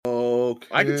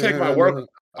I can take my work.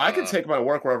 I can take my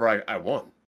work wherever I want,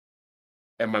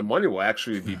 and my money will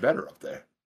actually be better up there.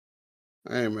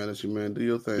 I ain't mad at you, man. Do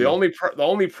your thing. The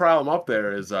only problem up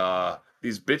there is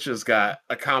these bitches got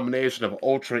a combination of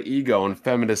ultra ego and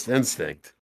feminist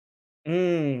instinct.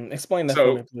 Explain that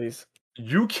for me, please.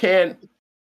 You can't.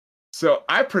 So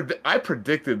I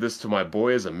predicted this to my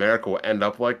boys. America will end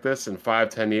up like this in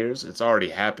 5-10 years. It's already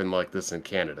happened like this in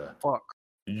Canada. Fuck.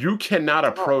 You cannot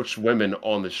approach women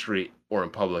on the street or in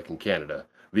public in Canada.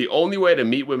 The only way to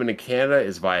meet women in Canada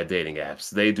is via dating apps.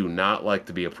 They do not like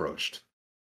to be approached.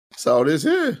 So it is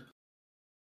here.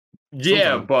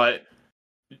 Yeah, but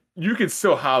you can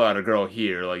still holler at a girl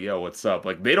here, like, "Yo, what's up?"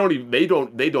 Like they don't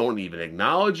even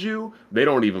acknowledge you. They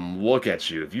don't even look at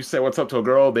you. If you say what's up to a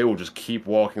girl, they will just keep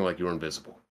walking like you're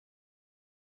invisible.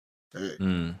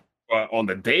 But on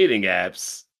the dating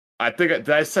apps, I think did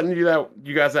I send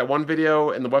you guys that one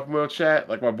video in the Weapon Wheel chat?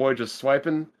 Like my boy just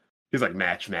swiping. He's like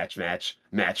match, like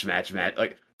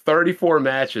 34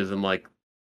 matches in like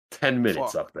 10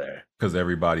 minutes up there. Because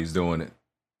everybody's doing it.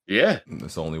 Yeah.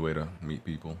 That's the only way to meet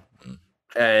people.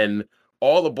 And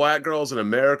all the black girls in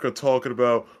America talking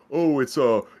about, oh, it's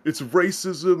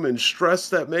racism and stress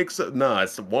that makes it. Nah,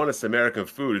 it's American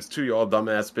food. It's two, y'all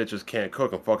dumbass bitches can't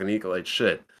cook and fucking eat like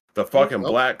shit. The fucking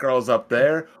black girls up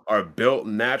there are built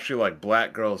naturally like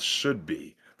black girls should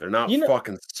be. They're not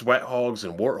fucking sweat hogs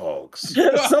and warthogs.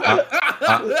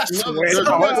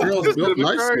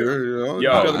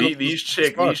 Yo, these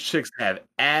chicks have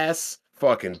ass,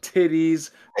 fucking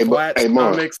titties, flat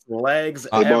stomachs, legs.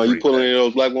 Hey, Mom, you pulling any of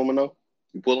those black women though?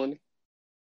 You pulling any?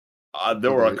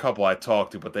 There were a couple I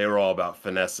talked to, but they were all about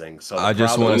finessing. So I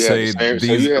just want to say, so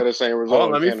you had the same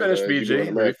result. Let me finish,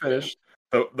 BG. Let me finish.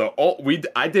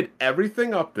 I did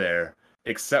everything up there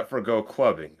except for go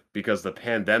clubbing because the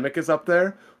pandemic is up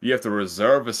there. You have to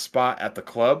reserve a spot at the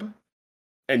club,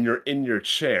 and you're in your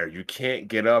chair. You can't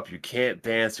get up. You can't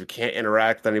dance. You can't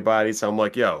interact with anybody. So I'm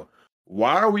like, yo,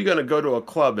 why are we gonna go to a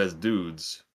club as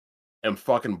dudes and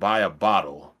fucking buy a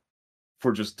bottle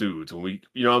for just dudes? When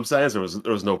you know what I'm saying? So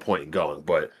there was no point in going,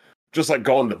 but just like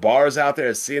going to bars out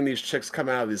there, seeing these chicks come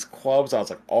out of these clubs, I was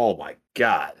like, oh my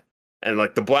God. And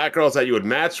like the black girls that you would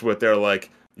match with, they're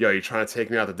like, yo, you trying to take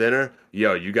me out to dinner?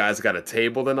 Yo, you guys got a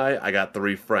table tonight? I got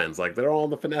 3 friends. Like they're all in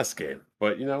the finesse game.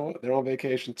 But you know what? They're on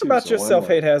vacation too. About your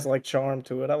self-hate has like charm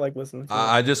to it. I like listening to it.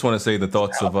 I just want to say the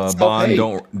thoughts of Bond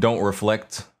don't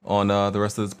reflect on the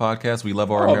rest of this podcast. We love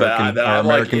our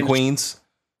American queens.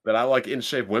 That I like in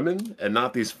shape women and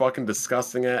not these fucking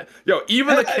disgusting even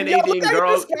the Canadian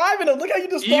girls. Look how you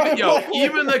describe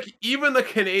it. Even the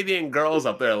Canadian girls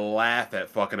up there laugh at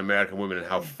fucking American women and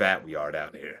how fat we are down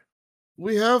here.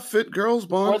 We have fit girls,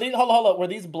 Bond. Hold up. Were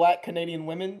these black Canadian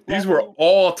women? These were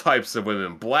all types of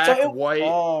women. Black, white,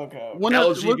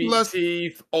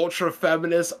 LGBT, ultra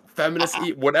feminist,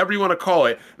 whatever you want to call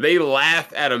it. They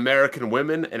laugh at American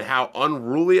women and how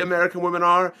unruly American women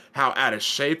are, how out of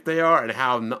shape they are, and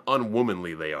how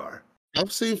unwomanly they are.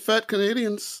 I've seen fat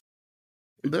Canadians.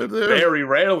 They're there. Very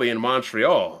rarely in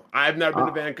Montreal. I've never been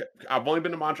to Vancouver. I've only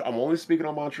been to Montreal. I'm only speaking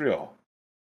on Montreal.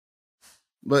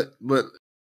 But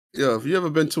yeah, if you ever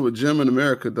been to a gym in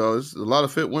America, though, there's a lot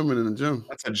of fit women in the gym.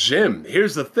 That's a gym.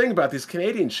 Here's the thing about these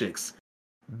Canadian chicks.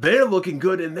 They're looking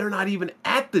good, and they're not even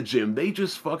at the gym. They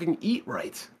just fucking eat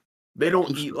right. They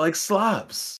don't eat like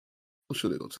slobs. I'm sure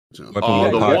they go to the gym. Weapon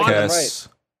Wheel Podcast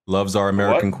loves our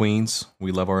American queens.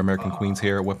 We love our American queens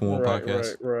here at Weapon Wheel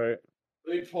Podcast. Right.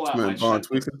 Let me pull out my shit.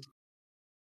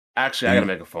 Actually, I gotta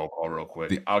make a phone call real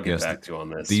quick. I'll get back to you on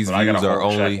this. These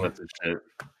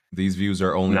views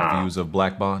are only the views of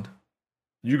Black Bond.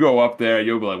 You go up there,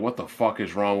 you'll be like, what the fuck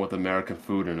is wrong with American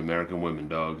food and American women,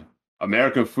 dog?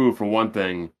 American food, for one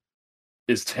thing,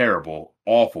 is terrible,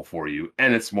 awful for you,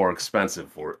 and it's more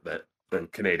expensive than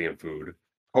Canadian food.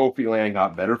 Kofi Land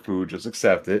got better food, just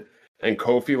accept it. And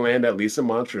Kofi Land, at least in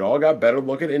Montreal, got better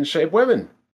looking in-shape women.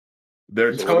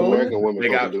 They're toned, they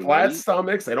got flat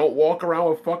stomachs, they don't walk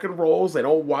around with fucking rolls, they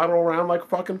don't waddle around like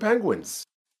fucking penguins.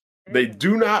 They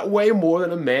do not weigh more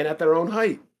than a man at their own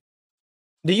height.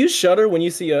 Do you shudder when you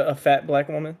see a fat black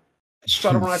woman?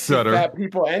 Shudder when I see fat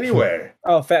people anywhere.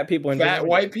 Oh, fat people. Fat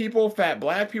white people, fat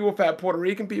black people, fat Puerto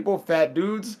Rican people, fat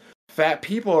dudes. Fat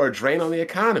people are a drain on the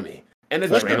economy and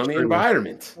a drain on the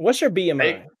environment. What's your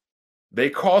BMI? They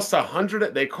cost us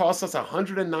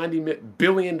 $190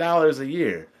 billion a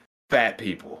year. Fat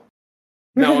people.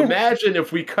 Now imagine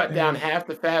if we cut down half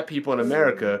the fat people in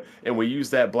America and we use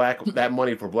that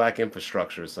money for black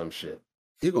infrastructure or some shit.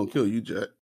 He's gonna kill you, Jack.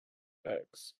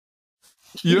 Thanks.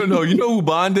 You know who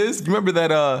Bond is? You remember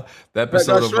that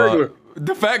episode of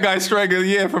the Fat Guy Strangler?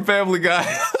 Yeah, from Family Guy.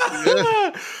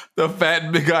 The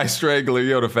fat big guy strangler.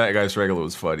 Yo, the fat guy strangler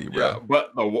was funny, bro. Yeah,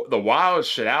 but the wild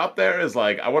shit out there is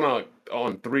like I went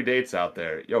on 3 dates out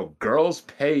there. Yo, girls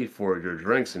pay for your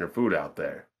drinks and your food out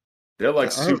there. They're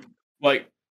like super like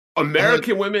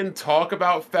American women talk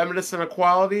about feminist and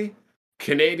equality.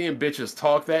 Canadian bitches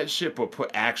talk that shit, but put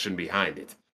action behind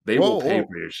it. They will pay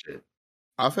for your shit.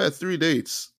 I've had 3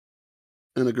 dates,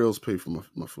 and the girls pay for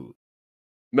my food.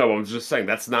 No, I'm just saying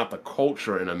that's not the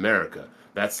culture in America.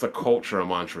 That's the culture in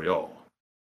Montreal.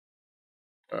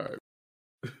 All right.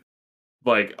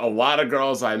 Like a lot of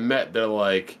girls I met, they're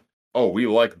like, "Oh, we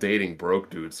like dating broke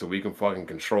dudes, so we can fucking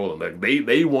control them." Like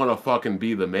they want to fucking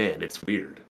be the man. It's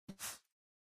weird.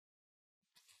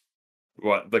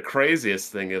 What the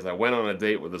craziest thing is, I went on a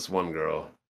date with this one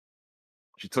girl.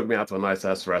 She took me out to a nice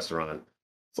ass restaurant.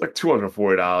 It's like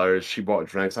 $240. She bought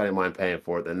drinks. I didn't mind paying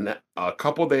for it. Then a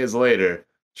couple days later,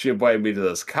 she invited me to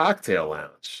this cocktail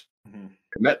lounge. Mm-hmm.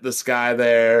 I met this guy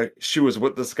there. She was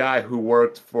with this guy who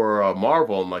worked for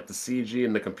Marvel and like the CG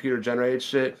and the computer generated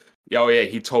shit. Oh yeah,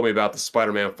 he told me about the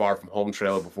Spider-Man Far From Home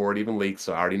trailer before it even leaked,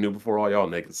 so I already knew before all y'all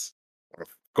niggas were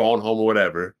gone home or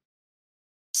whatever.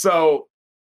 So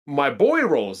my boy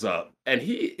rolls up and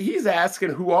he's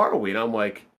asking, "Who are we?" And I'm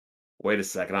like, "Wait a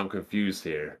second, I'm confused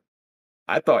here.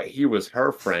 I thought he was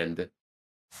her friend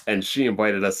and she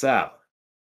invited us out.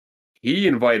 He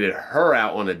invited her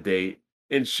out on a date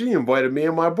and she invited me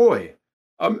and my boy."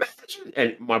 Imagine,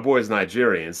 and my boy's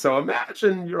Nigerian, so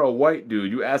imagine you're a white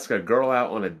dude, you ask a girl out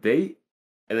on a date,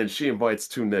 and then she invites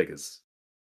 2 niggas.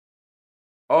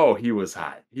 Oh, he was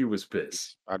hot. He was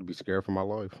pissed. I'd be scared for my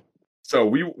life. So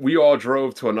we all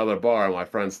drove to another bar, my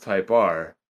friend's type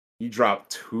bar. He dropped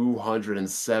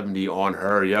 $270 on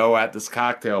her, at this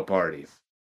cocktail party.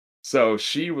 So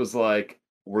she was like,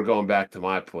 "We're going back to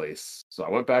my place." So I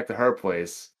went back to her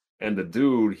place, and the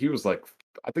dude, he was like,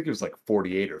 I think he was like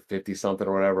 48 or 50 something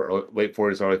or whatever, late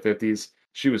 40s, early 50s.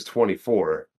 She was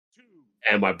 24.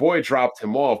 And my boy dropped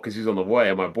him off because he was on the way.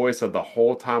 And my boy said the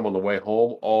whole time on the way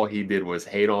home, all he did was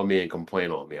hate on me and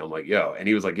complain on me. I'm like, yo. And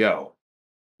he was like, yo,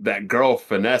 that girl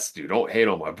finessed you. Don't hate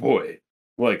on my boy.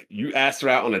 Like, you asked her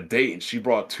out on a date and she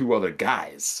brought 2 other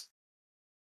guys.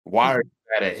 Why are you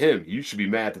mad at him? You should be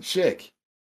mad at the chick.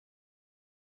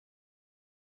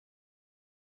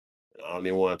 I don't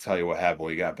even want to tell you what happened when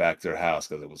we got back to her house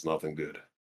because it was nothing good.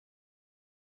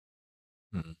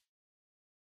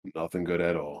 Nothing good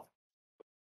at all.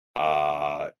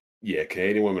 Yeah,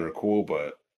 Canadian women are cool,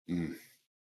 but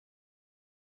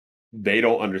they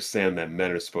don't understand that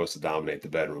men are supposed to dominate the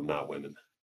bedroom, not women.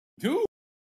 Dude.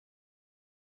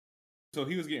 So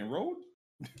he was getting rolled?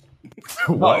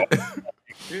 What?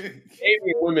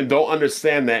 Canadian women don't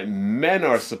understand that men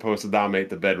are supposed to dominate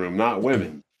the bedroom, not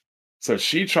women. So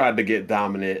she tried to get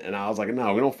dominant, and I was like,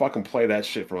 "No, we don't fucking play that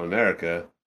shit from America."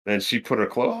 Then she put her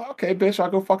clothes, "Okay, bitch,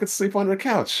 I'll go fucking sleep on the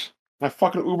couch." I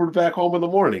fucking Ubered back home in the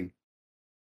morning.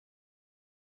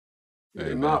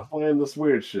 Hey, not playing this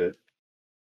weird shit.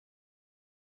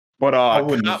 But I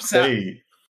wouldn't say.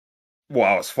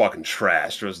 Well, I was fucking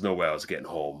trashed. There was no way I was getting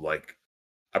home. Like,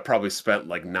 I probably spent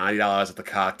like $90 at the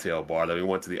cocktail bar. Then we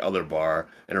went to the other bar,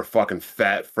 and her fucking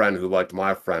fat friend who liked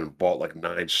my friend bought like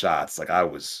 9 shots. Like I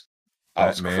was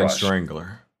man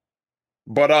strangler.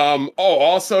 But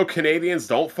also Canadians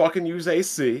don't fucking use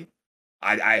AC.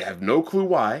 I have no clue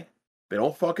why. They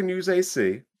don't fucking use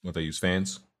AC. What, they use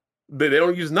fans? They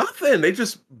don't use nothing. They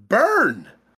just burn.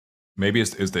 Maybe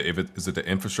is it the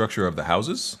infrastructure of the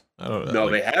houses? I don't know. No,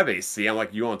 they have AC. I'm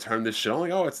like, you want to turn this shit on?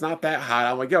 Like, oh, it's not that hot.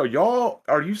 I'm like, yo, y'all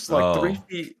are used to like 3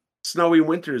 feet snowy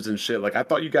winters and shit. Like, I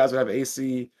thought you guys would have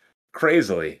AC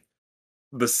crazily.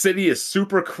 The city is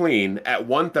super clean. At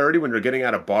 1:30 when you're getting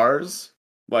out of bars,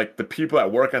 like the people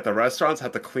that work at the restaurants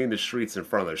have to clean the streets in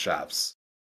front of their shops.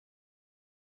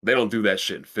 They don't do that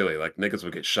shit in Philly. Like, niggas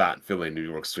would get shot in Philly and New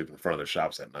York sweeping in front of their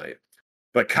shops at night.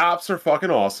 The cops are fucking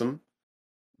awesome.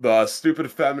 The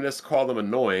stupid feminists call them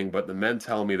annoying, but the men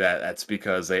tell me that that's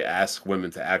because they ask women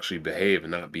to actually behave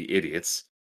and not be idiots.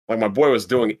 Like, my boy was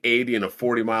doing 80 in a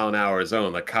 40-mile-an-hour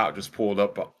zone. The cop just pulled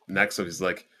up next to him. He's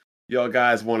like, "Yo,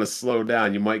 guys want to slow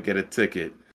down. You might get a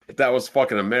ticket." If that was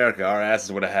fucking America, our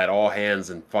asses would have had all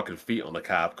hands and fucking feet on the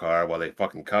cop car while they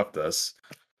fucking cuffed us.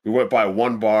 We went by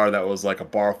one bar that was like a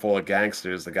bar full of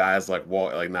gangsters. The guy's like,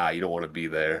 nah, you don't want to be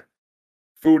there.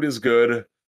 Food is good.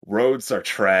 Roads are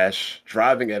trash.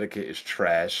 Driving etiquette is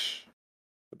trash.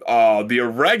 The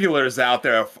irregulars out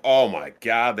there, oh my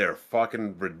God, they're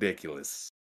fucking ridiculous.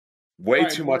 Way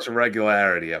too much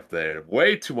irregularity up there.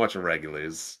 Way too much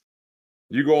irregulars.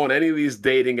 You go on any of these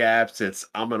dating apps, it's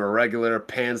I'm an irregular,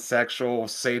 pansexual,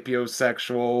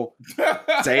 sapiosexual,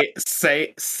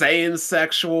 sane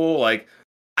sexual. Like,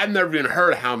 I've never even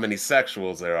heard how many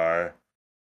sexuals there are.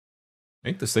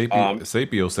 Ain't the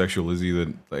sapiosexual is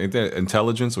either ain't that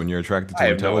intelligence when you're attracted to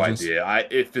intelligence? I have no idea.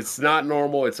 If it's not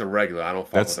normal, it's irregular. I don't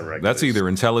fuck with irregulars. That's either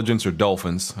intelligence or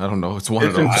dolphins. I don't know. It's one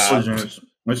of those.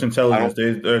 It's intelligence.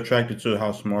 They're attracted to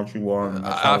how smart you are.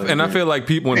 And I feel like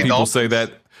when people say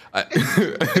that,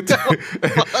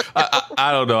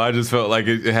 I don't know. I just felt like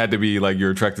it had to be like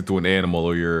you're attracted to an animal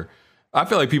or you're. I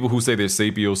feel like people who say they're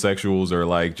sapiosexuals are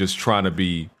like just trying to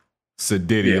be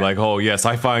sedity, like, oh yes,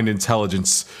 I find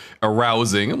intelligence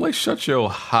arousing. I'm like, shut your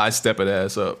high-stepping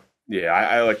ass up. Yeah,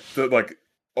 I like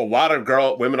a lot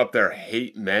of women up there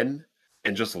hate men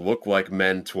and just look like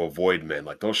men to avoid men.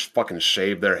 Like they'll fucking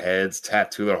shave their heads,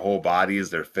 tattoo their whole bodies,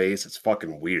 their face. It's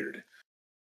fucking weird.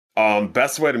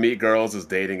 Best way to meet girls is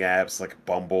dating apps like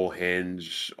Bumble,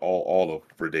 Hinge, all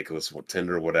the ridiculous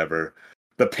Tinder, whatever.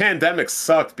 The pandemic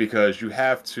sucked because you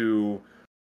have to.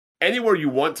 Anywhere you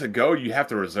want to go, you have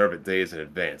to reserve it days in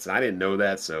advance. And I didn't know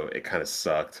that, so it kind of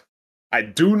sucked. I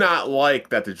do not like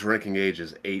that the drinking age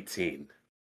is 18.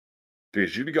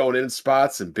 Because you be going in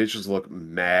spots and bitches look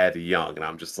mad young. And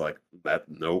I'm just like,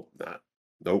 nope.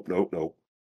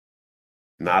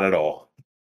 Not at all.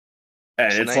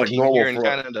 And it's like normal here in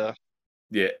Canada.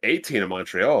 Yeah, 18 in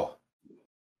Montreal.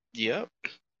 Yep.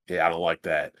 Yeah, I don't like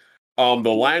that.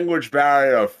 The language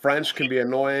barrier of French can be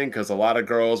annoying because a lot of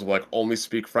girls will like only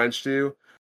speak French to you.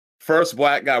 First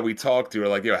black guy we talked to are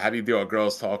like, yo, how do you deal with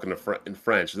girls talking in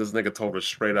French? This nigga told us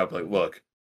straight up, like, look,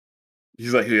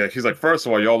 he's like, first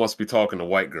of all, y'all must be talking to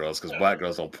white girls because black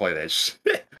girls don't play that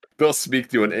shit. They'll speak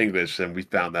to you in English, and we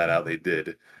found that out they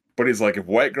did. But he's like, if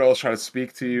white girls try to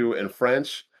speak to you in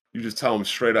French, you just tell them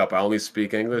straight up, I only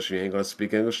speak English. You ain't gonna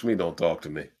speak English to me, don't talk to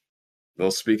me. They'll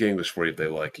speak English for you if they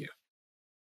like you.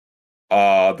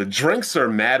 The drinks are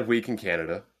mad weak in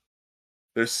Canada.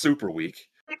 They're super weak.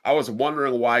 I was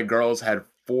wondering why girls had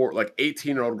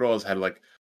 18-year-old girls had like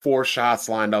 4 shots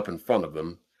lined up in front of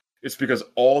them. It's because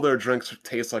all their drinks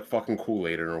taste like fucking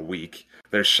Kool-Aid and are weak.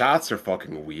 Their shots are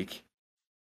fucking weak.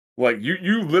 Like,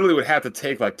 you literally would have to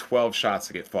take like 12 shots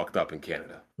to get fucked up in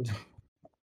Canada.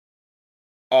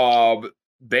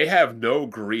 They have no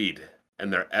greed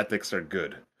and their ethics are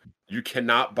good. You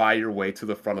cannot buy your way to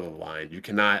the front of the line. You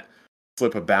cannot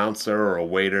slip a bouncer or a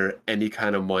waiter any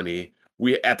kind of money.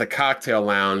 At the cocktail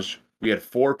lounge, we had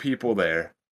 4 people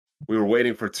there. We were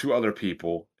waiting for 2 other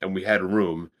people, and we had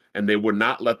room, and they would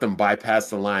not let them bypass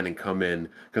the line and come in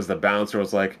because the bouncer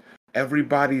was like,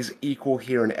 everybody's equal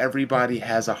here and everybody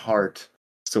has a heart,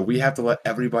 so we have to let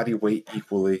everybody wait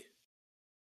equally.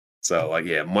 So, like,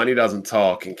 yeah, money doesn't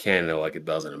talk in Canada like it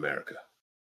does in America.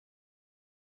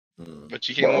 But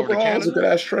you came over to Canada? It was a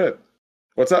good-ass trip.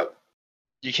 What's up?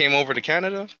 You came over to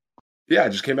Canada? Yeah, I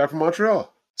just came back from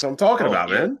Montreal. That's what I'm talking about,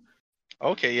 yeah. man.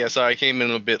 Okay, yeah, sorry, I came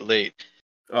in a bit late.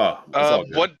 Oh,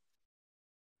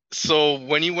 So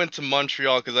when you went to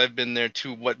Montreal, because I've been there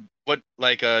too,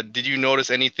 did you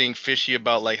notice anything fishy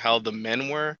about like how the men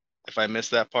were? If I missed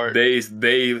that part, they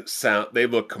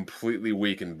look completely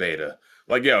weak in beta.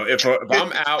 Like, yo, if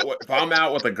I'm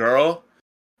out with a girl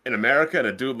in America and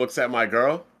a dude looks at my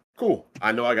girl, cool.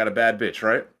 I know I got a bad bitch,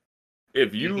 right?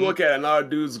 If you look at another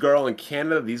dude's girl in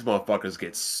Canada, these motherfuckers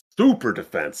get super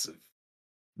defensive.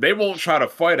 They won't try to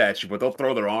fight at you, but they'll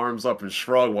throw their arms up and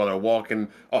shrug while they're walking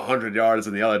 100 yards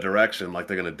in the other direction like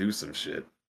they're going to do some shit.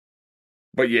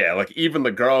 But yeah, like even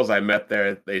the girls I met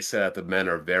there, they said that the men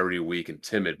are very weak and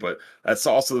timid, but that's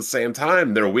also the same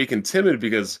time they're weak and timid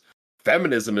because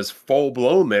feminism is full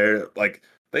blown there. Like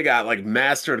they got like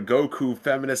mastered Goku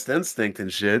feminist instinct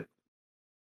and shit.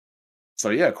 So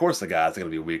yeah, of course the guys are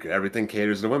going to be weaker. Everything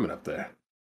caters to women up there.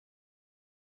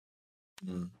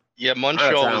 Yeah,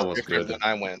 Montreal was different when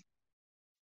I went.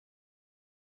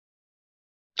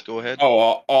 Go ahead.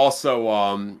 Oh, also,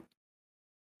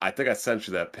 I think I sent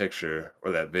you that picture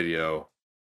or that video.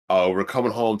 We're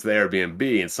coming home to the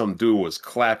Airbnb and some dude was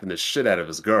clapping the shit out of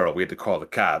his girl. We had to call the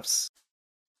cops.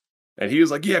 And he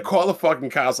was like, yeah, call the fucking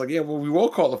cops. Like, yeah, well, we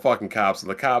won't call the fucking cops. And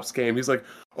the cops came. He's like,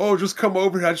 oh, just come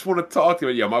over here. I just want to talk to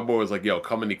you. Yeah, my boy was like, yo,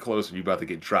 come any closer. You about to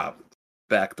get dropped.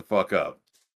 Back the fuck up.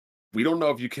 We don't know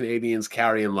if you Canadians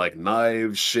carrying like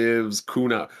knives, shivs,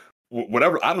 kuna,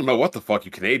 whatever. I don't know what the fuck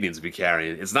you Canadians be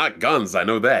carrying. It's not guns. I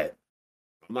know that.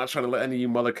 I'm not trying to let any of you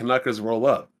mother Canuckers roll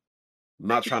up. I'm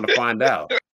not trying to find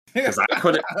out. Because I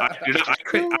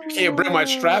can't bring my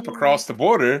strap across the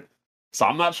border. So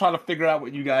I'm not trying to figure out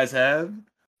what you guys have.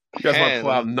 You guys want to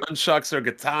pull out nunchucks or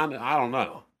katana? I don't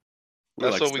know.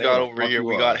 That's what we got over here.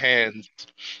 We got hands.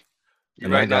 You're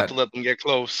right not to let them get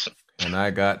close. And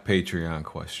I got Patreon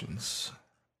questions.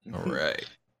 All right.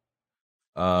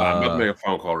 I'm going to make a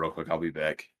phone call real quick. I'll be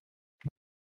back.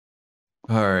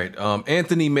 All right.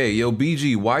 Anthony May, yo,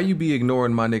 BG, why you be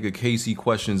ignoring my nigga Casey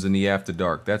questions in the after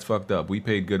dark? That's fucked up. We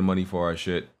paid good money for our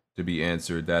shit to be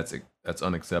answered. That's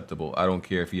unacceptable. I don't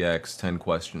care if he asks 10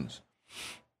 questions.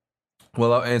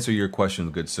 Well, I'll answer your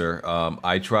question, good sir.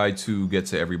 I try to get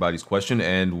to everybody's question,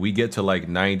 and we get to like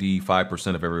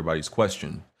 95% of everybody's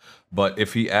question. But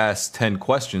if he asks 10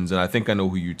 questions, and I think I know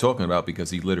who you're talking about because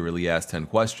he literally asked 10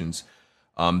 questions,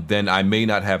 then I may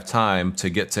not have time to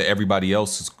get to everybody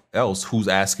else who's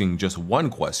asking just one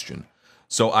question.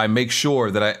 So I make sure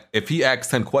that if he asks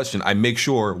 10 questions, I make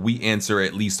sure we answer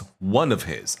at least one of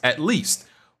his. At least.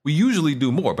 We usually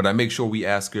do more, but I make sure we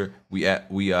answer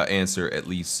at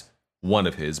least one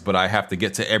of his, but I have to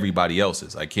get to everybody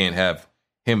else's. I can't have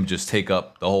him just take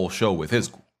up the whole show with his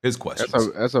questions.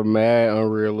 That's a mad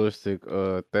unrealistic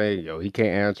thing, yo. He can't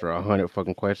answer 100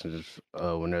 fucking questions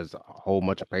when there's a whole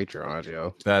bunch of Patreons,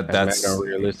 yo. That's mad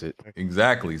unrealistic.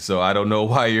 Exactly. So I don't know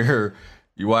why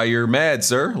you're mad,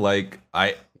 sir. Like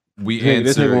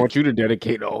this nigga want you to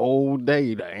dedicate the whole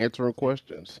day to answering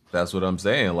questions. That's what I'm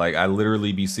saying. Like I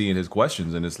literally be seeing his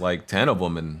questions, and it's like 10 of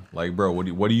them, and like, bro, what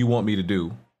do you want me to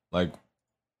do? Like,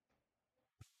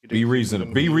 be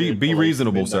reasonable. Be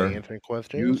reasonable, sir. Answering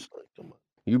questions.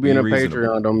 You being a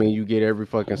Patreon don't mean you get every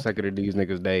fucking second of these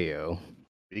niggas' day, yo.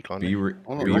 Be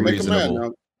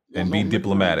reasonable and be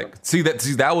diplomatic. See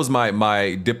that was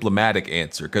my diplomatic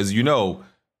answer, because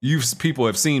people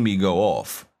have seen me go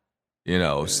off,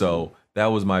 so that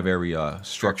was my very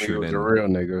structured and a real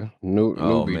nigga. New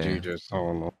BG just I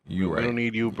don't know. You right. We don't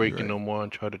need you breaking no more and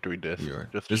try to read this.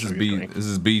 Right. This is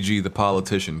BG the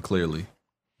politician, clearly.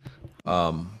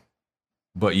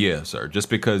 But yeah, sir. Just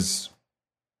because,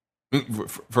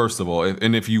 first of all,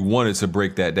 and if you wanted to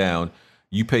break that down,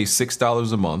 you pay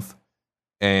 $6 a month,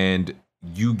 and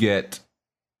you get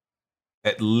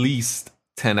at least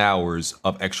 10 hours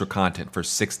of extra content for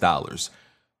 $6.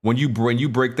 When you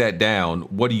break that down,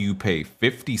 what do you pay?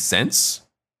 50 cents?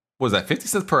 What is that? 50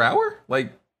 cents per hour?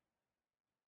 Like,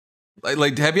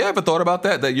 have you ever thought about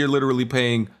that? That you're literally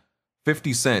paying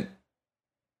 50 cents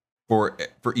for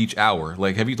each hour.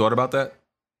 Like, have you thought about that?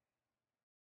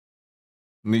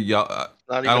 I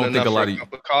don't think a lot of you.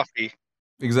 Coffee.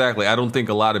 Exactly. I don't think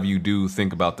a lot of you do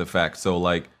think about the fact. So,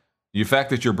 like, the fact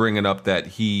that you're bringing up that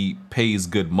he pays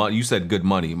good money. You said good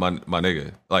money, my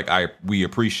nigga. Like, we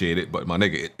appreciate it, but my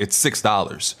nigga, it's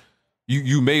 $6.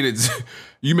 You made it.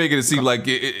 You making it seem like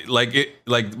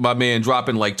like my man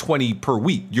dropping like 20 per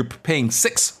week. You're paying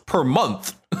 $6 per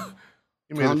month.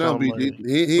 Calm down, BG.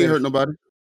 He ain't hurt nobody.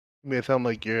 You made it sound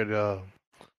like you're the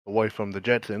wife from the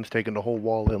Jetsons taking the whole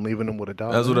wall and leaving him with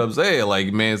 $1. That's what I'm saying.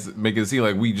 Like, man's making it seem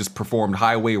like we just performed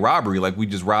highway robbery. Like, we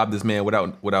just robbed this man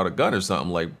without a gun or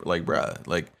something. Like, bruh.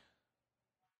 Like,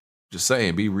 just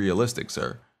saying, be realistic,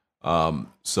 sir.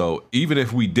 So even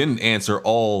if we didn't answer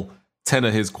all 10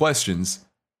 of his questions,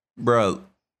 bruh,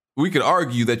 we could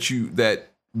argue that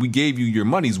we gave you your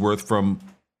money's worth from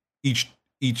each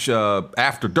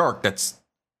after dark. That's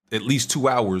at least 2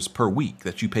 hours per week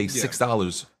that you pay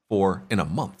 $6 for in a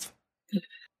month.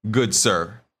 Good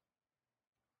sir.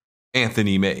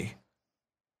 Anthony May.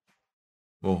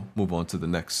 We'll move on to the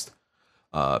next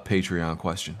Patreon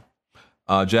question.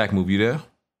 Jack, move you there?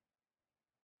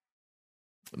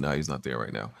 No, he's not there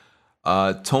right now.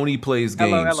 Tony plays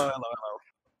games. Hello.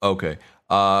 Okay.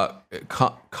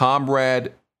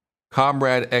 Comrade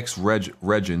X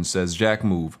Regin says, Jack,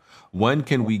 move. When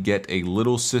can we get a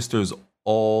Little Sisters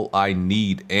All I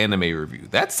Need anime review?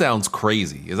 That sounds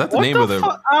crazy. Is that the name of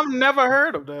the? I've never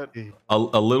heard of that.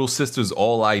 A Little Sisters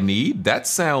All I Need? That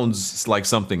sounds like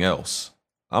something else.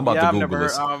 I'm about to Google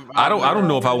this. I don't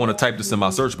know if I want to type this in my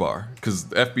search bar because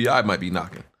the FBI might be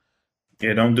knocking.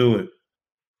 Yeah, don't do it.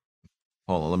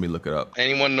 Hold on, let me look it up.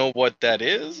 Anyone know what that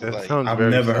is? I've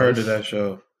never heard of that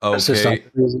show. Okay,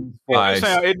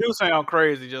 it do sound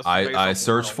crazy. Just I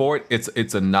searched for it.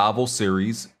 It's a novel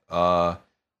series. A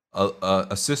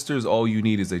Sister's All You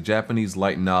Need is a Japanese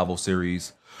light novel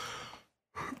series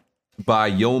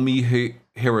by Yomi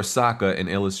Hirasaka and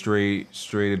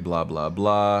illustrated blah blah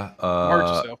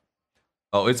blah.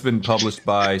 It's been published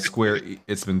by Square.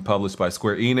 It's been published by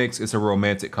Square Enix. It's a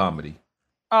romantic comedy.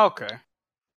 Okay,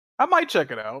 I might check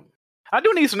it out. I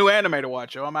do need some new anime to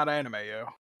watch, yo. I'm out of anime, yo.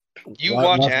 You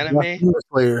watch anime? Demon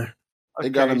Slayer. They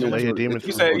got him in Demon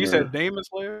Slayer. You said Demon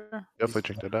Slayer? Definitely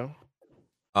check that out.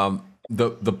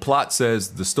 The plot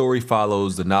says the story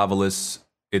follows the novelist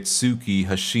Itsuki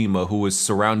Hashima, who is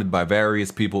surrounded by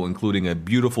various people, including a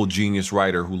beautiful genius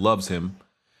writer who loves him,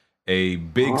 a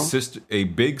big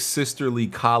sisterly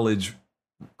college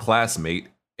classmate,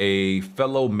 a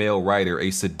fellow male writer,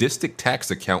 a sadistic tax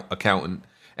accountant,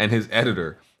 and his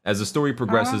editor. As the story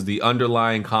progresses, the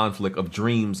underlying conflict of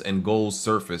dreams and goals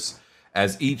surface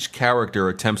as each character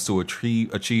attempts to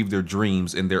achieve their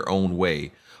dreams in their own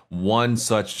way. One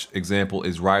such example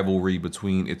is rivalry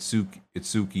between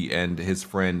Itsuki and his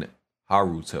friend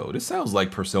Haruto. This sounds like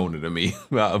Persona to me.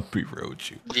 I'll be real with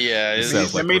you. Yeah, it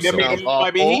sounds like it Persona.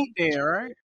 might be heat there,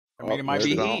 right? I mean, it might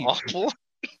be heat. Awful.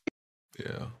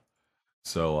 Yeah.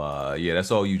 So, yeah,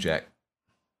 that's all you, Jack.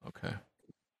 Okay.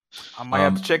 I might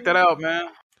have to check that out, man.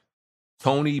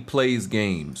 Tony plays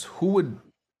games. Who would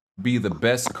be the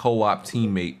best co-op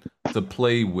teammate to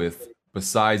play with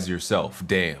besides yourself?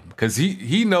 Damn, because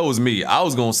he knows me. I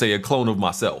was gonna say a clone of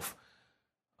myself.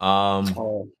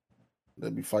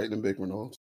 They'd be fighting in Big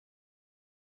Renaults.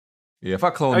 Yeah, if I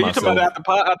clone you myself. talking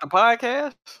about at the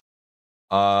podcast?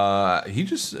 He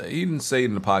didn't say it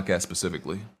in the podcast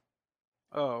specifically.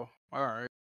 Oh, all right.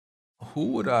 Who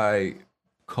would I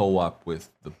co-op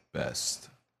with the best?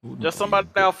 Just somebody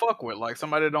that I'll fuck with, like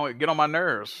somebody that don't get on my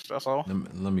nerves. That's all.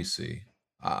 Let me see.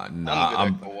 I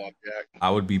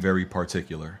would be very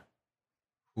particular.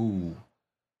 Who?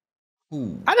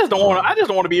 I just don't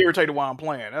want to be irritated while I'm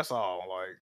playing. That's all.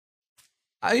 Like,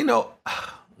 let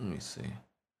me see.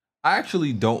 I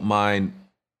actually wouldn't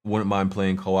mind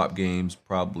playing co-op games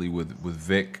probably with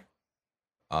Vic.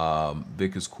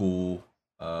 Vic is cool.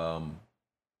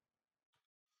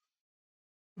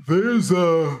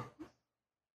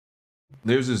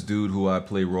 There's this dude who I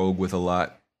play Rogue with a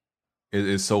lot.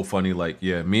 It's so funny. Like,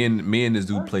 yeah, me and this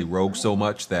dude play Rogue so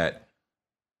much that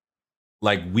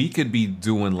like we could be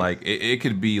doing like it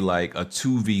could be like a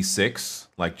 2v6,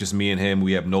 like just me and him.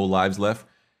 We have no lives left,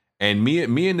 and me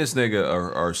and this nigga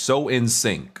are so in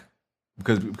sync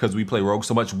because we play Rogue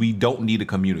so much. We don't need to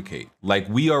communicate. Like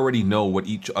we already know what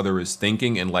each other is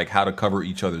thinking and like how to cover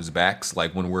each other's backs.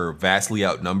 Like when we're vastly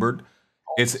outnumbered,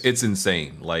 it's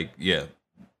insane. Like yeah.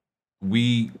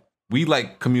 We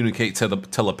like communicate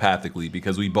telepathically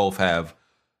because we both have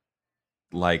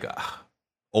like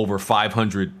over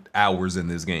 500 hours in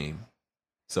this game.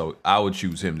 So I would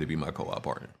choose him to be my co-op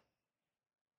partner.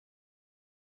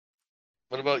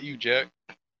 What about you, Jack?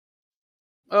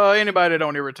 Anybody that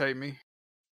don't irritate me.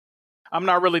 I'm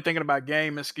not really thinking about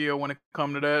game and skill when it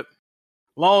comes to that.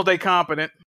 Long as they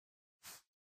competent.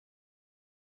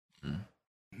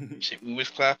 Shit, we was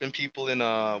clapping people in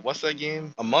what's that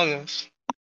game? Among Us.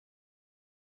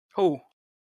 Who?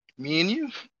 Me and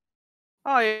you.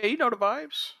 Oh yeah, you know the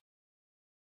vibes.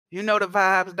 You know the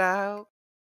vibes, dog.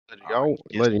 Y'all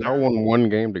won one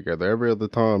game together. Every other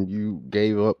time you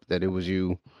gave up that it was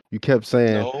you. You kept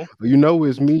saying,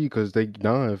 it's me because they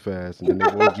dying fast, and then they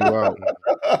voted you out.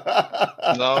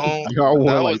 No, y'all won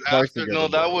that like was twice after. together. No,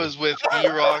 that was with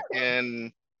E-Rock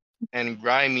and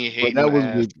Grimy hating. That was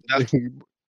ass.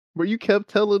 But you kept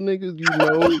telling niggas,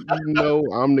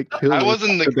 I'm the killer. I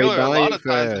wasn't the killer. A lot of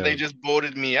times fast. they just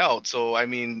voted me out. So I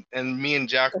mean, and me and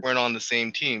Jack weren't on the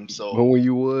same team. So but when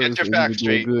you was, get your facts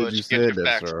straight. good, you said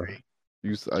that, sir.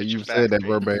 You said that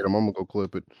verbatim. I'm gonna go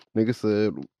clip it. Nigga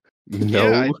said,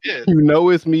 yeah, I did.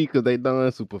 It's me because they dying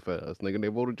super fast. Nigga, they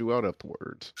voted you out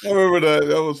afterwards. I remember that.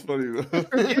 That was funny.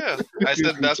 Yeah, I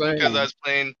said that's because I was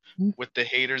playing with the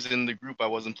haters in the group. I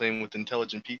wasn't playing with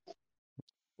intelligent people.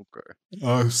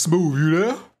 Okay. Smooth, you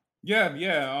there?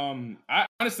 Yeah. I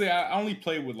honestly, I only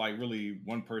play with like really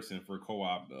one person for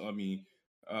co-op. I mean,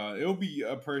 it'll be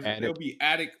a person. Addict. It'll be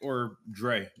Addict or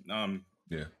Dre.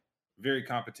 Yeah. Very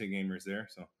competent gamers there.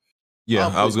 So. Yeah,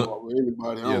 I was going.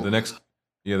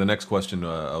 Yeah, the next question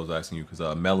I was asking you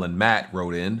because Mel and Matt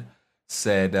wrote in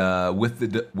said with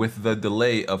the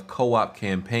delay of co-op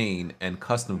campaign and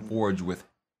custom forge with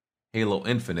Halo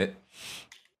Infinite,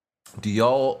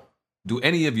 do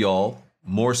any of y'all,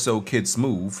 more so Kid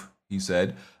Smooth, he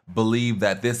said, believe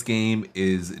that this game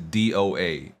is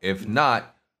DOA? If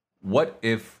not, what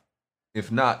if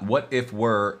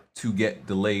were to get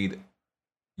delayed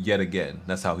yet again?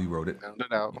 That's how he wrote it. Found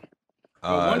it out.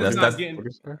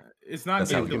 It's not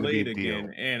getting delayed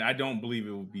again, and I don't believe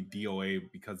it will be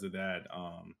DOA because of that.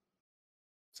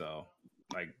 So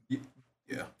like,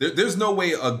 yeah, there's no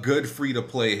way a good free to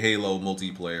play Halo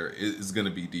multiplayer is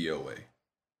gonna be DOA.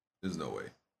 There's no way.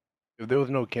 If there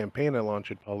was no campaign at launch,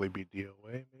 it'd probably be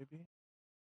DOA, maybe.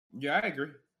 Yeah, I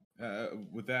agree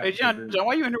with that. Hey, John,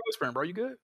 why you in here whispering, bro? You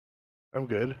good? I'm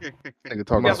good. Nigga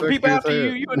talking. You got some people after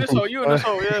you. You in this hole? Yeah.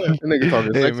 Nigga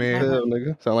talking Hey, sexy man. as hell,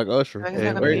 nigga. Sound like Usher.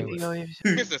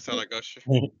 Does that sound like Usher?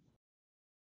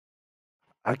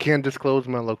 I can't disclose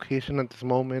my location at this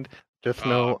moment. Just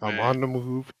know I'm on the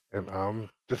move, and I'm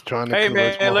just trying to. Hey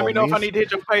converse man, my let me know if I homies. need to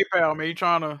hit your PayPal,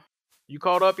 man. You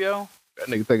caught up, yo? That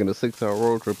nigga taking a 6-hour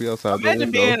road trip. He outside the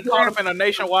Imagine window. being caught up in a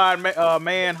nationwide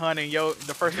manhunt and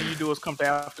the first thing you do is come to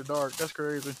After Dark. That's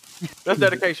crazy. That's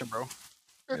dedication, bro.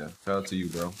 Yeah, shout out to you,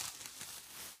 bro.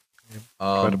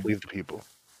 Try to please the people.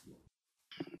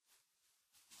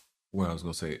 What I was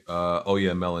gonna say? Oh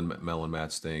yeah, Melon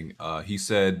Matt's thing. He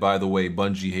said, by the way,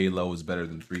 Bungie Halo is better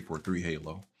than 343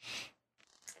 Halo.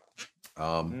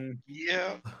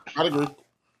 Yeah, I'd agree.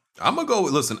 I'm gonna go.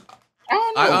 Listen,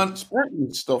 I don't know.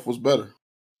 Sprinting stuff was better.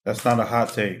 That's not a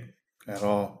hot take at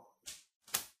all.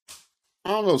 I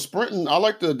don't know. Sprinting. I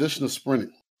like the addition of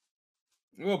sprinting.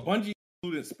 Well, Bungie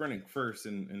included sprinting first,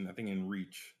 and I think in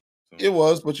Reach. So. It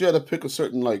was, but you had to pick a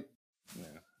certain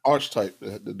archetype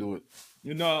to do it.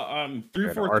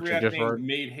 343 I think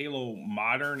made Halo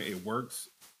modern. It works.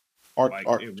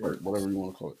 It works. Whatever you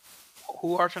want to call it.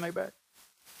 Who arching back?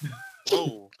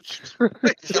 Oh,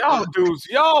 y'all dudes,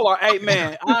 y'all are. Hey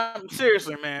man, I'm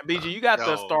seriously, man. BG, you got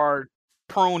to start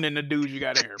pruning the dudes you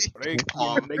got in here. They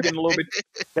getting a little bit.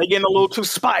 They getting a little too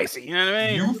spicy. You know what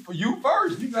I mean? You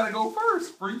first. You gotta go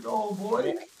first, freak old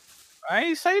boy. I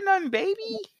ain't say nothing,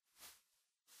 baby.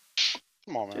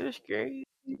 Come on, man. Just great.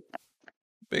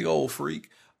 Big old freak.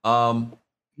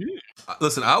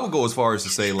 Listen, I would go as far as to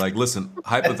say, like, listen,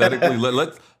 hypothetically,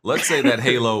 let's say that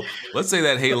Halo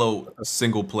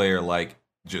single player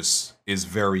just is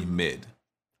very mid.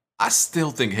 I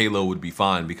still think Halo would be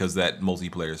fine because that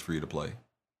multiplayer is free to play.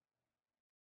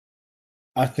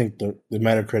 I think the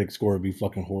Metacritic score would be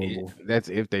fucking horrible. That's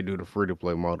if they do the free to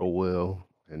play model well,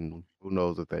 and who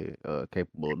knows if they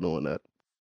capable of doing that.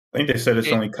 I think they said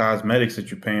it's only cosmetics that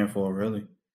you're paying for, really.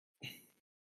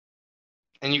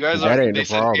 And you guys they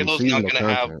said Halo's not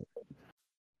gonna have,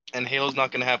 and Halo's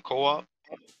not gonna have co-op.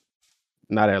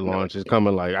 Not at launch. It's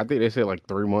coming I think they said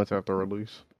 3 months after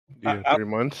release. Yeah, 3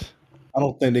 months. I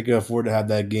don't think they can afford to have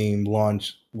that game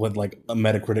launch with a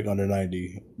Metacritic under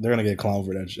 90. They're gonna get clowned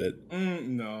for that shit.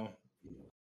 No.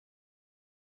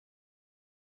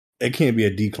 It can't be a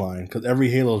decline because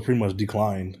every Halo is pretty much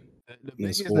declined. The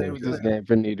biggest thing with this game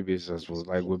for need to be successful is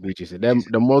like what BG said.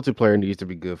 The multiplayer needs to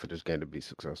be good for this game to be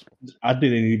successful. I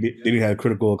think they need to have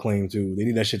critical acclaim too. They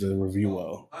need that shit to review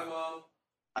well.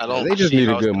 I don't. They just need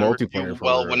a good multiplayer.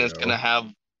 Well, when it's gonna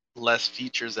have less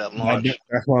features at launch.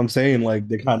 That's what I'm saying.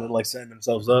 They're kind of setting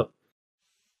themselves up.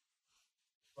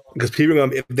 Because people are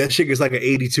gonna, if that shit gets an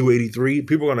 82, 83,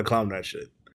 people are gonna clown that shit.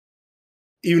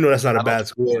 Even though that's not a bad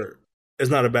score.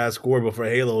 It's not a bad score, but for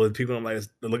Halo, people don't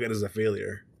look at it as a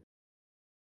failure.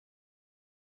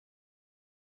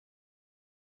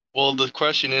 Well, the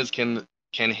question is, can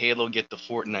Halo get the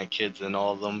Fortnite kids and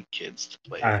all of them kids to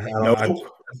play?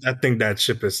 I think that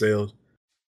ship has sailed.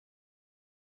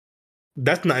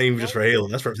 That's not even just for Halo.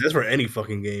 That's for any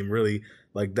fucking game, really.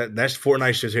 That's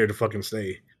Fortnite shit's here to fucking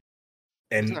stay.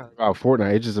 And it's not about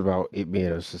Fortnite. It's just about it being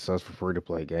a successful free to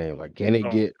play game. Can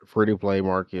it get free to play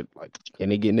market?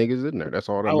 Can it get niggas in there? That's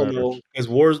all that matters. I don't know.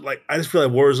 Because I just feel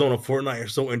like Warzone and Fortnite are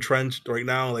so entrenched right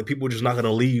now. People are just not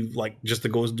gonna leave just to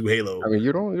go do Halo. I mean,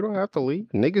 you don't have to leave.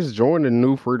 Niggas join the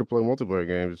new free to play multiplayer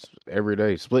games every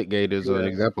day. Splitgate is an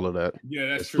example of that. Yeah,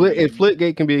 that's true. If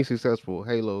Splitgate can be successful,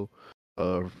 Halo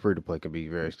free to play can be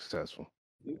very successful.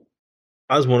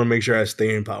 I just want to make sure I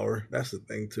stay in power. That's the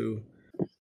thing too.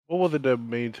 What was it that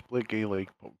made Splitgate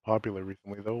popular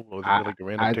recently though? Was it a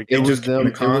random ticket? It was them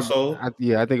the console. I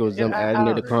think it was them adding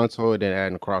it to console and then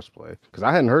adding crossplay. Because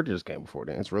I hadn't heard this game before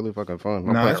then. It's really fucking fun.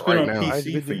 No, it's been on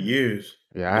PC for years.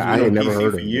 Yeah, I ain't never heard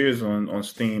of it for years on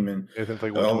Steam, and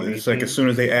it's as soon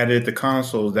as they added the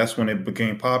consoles, that's when it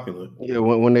became popular. Yeah,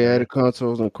 when they added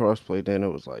consoles and crossplay, then it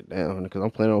was damn. Because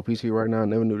I'm playing on PC right now, I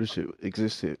never knew this shit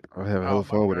existed. I have hella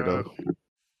fun with it though.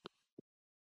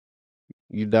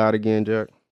 You died again, Jack?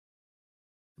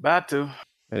 About to.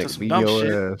 That some beat dumb your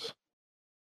shit. ass.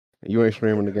 You ain't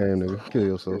streaming the game, nigga. Kill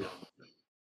yourself.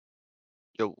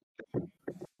 Yo.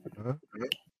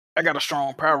 I got a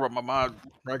strong power up, but my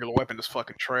regular weapon is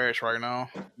fucking trash right now.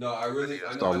 No, I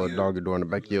Start little doggy door in the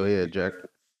back of your head, Jack.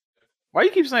 Why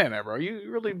you keep saying that, bro? You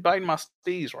really biting my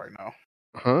steez right now.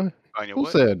 Huh? Who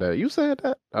what? said that? You said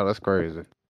that? Oh, that's crazy.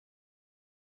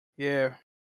 Yeah.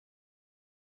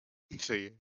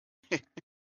 See.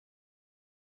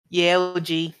 Yeah, OG.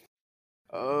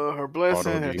 Her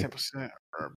blessing, her OG. 10%.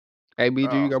 Hey,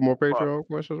 BG, you got more Patreon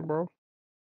questions, bro?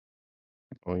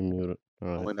 Oh, you muted.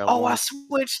 Oh, I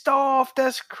switched off.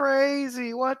 That's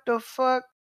crazy. What the fuck?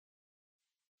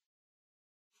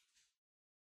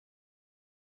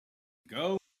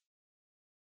 Go.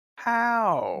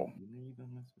 How?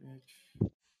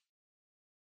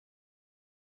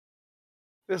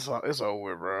 It's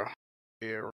over, bro.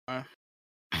 Yeah, right.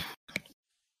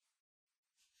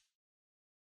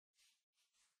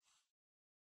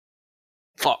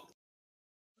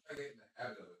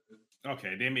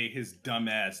 Okay, they made his dumb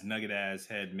ass, nugget ass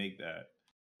head make that.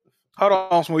 Hold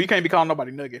on, Smooth. You can't be calling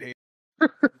nobody nugget head.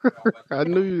 I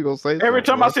knew you were gonna say Every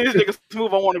time I something, see this nigga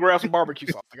Smooth, I want to grab some barbecue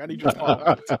sauce. Like, I need you to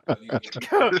stop.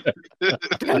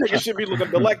 That nigga should be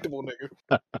looking delectable, nigga.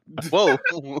 Whoa.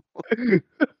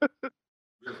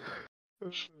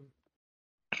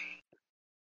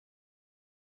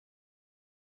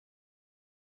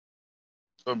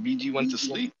 So BG went to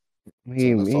sleep.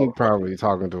 He probably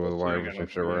talking to his wife or some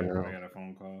shit right now. I got a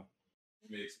phone call.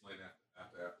 Let me explain that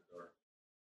after dark.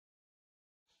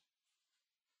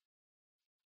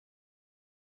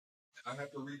 I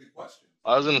have to read the question.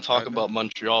 I was gonna talk about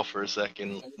Montreal for a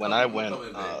second. When I went,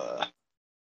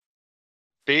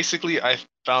 basically I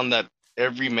found that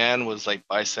every man was like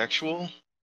bisexual,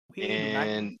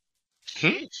 and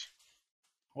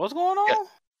what's going on?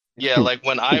 Yeah, like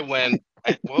when I went,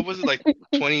 what was it, like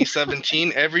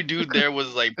 2017? Every dude there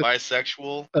was like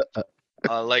bisexual.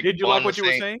 Like, did you like what you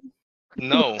were saying?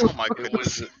 No. Oh my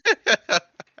goodness.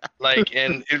 Like,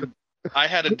 and I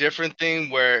had a different thing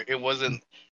where it wasn't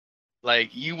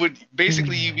like you would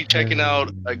basically you'd be checking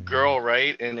out a girl,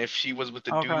 right? And if she was with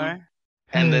the dude,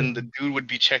 and then the dude would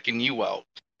be checking you out,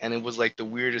 and it was like the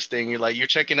weirdest thing. You're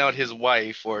checking out his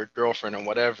wife or girlfriend or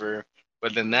whatever,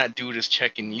 but then that dude is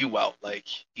checking you out. Like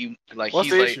what's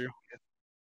the issue?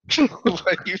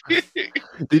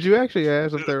 Did you actually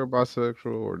ask if they were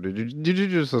bisexual, or did you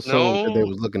just assume that they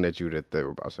was looking at you that they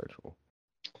were bisexual?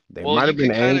 They might have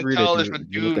been angry that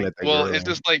you looking at that girl. It's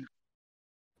just like,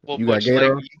 you got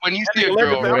gator. Like, when you see a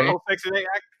girl, right? Sexy,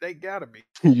 they gotta be.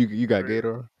 you got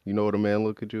gator. You know what a man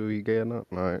look at you? He gay or not?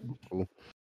 All right, cool.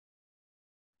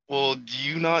 Well, do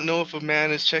you not know if a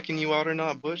man is checking you out or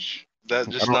not, Butch? That's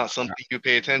just not something you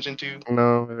pay attention to.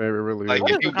 No, it really. Like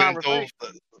if you bent over.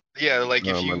 Yeah, like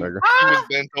if you was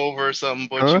bent over or something,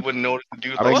 but you wouldn't notice the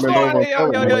dude. What's going on here?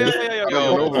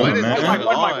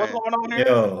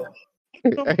 Yo.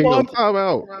 Hey, no time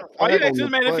out. Why you ask this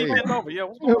man if he bent over? Yeah,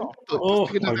 what's going on? Oh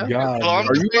my god. Well, I'm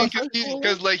just saying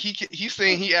because like he's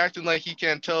saying he acting like he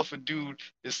can't tell if a dude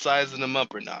is sizing him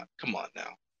up or not. Come on now.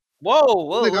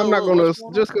 Whoa. I'm not gonna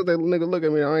just because that nigga look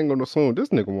at me. I ain't gonna assume this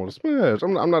nigga want to smash.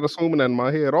 I'm not assuming that in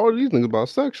my head. All these niggas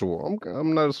bisexual.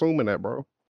 I'm not assuming that, bro.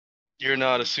 You're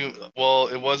not assuming. Well,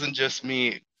 it wasn't just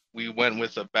me. We went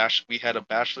with we had a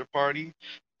bachelor party,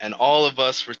 and all of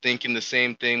us were thinking the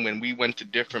same thing when we went to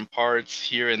different parts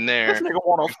here and there. This nigga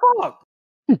wanna fuck.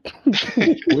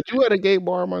 Would you at a gay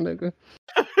bar, my nigga?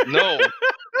 No.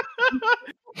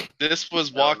 This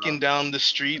was walking down the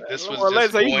street. This was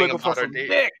just going about our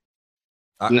date.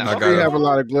 I have a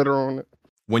lot of glitter on it.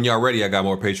 When y'all ready, I got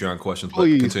more Patreon questions.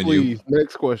 Please, continue. Please,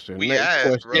 next question.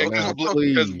 Next question. Yeah,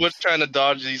 because Butch trying to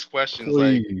dodge these questions.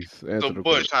 Please, like, so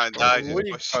Butch, trying to dodge go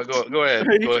ahead.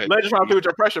 Go ahead. Let's try to do with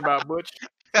your pressure about Butch.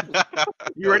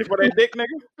 You ready for that dick,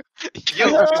 nigga?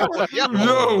 Yo,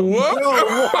 what?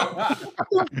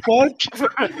 What?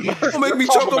 Don't make me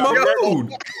choke on my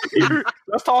food.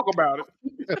 Let's talk about it.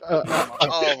 Oh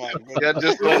my god. Yeah,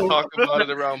 just don't talk about it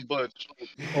around Butch.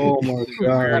 Oh my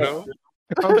god.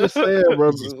 I'm just saying,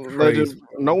 bro.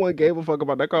 No one gave a fuck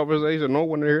about that conversation. No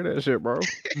one to hear that shit, bro.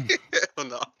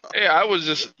 No. Hey, I was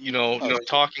just,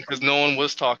 talking because no one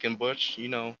was talking, Butch. I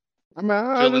mean,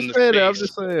 I understand that. I'm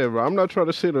just saying, bro. I'm not trying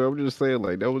to shit her. I'm just saying,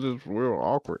 like, that was just real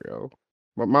awkward, yo.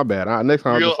 But my bad. Next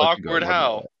time, real awkward.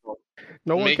 How?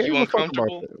 No one make you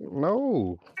uncomfortable.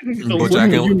 No. Butch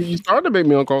you started to make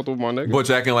me uncomfortable, my nigga.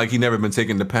 Butch acting like he never been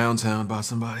taken to Pound Town by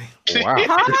somebody. Wow.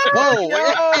 Whoa, what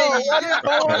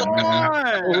is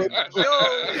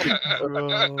going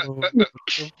on?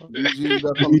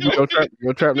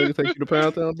 Your trap nigga take you to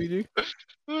Pound Town, BG?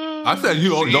 I said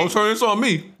you don't turn this on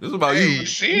me. This is about you.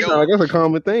 See? I guess a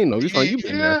common thing though. You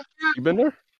been there? You been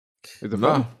there? Is it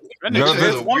fun?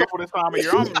 It's wonderful this time of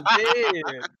year. I'm dead.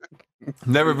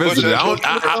 Never visited. I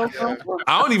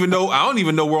don't even know. I don't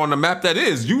even know where on the map that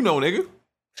is. You know, nigga.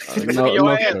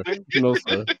 No,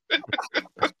 sir.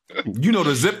 You know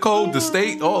the zip code, the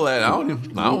state, all that. I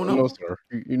don't know. No, sir.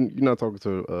 You're not talking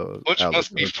to. Butch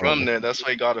must be from there. That's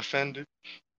why he got offended.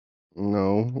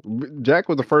 No, Jack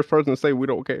was the first person to say we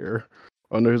don't care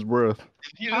under his breath.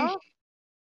 Huh?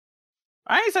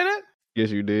 I ain't say that.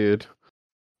 Yes, you did.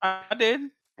 I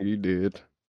did. You did.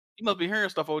 You must be hearing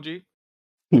stuff, OG.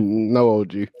 No,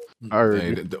 OG. I heard.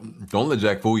 Hey, don't let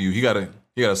Jack fool you. He got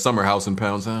a summer house in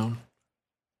Pound Town.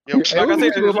 Yo, like I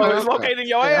said, it's located in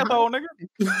your asshole, nigga.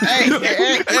 Hey,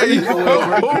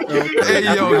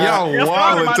 y'all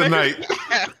wildin' tonight.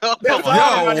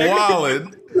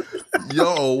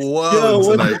 Y'all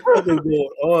wildin' tonight.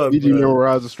 BG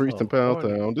memorize the streets in Pound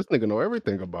Town. This nigga know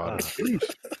everything about it.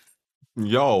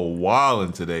 Y'all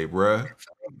wildin' today, bruh.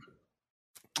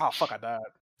 Oh fuck! I died.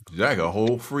 Jack, a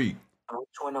whole freak. Which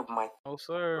one of my? Oh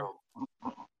sir.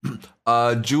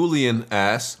 Julian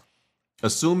asks,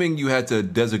 assuming you had to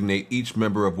designate each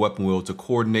member of Weapon Wheel to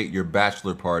coordinate your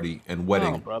bachelor party and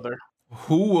wedding, brother.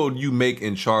 Who will you make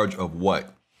in charge of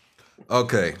what?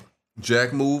 Okay,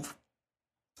 Jack, move.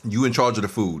 You in charge of the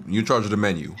food. You in charge of the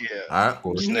menu. Yeah. All right. Of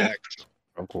course. Snacks.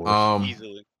 Of course.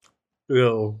 Easily.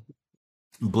 Yo.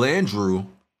 Blandrew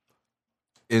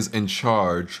is in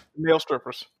charge. Male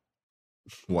strippers.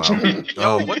 Wow. What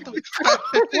the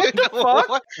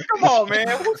fuck? Come on, man.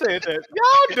 Who said that?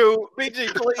 Y'all do.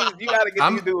 BG, please. You gotta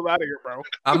get these dudes out of here, bro.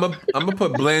 I'm gonna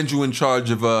put Blandrew in charge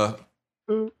of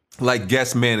like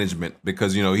guest management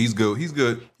because you know he's good. He's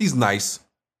good. He's nice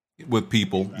with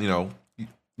people. You know,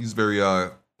 he's very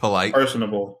polite,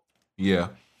 personable. Yeah.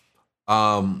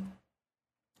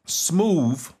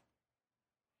 Smooth.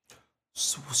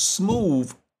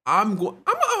 Smooth. I'm gonna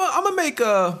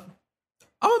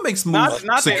make Smooth.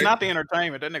 Not the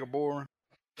entertainment. That nigga boring.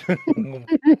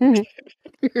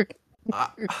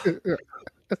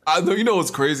 I know, you know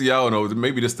what's crazy? I don't know.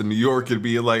 Maybe just the New York could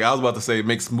be like, I was about to say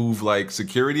make Smooth like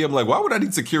security. I'm like, why would I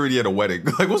need security at a wedding?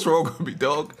 Like, what's wrong with me,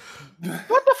 dog?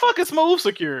 What the fuck is Smooth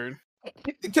secured?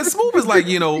 Because Smooth is like,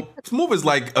 you know, Smooth is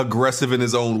like aggressive in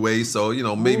his own way. So, you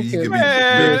know, maybe he could be.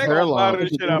 That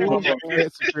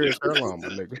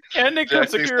nigga could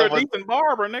secure a decent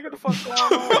barber, nigga. The fuck going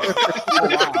on?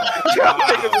 Y'all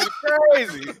niggas is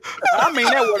crazy. I mean,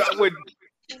 that would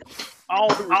all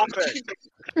due respect.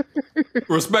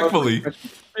 Respectfully.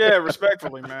 Yeah,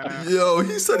 respectfully, man. Yo,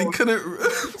 he said he couldn't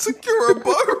secure a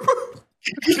barber.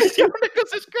 Y'all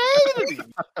niggas is crazy.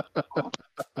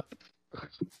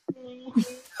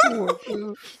 What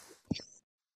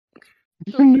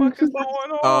the fuck is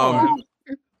going on?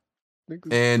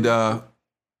 And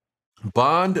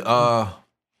Bond, oh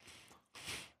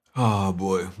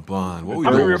boy, Bond. What we I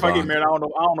doing remember with if I get Bond? married, I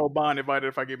don't know Bond invited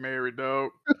if I get married,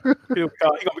 dog. He gonna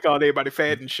be calling everybody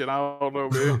fat and shit. I don't know,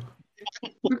 man.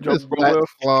 This black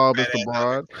slob is the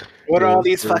broad. What are all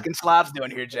these fucking slobs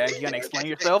doing here, Jack? You gonna explain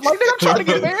yourself? Like, nigga, I'm trying to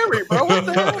get married, bro. What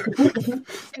the hell?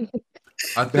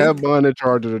 I think Have Bond in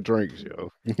charge of the drinks,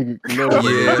 yo. You know what I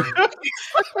mean? Yeah.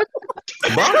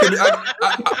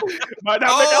 Bond,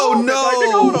 oh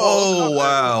no! Oh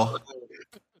wow!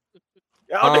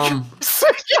 Y'all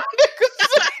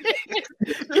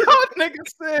niggas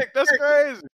sick. That's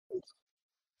crazy.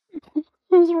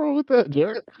 What's wrong with that,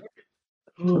 Jack?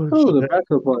 It was a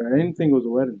bachelor party. I didn't think it was a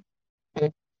wedding.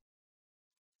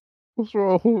 What's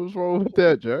wrong with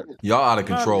that, Jack? Y'all out of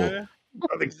control.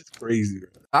 I think it's crazy.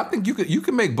 I think you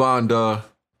can make Bond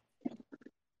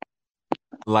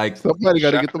like Somebody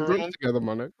got to get the drinks together,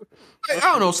 my nigga. I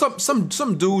don't know,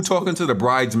 some dude talking to the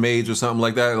bridesmaids or something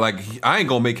like that. Like I ain't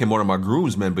gonna make him one of my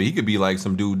groomsmen, but he could be like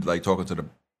some dude like talking to the,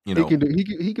 you know. He can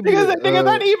be. Is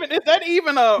that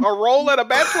even a role at a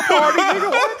bachelor party?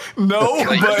 Nigga? No,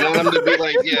 Like, but you want him to be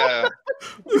like, yeah.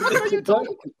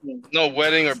 No,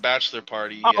 wedding or bachelor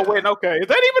party. Oh, Yeah. wait, okay. Is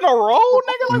that even a role,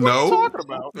 nigga? Like, what are you no. talking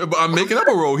about? But I'm making up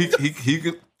a role. He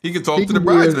can talk to the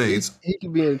bridesmaids. He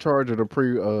can be in charge of the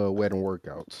pre-wedding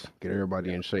workouts. Get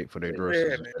everybody in shape for their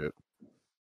dresses and shit.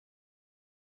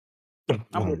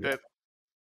 I'm with that.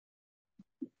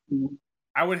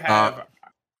 I would have.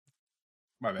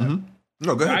 My bad. Mm-hmm.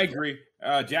 No, go ahead. I agree.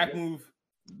 Jack move,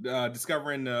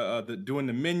 discovering doing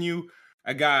the menu.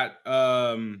 I got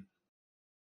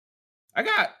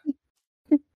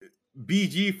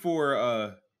BG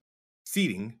for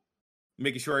seating,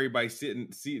 making sure everybody's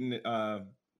seating,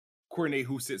 coordinate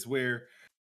who sits where.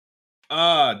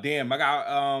 Damn, I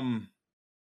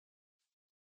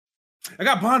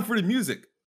got Bond for the music.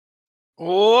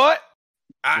 What?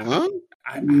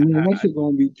 That shit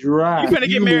gonna be dry. You finna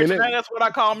get married tonight? That's what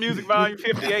I call music volume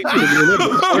 58. Stupid,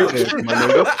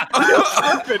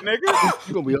 nigga.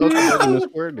 You gonna be hustling the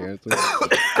square dancer.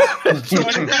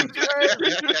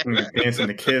 Dancing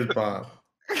the kids, Bob.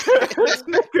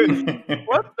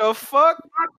 What the fuck?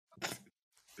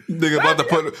 Nigga about to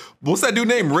put what's that dude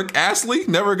name? Rick Astley?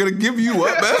 Never gonna give you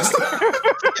up, master.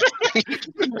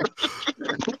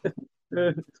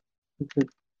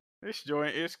 This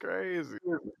joint is crazy.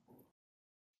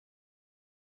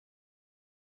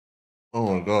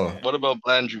 Oh my god. What about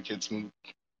Blandrew Kids move?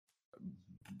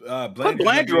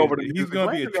 Blandrew over to he's music.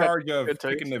 gonna be in Blandrew got charge of good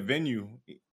taste. picking the venue.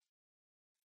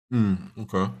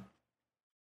 Okay.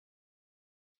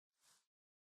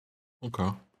 Okay.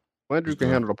 Andrew can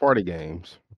handle the party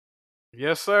games.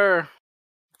 Yes, sir.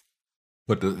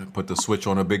 Put the switch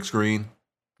on a big screen.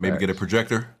 Maybe get a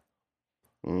projector.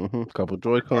 Mm-hmm. Couple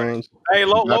Joy-Cons. Hey,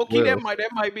 low key, that might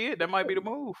be it. That might be the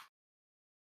move.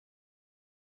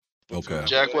 Okay.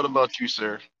 Jack, what about you,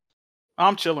 sir?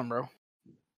 I'm chilling, bro.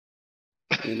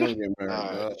 You never get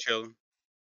married. Chilling.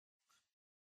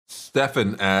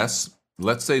 Stefan asks,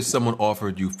 let's say someone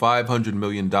offered you $500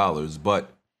 million, but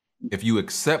if you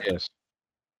accept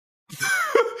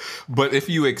but if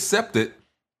you accept it,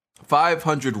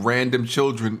 500 random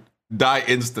children die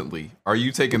instantly. Are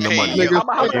you taking the money? How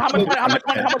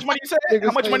much money you said?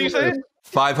 How much money you said?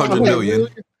 500 million.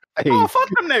 Oh, fuck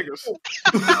them niggas.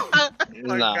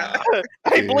 Nah.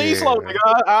 Hey, bleed slow, nigga.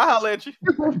 I'll holler at you.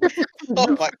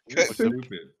 Oh my Hey,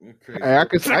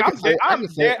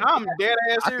 I'm dead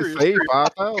ass serious. I can save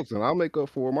 5,000. I'll make up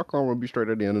for it. My car will be straight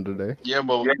at the end of the day. Yeah,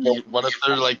 but what if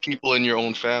they're like people in your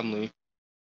own family?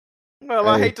 Well,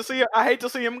 I hate to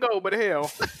see him go, but hell,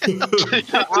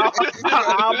 I'll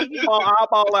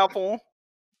ball out for him.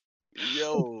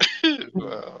 Yo,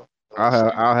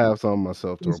 I'll have some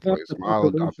myself to replace him. I'll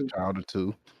adopt a child or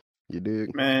two. You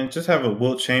dig? Man, just have a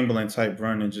Wilt Chamberlain type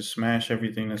run and just smash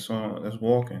everything that's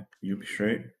walking. You'll be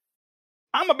straight.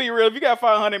 I'm gonna be real. If you got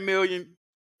 500 million,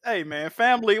 hey man,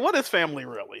 family. What is family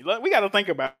really? Like, we got to think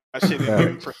about that shit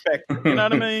in perspective. You know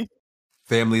what I mean?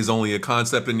 Family is only a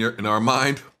concept in our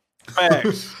mind.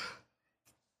 Facts.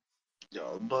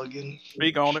 Y'all bugging.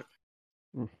 Speak on it.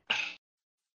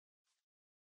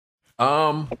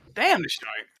 Damn this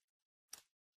joint.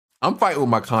 I'm fighting with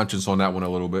my conscience on that one a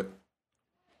little bit.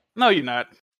 No, you're not.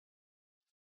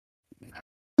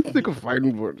 Nigga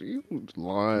fighting for you,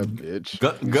 lying bitch.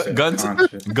 Gun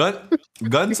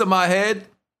to my head.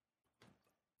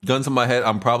 Gun to my head.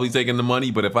 I'm probably taking the money,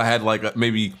 but if I had like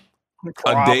maybe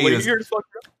a day,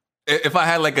 if I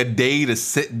had like a day to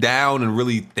sit down and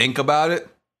really think about it,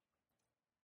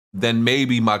 then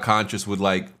maybe my conscience would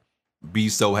like be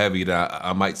so heavy that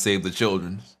I might save the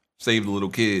children, save the little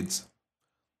kids.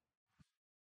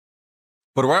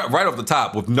 But right off the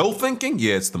top, with no thinking,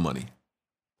 yeah, it's the money.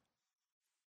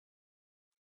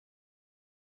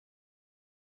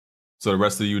 So the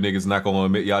rest of you niggas not gonna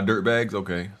admit y'all dirtbags?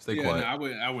 Okay, stay quiet. No, I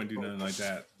wouldn't do nothing like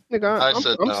that.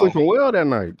 Nigga, I'm sleeping well that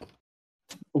night.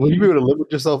 Will you be able to live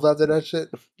with yourself after that shit?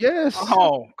 Yes.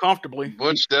 Oh, comfortably.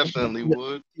 Butch definitely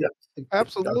would. Yeah,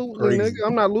 absolutely, nigga.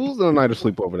 I'm not losing a night to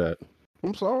sleep over that.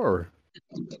 I'm sorry.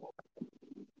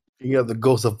 You have the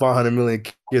ghost of 500 million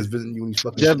kids visiting you when you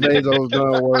fucking Jeff Bezos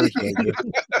done worse.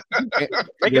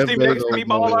 Make it seem like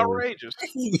all outrageous.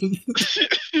 The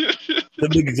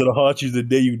nigga's gonna haunt you the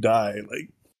day you die. Like,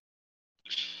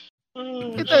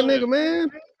 get that nigga, man.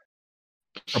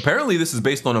 Apparently, this is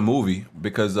based on a movie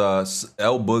because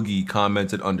L Boogie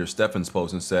commented under Stefan's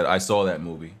post and said, "I saw that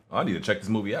movie. I need to check this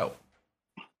movie out."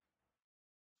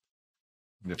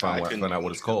 To find out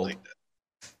what it's called.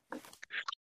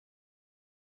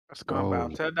 I'm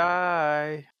about to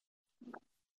die.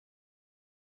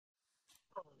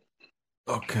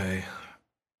 Okay.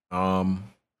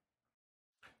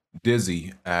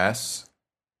 Dizzy asks,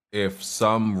 if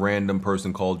some random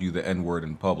person called you the N-word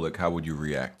in public, how would you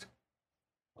react?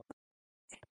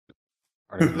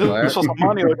 This was some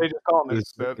money, or they just called me.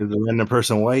 Is the random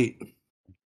person white?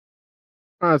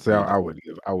 Honestly, I would.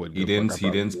 He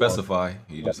didn't specify.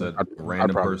 He just said a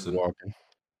random person.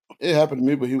 It happened to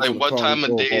me, but he was like, what time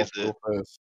of day is it? What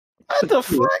the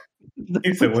fuck?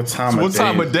 He said, "What time? What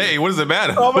time of day? What does it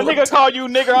matter?" Oh, but nigga call you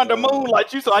nigger under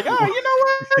moonlight. You like, oh, you know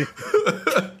what?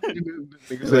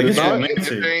 If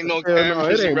there ain't no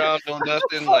cameras around, no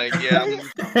nothing. Like, yeah. He said,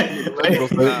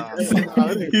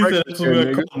 "That's what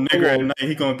we call nigger at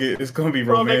night." It's gonna be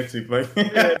romantic. Like,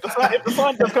 if the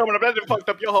sun just coming up, that just fucked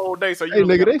up your whole day. So you hey,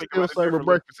 nigga, they still serving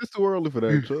breakfast. It's too early for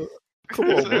that, Chuck.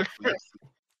 Come on, bro.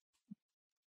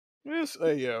 Yes,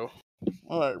 hey yo.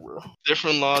 All right, bro.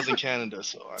 Different laws in Canada,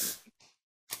 so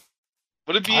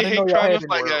would it be a hate crime if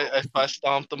I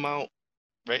stomped them out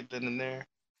right then and there?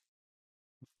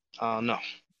 No.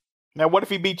 Now, what if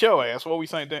he beat your ass? What we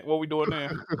saying? What we doing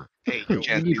there? Hey, you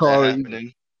can't do that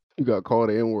happening. You got called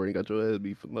the N-word and got your ass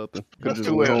beat for nothing. That's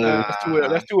 2 L's.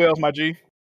 That's 2 L's, my G.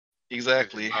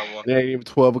 Exactly. It ain't even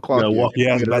 12 o'clock. You gotta walk your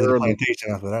ass back to the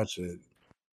plantation after that shit.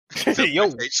 Yo.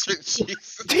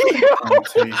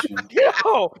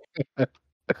 Yo.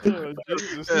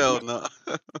 Hell no.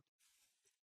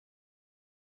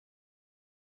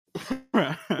 If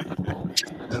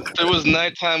it was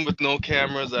nighttime with no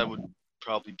cameras, I would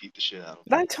probably beat the shit out of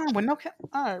them. Nighttime with no cameras?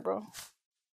 All right, bro.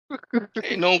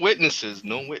 Hey, no witnesses.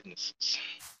 No witnesses.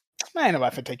 Man,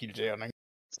 nobody finna take you to jail, nigga.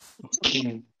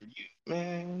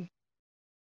 Man.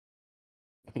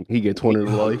 He get 20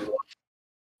 to life.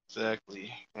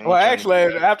 Exactly. Well, actually,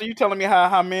 after you telling me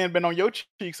how men been on your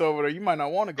cheeks over there, you might not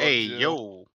want to go. Hey, to jail.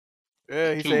 yo.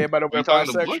 Yeah, he said everybody over there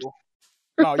bisexual.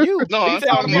 No, you. No, He I'm said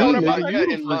talking on about the yeah,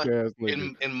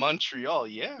 internet. in Montreal.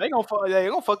 Yeah, They gonna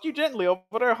fuck you gently over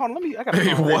there. Hold on, let me. I gotta.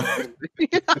 Hey, what?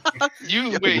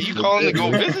 You wait. You calling to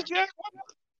go visit Jack?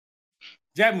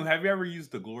 Jamu, have you ever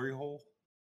used the glory hole?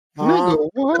 Nigga,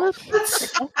 what?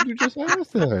 You just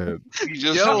asked that. He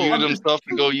just muted himself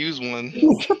to go use one.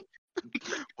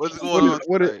 What's going on?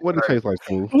 What it tastes like,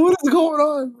 Smooth? What is going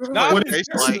on, bro? No, What it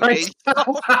tastes like?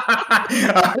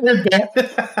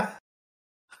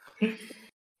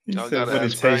 Y'all gotta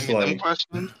ask Brian them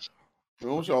questions.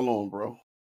 What's y'all on, bro?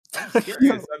 I'm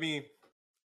curious. I mean,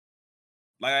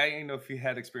 like, I didn't know if you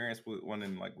had experience with one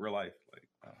in like real life. Like,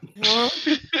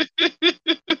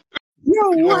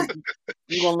 Yo, what?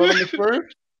 You gonna let him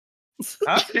experience?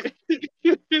 Huh?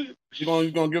 You gonna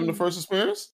give him the first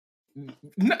experience? No,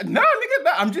 nigga.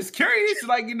 No, I'm just curious.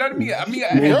 Like, you know what I mean?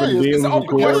 It's an open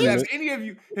question. coordinates. If any of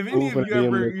you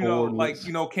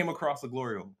ever, came across a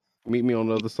glory hole? Meet me on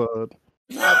the other side.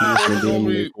 Meet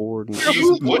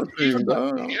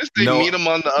him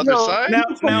on the other side.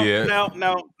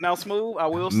 Now, Smooth. I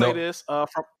will say this.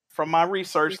 From my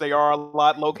research, they are a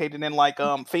lot located in like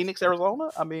Phoenix, Arizona.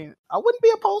 I mean, I wouldn't be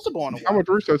opposed to going to one. How much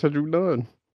research have you done?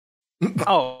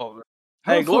 Oh,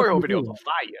 hey, glory hole videos on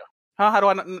fire. How do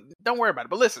I? Don't worry about it.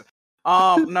 But listen,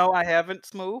 no, I haven't,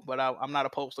 Smooth. But I'm not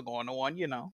opposed to going to one. You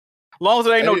know, as long as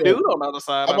there ain't no dude on the other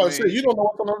side. I'm about to say you don't know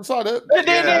what's on the other side of But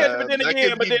then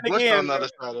again, on the other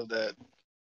side of that.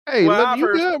 Hey, well, look,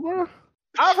 you good, bro?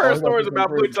 I've heard stories about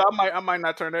Butch, so I might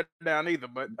not turn that down either.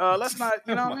 But let's not,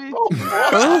 you know what I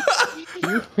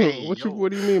mean?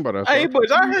 What do you mean by that? Hey, Sir?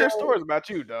 Butch, I heard stories about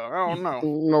you, dog. I don't know.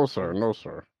 No, sir. No,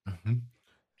 sir.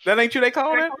 That ain't you they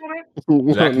call it?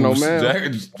 Jack, no,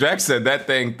 man. Jack said that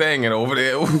thing and over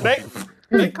there.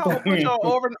 They call Butch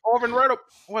Orvin Reddle.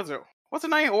 What's the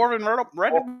name? Orvin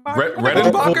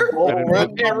Redenbacher?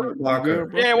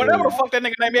 Redenbacher? Yeah, whatever the fuck that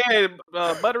nigga name is.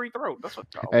 Buttery throat. That's what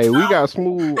it's called. Hey, we got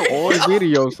Smooth on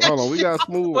videos. Hold on, we got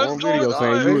Smooth on video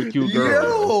saying you a cute girl.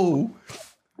 Yo.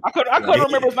 I couldn't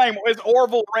remember his name. It's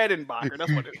Orville Redenbacher.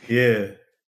 That's what it is. Yeah.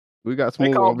 We got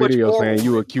Smooth on video saying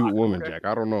you a cute woman, Jack.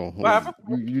 I don't know.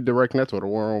 You directing that to the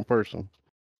wrong person.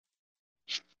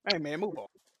 Hey, man, move on.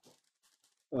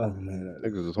 Oh, man.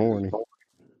 Niggas is horny.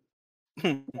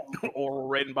 Oral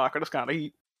Redenbacher, that's kind of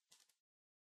heat.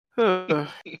 Yeah,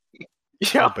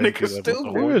 niggas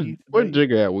stupid. Where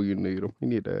Jigga at when you need him? You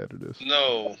need to add to this.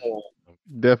 No.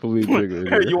 Definitely Jigga.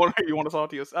 Hey, you want to talk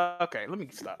to us? Okay, let me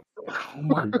stop. Oh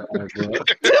my god, bro.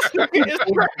 This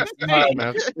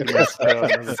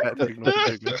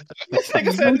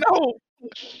nigga said no.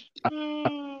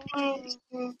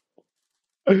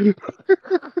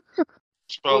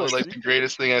 It's probably like the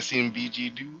greatest thing I've seen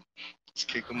BG do. Just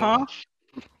kick him off.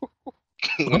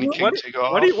 When he kicked Jigga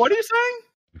off. What are you saying?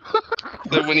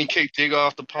 That when he kicked Jigga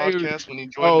off the podcast when he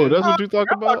joined. Oh, that's what you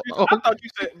talking about? I thought you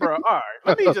said, bro. All right,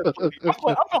 let me just.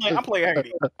 I'm playing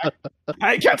Haiti.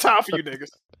 I ain't got time for you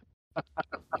niggas.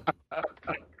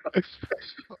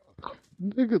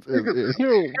 Niggas is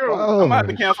here. I'm gonna have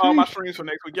to cancel all my streams for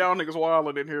next week. Y'all niggas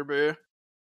wilding in here, man.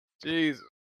 Jesus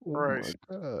Christ.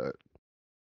 Oh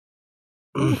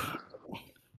my god.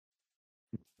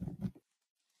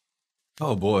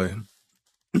 Oh boy.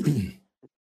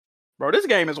 Bro, this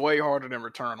game is way harder than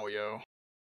Returnal, yo.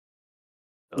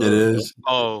 It is.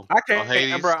 Oh, I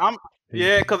can't, bro.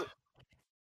 Cause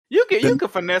you can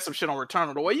finesse some shit on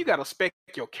Returnal. The way you gotta spec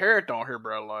your character on here,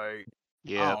 bro. Like,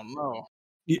 I don't know.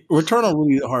 Returnal,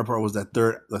 really the hard part was the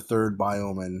third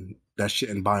biome and that shit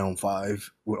in Biome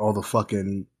 5 with all the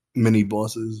fucking mini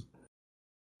bosses.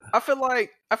 I feel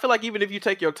like even if you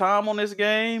take your time on this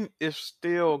game, it's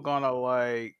still gonna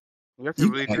like. You have to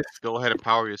really just go ahead and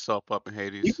power yourself up in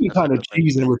Hades. You can kind of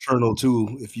cheese in Returnal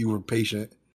too if you were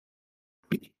patient.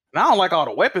 And I don't like all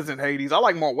the weapons in Hades. I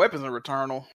like more weapons in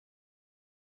Returnal.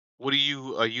 What are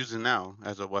you using now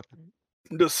as a weapon?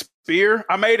 The spear.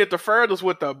 I made it the furthest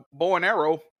with the bow and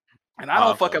arrow, and I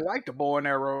don't fucking like the bow and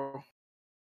arrow.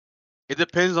 It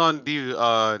depends on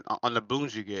the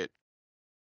boons you get.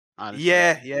 Honestly.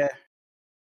 Yeah.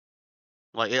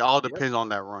 Like it all depends on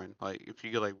that run. Like if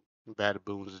you get like bad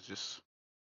boons, it's just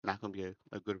not gonna be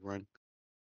a good run.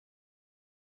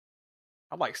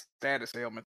 I like status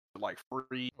ailment, like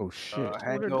free. Oh shit!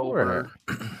 Hangover.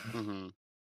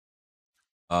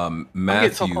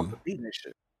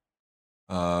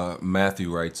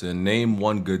 Matthew writes in, name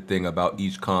one good thing about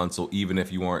each console, even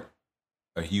if you aren't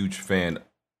a huge fan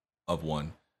of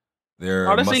one.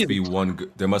 There must be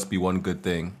one good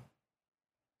thing.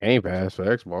 Game Pass for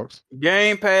Xbox.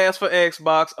 Game Pass for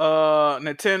Xbox.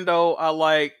 Nintendo, I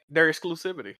like their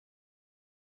exclusivity.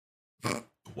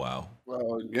 Wow.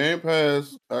 Game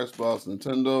Pass, Xbox,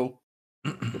 Nintendo.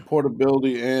 the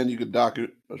portability, and you could dock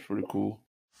it. That's pretty cool.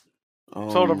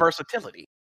 So the versatility.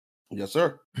 Yes,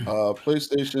 sir.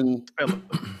 PlayStation,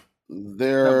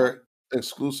 their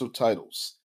exclusive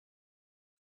titles.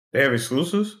 They have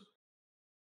exclusives?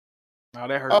 No,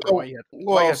 that hurt.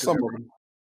 Well, some of them.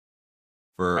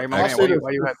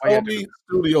 Sony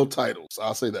studio titles.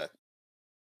 I'll say that.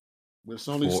 With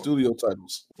Sony studio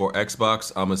titles. For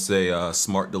Xbox, I'm gonna say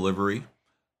Smart Delivery.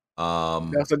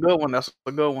 That's a good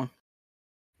one.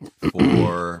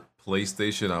 For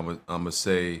PlayStation, I'm gonna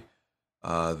say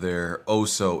their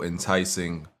so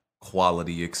enticing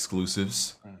quality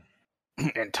exclusives.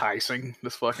 Enticing,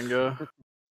 this fucking guy.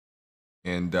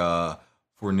 And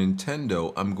for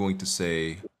Nintendo, I'm going to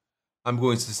say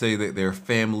that they're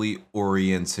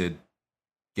family-oriented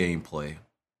gameplay.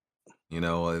 You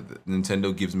know,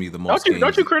 Nintendo gives me the most.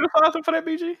 Don't you criticize them for that,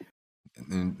 BG?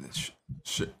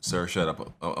 Sir, shut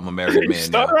up. I'm a married man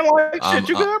now. Like shit,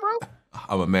 you good, bro?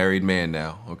 I'm a married man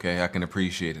now. Okay, I can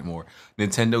appreciate it more.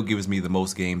 Nintendo gives me the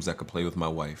most games I could play with my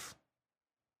wife.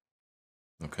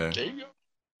 Okay. There you go.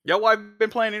 Your wife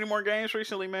been playing any more games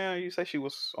recently, man? You say she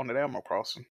was on the Animal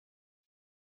Crossing.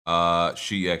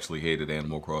 She actually hated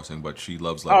Animal Crossing, but she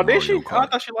loves Mario Kart. I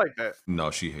thought she liked that.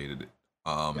 No, she hated it.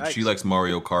 She likes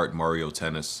Mario Kart, Mario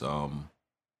Tennis.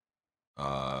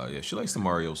 Yeah, she likes the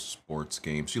Mario sports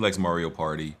games. She likes Mario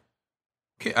Party.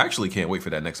 Can't wait for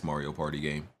that next Mario Party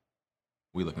game.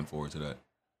 We looking forward to that.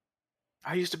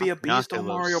 I used to be a beast on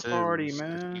Mario Party,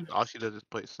 man. All she does is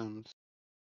play Sims.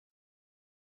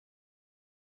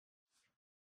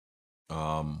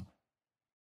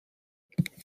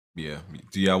 Yeah.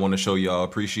 Do y'all want to show y'all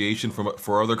appreciation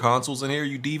for other consoles in here,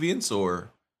 you deviants, or?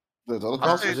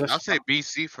 I'll say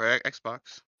BC for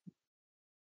Xbox.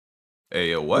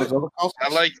 Hey, what? I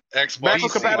like Xbox.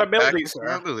 Backward compatibility,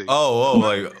 sir. Like.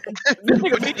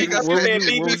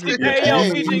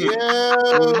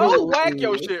 Whack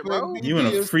your shit, bro. You in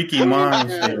a freaky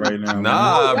mind state right now.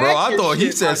 Nah, bro. I thought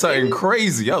he said something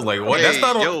crazy. I was like, what? Hey, that's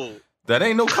not that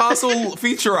ain't no console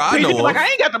feature I know of. Like, I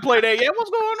ain't got to play that yet. What's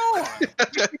going on?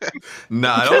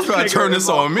 Nah, don't try to turn this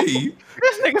on me.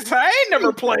 This nigga said, I ain't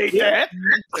never played that.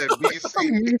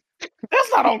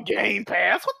 That's not on Game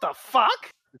Pass. What the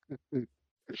fuck?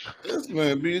 This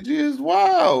man BG is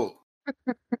wild.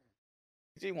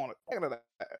 BG want to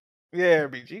Yeah,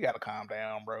 BG, you gotta calm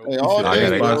down, bro. Hey, all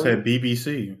day, Xbox had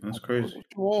BBC. That's crazy.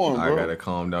 I gotta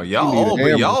calm down.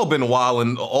 Y'all been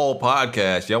wilding all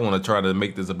podcasts. Y'all want to try to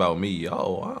make this about me?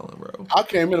 Y'all wilding, bro. I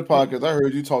came in the podcast. I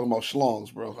heard you talking about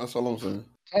schlongs, bro. That's all I'm saying.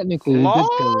 Technically,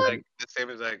 the same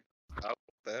as like, what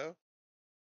the hell?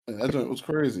 That joint was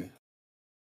crazy.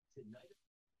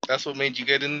 That's what made you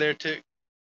get in there, Tick?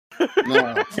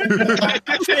 No.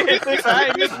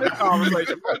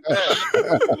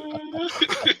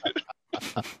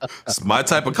 It's my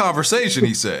type of conversation,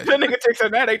 he said. That nigga takes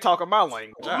that they talking my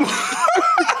language.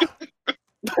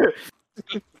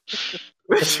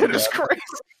 This shit is crazy.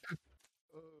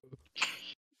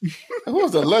 Who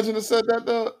was the legend that said that,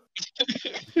 though?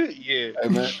 Yeah.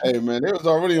 Hey man, they was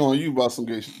already on you about some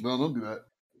gay shit. No, don't do that.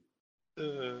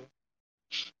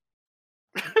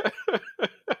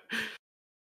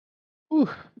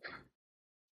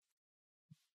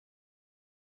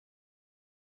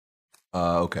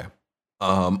 Okay.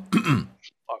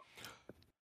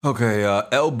 Okay,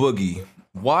 L Boogie.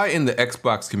 Why in the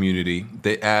Xbox community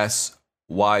they ask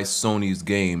why Sony's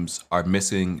games are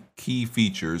missing key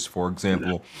features, for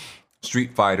example,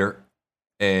 Street Fighter,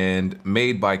 and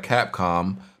made by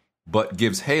Capcom, but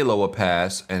gives Halo a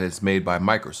pass and it's made by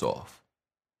Microsoft?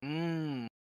 You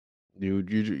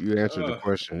answered the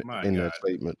question in that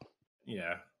statement.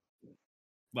 Yeah.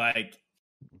 Like,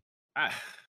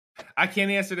 I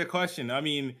can't answer the question. I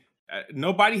mean,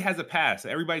 nobody has a pass.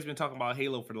 Everybody's been talking about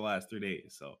Halo for the last 3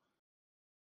 days. So,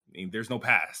 I mean, there's no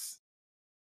pass.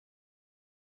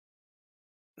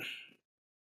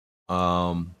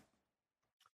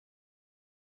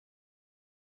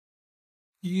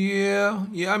 Yeah.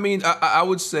 I mean, I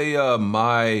would say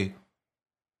my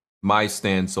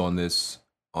stance on this,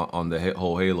 on the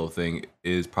whole Halo thing,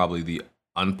 is probably the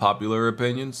unpopular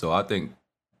opinion. So I think,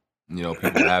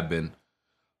 people have been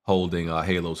holding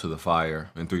Halo to the fire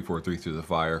and 343 to the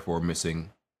fire for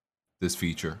missing this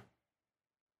feature.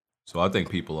 So I think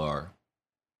people are,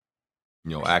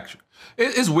 actually,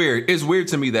 it's weird. It's weird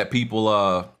to me that people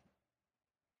are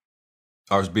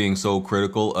being so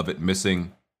critical of it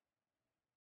missing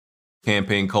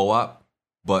campaign co-op,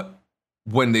 but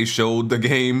when they showed the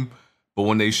game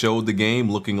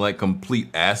looking like complete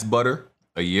ass butter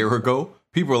a year ago,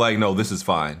 people are like, no, this is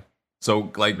fine.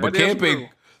 So like, but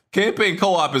Campaign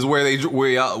co-op is where they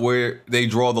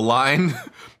draw the line,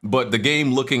 but the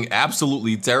game looking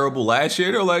absolutely terrible last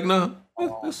year, they're like, no,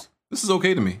 this is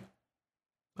okay to me.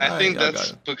 I think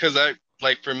that's because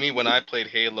for me, when I played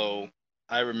Halo,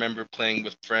 I remember playing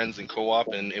with friends in co-op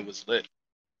and it was lit.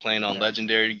 Playing on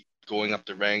Legendary, going up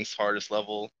the ranks, hardest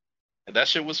level, and that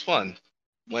shit was fun.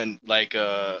 When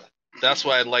that's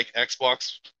why I like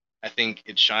Xbox. I think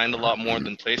it shined a lot more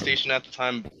than PlayStation at the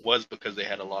time was because they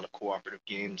had a lot of cooperative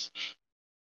games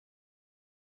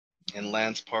and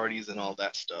LANs parties and all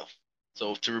that stuff.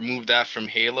 So to remove that from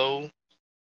Halo,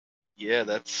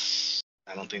 I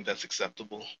don't think that's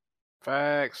acceptable.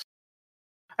 Facts.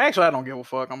 Actually, I don't give a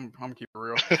fuck. I'm keep it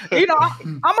real.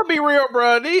 I'm gonna be real,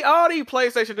 bro. All these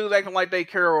PlayStation dudes acting like they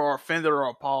care or offended or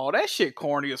appalled. That shit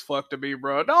corny as fuck to me,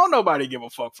 bro. Don't nobody give a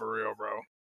fuck for real, bro.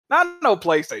 Not no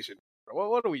PlayStation.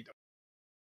 What are we doing?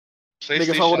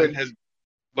 PlayStation has,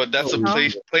 but that's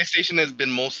PlayStation has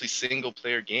been mostly single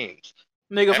player games.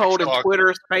 Niggas holding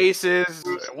Twitter Spaces.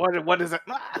 What is it?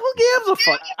 Who gives a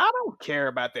fuck? I don't care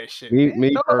about that shit.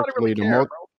 Me personally,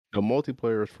 the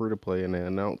multiplayer is free to play, and they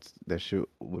announced that shit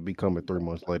would be coming 3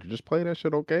 months later. Just play that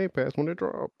shit on Game Pass when it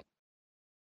drops.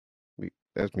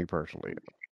 That's me personally.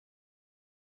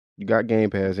 You got Game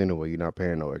Pass anyway. You're not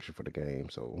paying no extra for the game,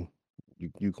 so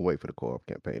you can wait for the co-op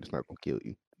campaign. It's not gonna kill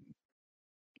you,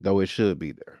 though it should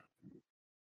be there.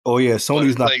 Oh yeah,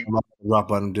 Sony's not gonna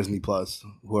drop on Disney Plus.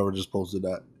 Whoever just posted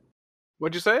that.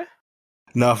 What'd you say?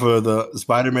 No, for the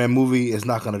Spider-Man movie, it's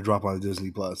not gonna drop on Disney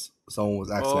Plus. Someone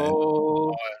was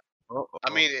asking.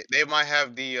 I mean, they might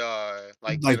have the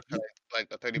like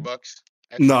a $30.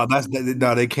 No,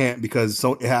 they can't because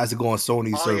it has to go on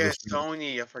Sony's service. Yeah,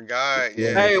 Sony. I forgot.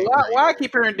 Yeah. Hey, why I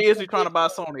keep hearing Disney trying to buy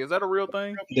Sony? Is that a real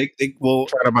thing? They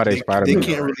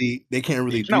can't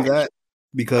really do that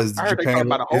because Japan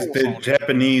is the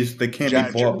Japanese. They can't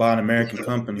be bought by an American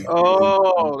company.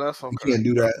 Oh, that's okay. You can't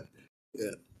do that.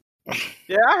 Yeah.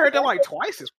 Yeah, I heard that like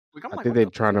twice this week. I think they're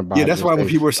trying to buy. Yeah, that's why when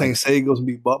people were saying Sega's gonna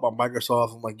be bought by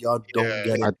Microsoft, I'm like, y'all don't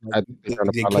get it.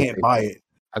 They can't buy it.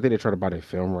 I think they try to buy their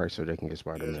film rights so they can get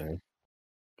Spider-Man.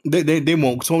 They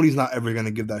won't. Sony's not ever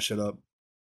gonna give that shit up.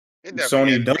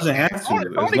 Sony doesn't have to.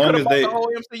 Sony could have bought the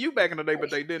whole MCU back in the day,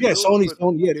 but they didn't. Yeah, Sony.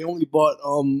 Yeah, they only bought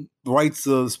rights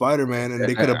to Spider-Man, and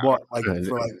they could have bought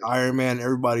for Iron Man, and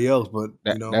everybody else. But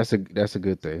that's a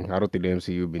good thing. I don't think the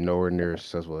MCU would be nowhere near as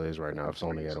successful as it is right now if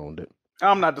Sony had owned it.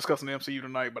 I'm not discussing the MCU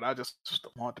tonight, but I just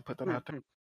want to put that out there.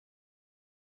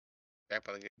 That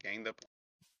probably get ganged up.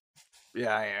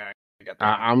 Yeah.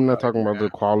 I'm not talking about the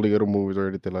quality of the movies or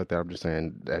anything like that. I'm just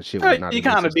saying that shit would not. You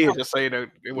kind of did just say that.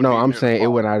 No, I'm saying it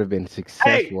would not have been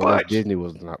successful if Disney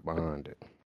was not behind it.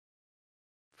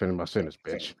 Finish my sentence,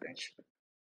 bitch.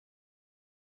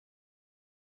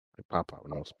 Pop out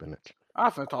no spinach.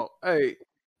 I finna talk. Hey,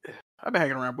 I've been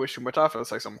hanging around Bush too much. I finna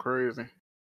say something crazy.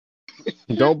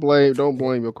 Don't blame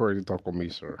your crazy talk on me,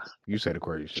 sir. You say the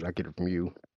crazy shit. I get it from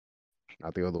you,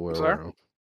 not the other way around.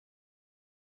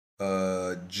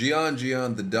 Gian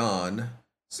the Don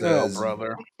says,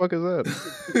 brother. What the fuck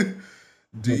is that?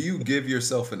 Do you give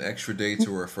yourself an extra day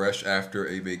to refresh after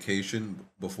a vacation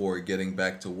before getting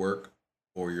back to work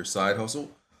or your side hustle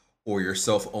or your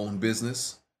self-owned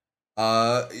business?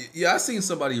 Yeah, I seen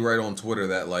somebody write on Twitter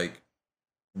that like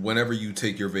whenever you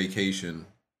take your vacation,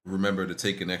 remember to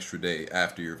take an extra day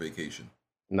after your vacation.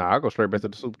 Nah, I go straight back to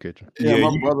the soup kitchen. Yeah,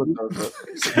 my brother does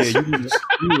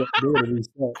that.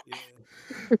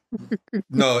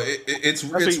 No,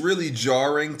 it's really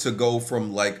jarring to go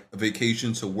from like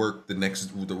vacation to work the next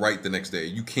day.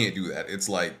 You can't do that. It's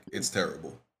like it's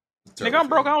terrible. Nigga, I'm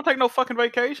broke. I don't take no fucking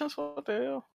vacations. What the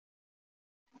hell?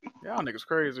 Y'all niggas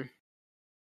crazy.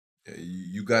 Yeah,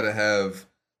 you gotta have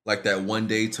like that one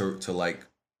day to like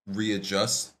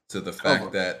readjust to the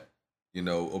fact that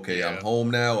okay, I'm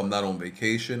home now. I'm not on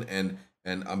vacation, and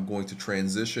I'm going to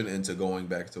transition into going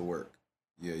back to work.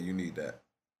 Yeah, you need that.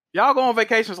 Y'all go on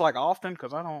vacations like often?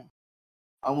 Because I don't.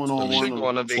 I went on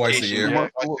one twice a year. And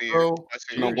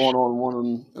I'm going on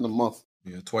one in a month.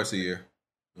 Yeah, twice a year.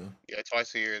 Yeah,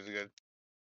 twice a year is good.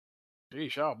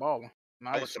 Geez, y'all balling.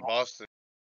 I went to Boston.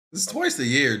 It's twice a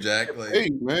year, Jack. Like, hey,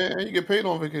 man, you get paid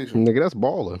on vacation. Nigga, that's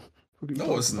balling.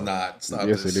 No, it's not. It's not.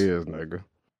 Yes, it is, nigga.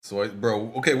 So,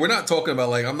 bro, okay, we're not talking about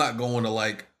like I'm not going to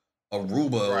like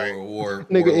Aruba or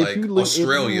nigga, or like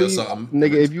Australia or something.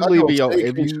 Nigga, if you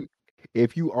leave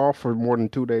if you off for more than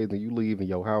 2 days and you leave in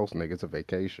your house, nigga, it's a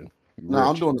vacation. Nah,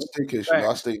 I'm doing a staycation.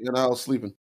 I stay in the house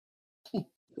sleeping. I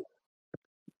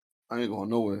ain't going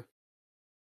nowhere.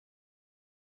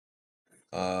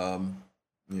 Yeah,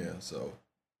 so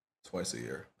twice a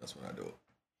year. That's when I do it.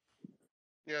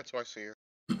 Yeah, twice a year.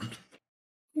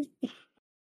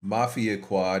 Mafia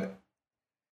Quad.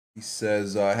 He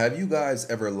says, "Have you guys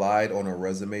ever lied on a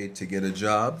resume to get a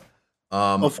job?"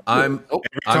 I'm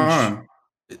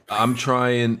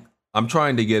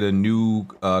trying to get a new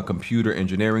computer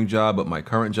engineering job, but my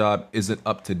current job isn't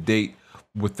up to date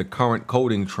with the current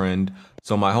coding trend.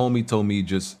 So my homie told me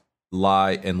just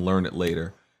lie and learn it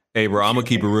later. Hey, bro, I'm gonna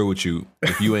keep it real with you.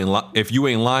 If you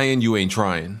ain't lying, you ain't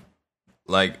trying.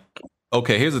 Like,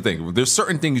 okay, here's the thing. There's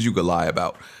certain things you could lie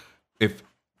about. If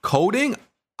coding,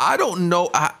 I don't know.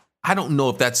 I don't know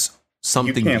if that's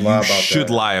something you should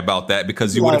lie about that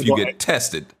because what if you get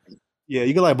tested? Yeah,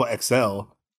 you can lie about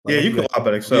Excel. Like, yeah, you can lie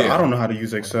about Excel. Yeah. I don't know how to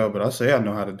use Excel, but I say I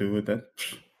know how to do it. Then.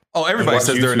 Oh, everybody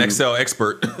says they're an Excel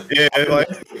expert. Yeah, like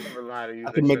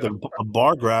I can make a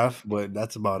bar graph, but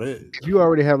that's about it. If you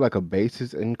already have like a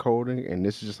basis in coding, and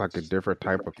this is just like a different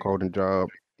type of coding job,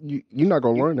 you're not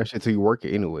gonna learn that shit till you work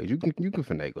it anyways. You can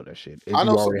finagle that shit if I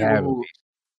know you already have it.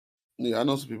 Yeah, I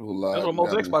know some people who lie. That's what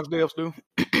most Xbox devs do.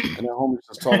 And their homies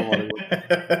just taught them how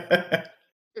to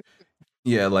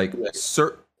Yeah, like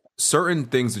certain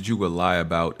things that you would lie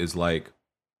about is like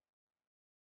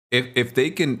if they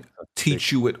can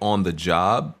teach you it on the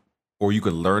job, or you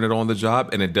can learn it on the job,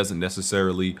 and it doesn't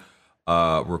necessarily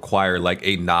require like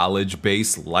a knowledge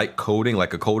base like coding,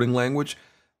 like a coding language,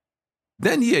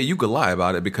 then yeah, you could lie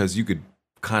about it because you could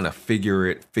kind of figure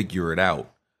it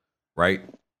out, right?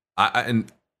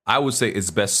 I would say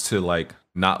it's best to like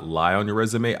not lie on your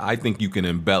resume. I think you can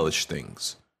embellish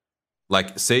things.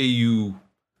 Like say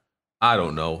I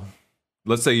don't know.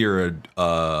 Let's say you're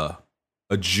a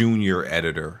junior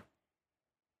editor,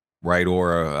 right?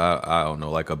 Or I don't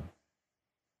know, like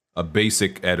a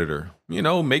basic editor. You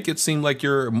know, make it seem like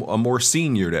you're a more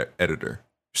senior editor.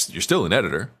 You're still an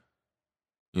editor.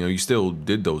 You know, you still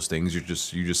did those things. You're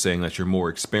just saying that you're more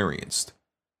experienced.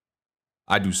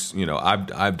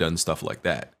 I've done stuff like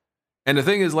that. And the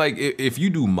thing is, like, if you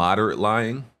do moderate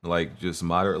lying, like just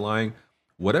moderate lying,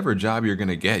 whatever job you're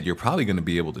gonna get, you're probably gonna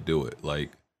be able to do it. Like,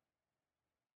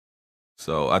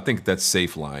 so I think that's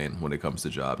safe lying when it comes to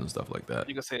jobs and stuff like that.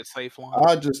 You can say it's safe lying.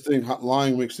 I just think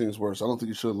lying makes things worse. I don't think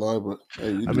you should lie, but hey,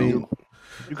 I mean,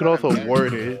 you could also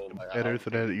word it better so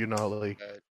that you're not like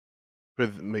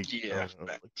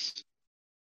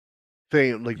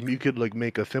saying like you could like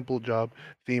make a simple job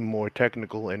seem more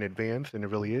technical and advanced than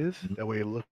it really is. That way it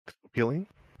looks appealing.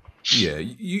 Yeah,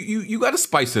 you got to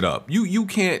spice it up. You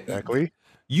can't exactly.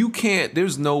 You can't.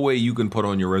 There's no way you can put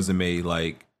on your resume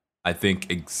like I think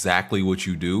exactly what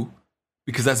you do,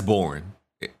 because that's boring.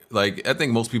 Like I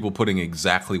think most people putting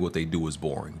exactly what they do is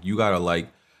boring. You gotta like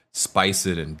spice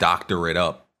it and doctor it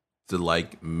up to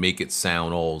like make it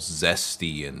sound all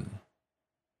zesty and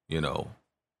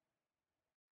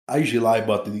I usually lie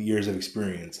about the years of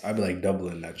experience. I'd be like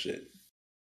doubling that shit.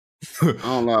 I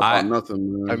don't lie about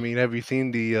nothing, man. I mean, have you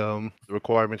seen the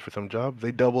requirements for some jobs?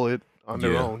 They double it on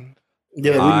their own.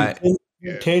 Yeah,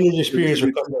 10 years experience. 10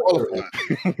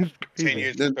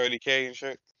 years to 30K and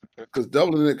shit. Because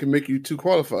doubling it can make you too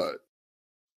qualified.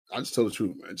 I just tell the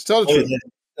truth, man. Just tell the truth.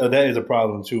 That is a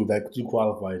problem too. That too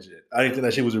qualified shit. I didn't think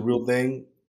that shit was a real thing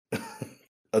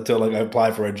until like I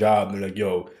applied for a job and they're like,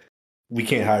 "Yo, we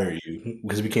can't hire you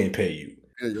because we can't pay you."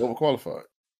 Yeah, you're overqualified.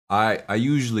 I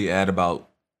usually add about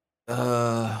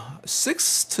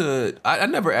 6 to I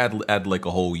never add like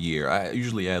a whole year. I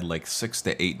usually add like 6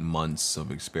 to 8 months of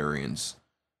experience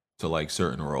to like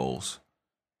certain roles.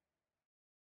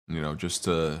 Just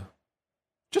to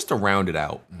round it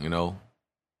out,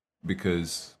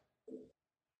 because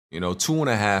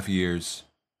 2.5 years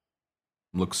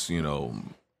looks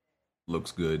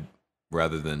good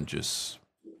rather than just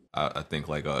I think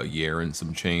like a year and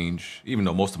some change. Even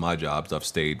though most of my jobs I've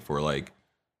stayed for like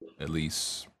at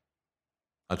least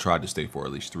I tried to stay for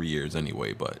at least 3 years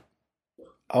anyway, but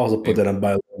I also put that on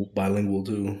bilingual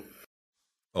too.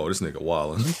 Oh, this nigga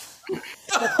wildin'.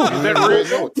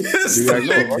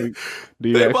 Do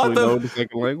you actually know the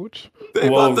second language? They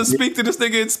about to speak to this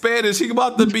nigga in Spanish. He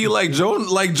about to be like Joe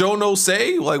no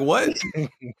say? Like what?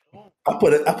 I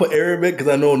put Arabic because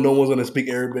I know no one's gonna speak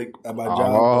Arabic at my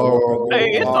job.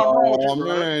 Hey, it's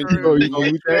man.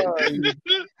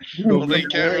 They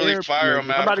can't really fire him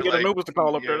out. I'm about to get Anubis to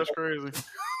call up there. That's crazy.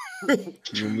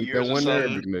 You meet that one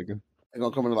Arabic nigga. They're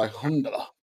gonna come in like Honda.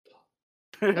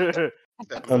 I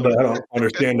don't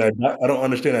understand that. I don't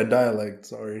understand that dialect.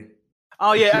 Sorry.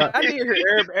 Oh yeah, I did hear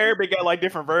Arabic got like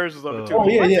different versions of it too. Oh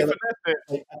yeah.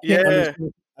 Yeah.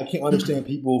 I can't understand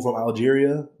people from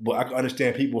Algeria, but I can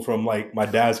understand people from like my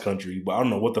dad's country. But I don't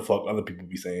know what the fuck other people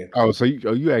be saying. Oh, so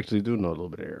you actually do know a little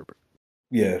bit of Arabic?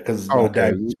 Yeah, because my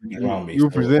dad was speaking around me. You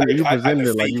presented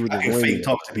it like you were I just can fake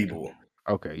talk to people.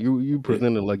 Okay, you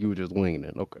presented like you were just winging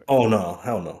it. Okay. Oh no,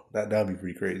 hell no. That'd be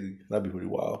pretty crazy. That'd be pretty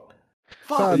wild.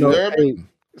 Side You note, there, hey, man?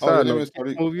 side they note, missed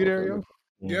already. move you there, Okay, yo. good.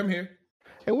 Yeah, I'm here.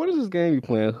 Hey, what is this game you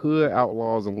playing? Hood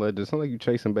Outlaws and Legends. Sound like you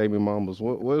chasing baby mamas.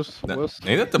 What's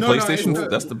Ain't that the No, PlayStation? it's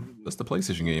That's the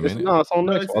PlayStation game, it's, ain't it? no, it's on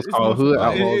No, Xbox. It's called Hood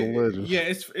Outlaws and Legends. Yeah,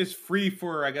 it's free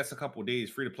for I guess a couple of days,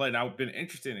 free to play. And I've been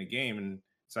interested in the game, and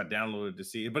so I downloaded to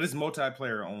see it. But it's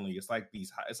multiplayer only. It's like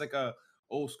it's like a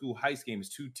old school heist game. It's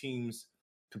 2 teams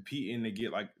competing to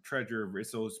get like treasure.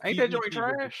 So it's Ain't that joint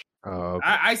trash? Okay.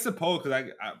 I suppose because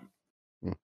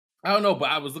I don't know, but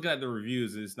I was looking at the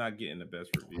reviews. And it's not getting the best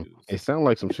reviews. It sounds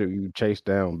like some shit you chase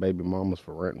down baby mamas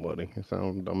for rent money. It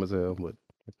sounds dumb as hell, but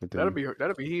That'll be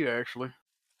heat actually.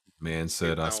 Man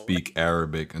said I speak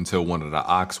Arabic until one of the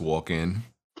ox walk in.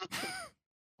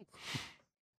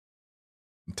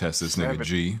 Test this nigga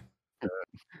G.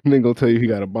 Nigga gonna tell you he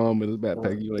got a bomb in his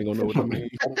backpack. You ain't gonna know what that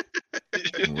means.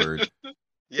 Word.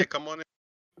 Yeah, come on in.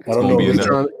 I don't know.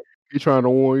 He trying to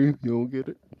warn you. You don't get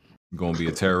it. Gonna be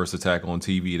a terrorist attack on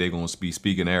TV. They gonna be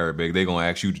speaking Arabic. They gonna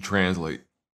ask you to translate.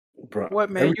 Bro,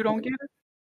 What man? You don't get it?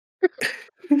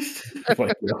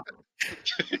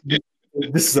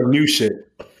 This is a new shit.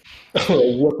 What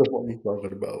the fuck are you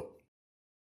talking about?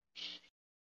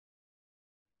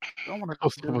 I want to go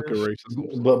through this.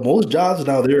 But most jobs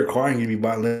now they're requiring you to be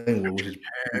bilingual, which is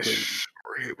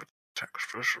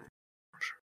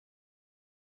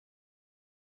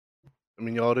I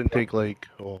mean, y'all didn't take like,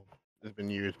 it's been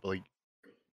years, but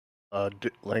like,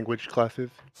 language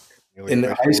classes in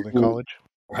high school, and college.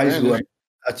 High school,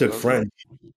 I took French,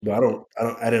 but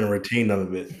I didn't retain none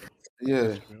of it.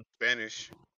 Yeah,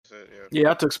 Spanish. Yeah,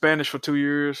 I took Spanish for 2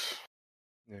 years.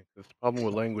 Yeah, the problem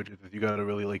with languages is you gotta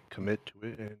really like commit to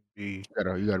it and be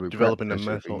you gotta be developing the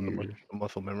practicing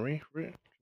muscle memory for it.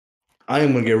 I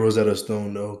am gonna get Rosetta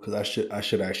Stone though, because I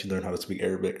should actually learn how to speak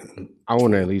Arabic. I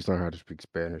want to at least learn how to speak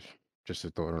Spanish, just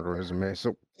to throw it on the resume.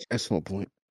 So at some point,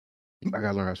 I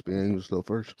gotta learn how to speak English though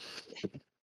first.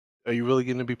 Are you really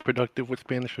gonna be productive with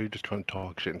Spanish, or are you just trying to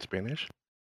talk shit in Spanish?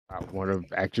 I want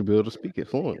to actually be able to speak it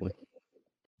fluently.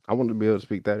 I want to be able to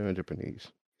speak that in Japanese.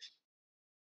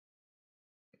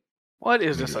 What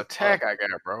is this attack I got,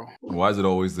 bro? Why is it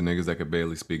always the niggas that can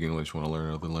barely speak English want to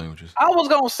learn other languages? I was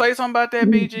gonna say something about that,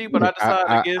 BG, but I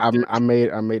decided against it.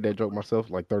 I made that joke myself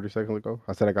like 30 seconds ago.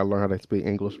 I said I gotta learn how to speak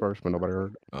English first, but nobody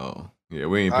heard it. Oh, yeah,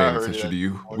 we ain't paying attention to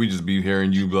you. We just be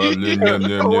hearing you blah blah blah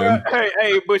blah. blah.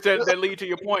 Hey, but that lead to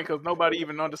your point because nobody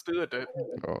even understood that.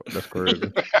 Oh, that's crazy.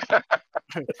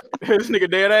 This nigga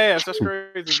dead ass. That's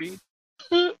crazy,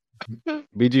 B.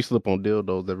 BG slip on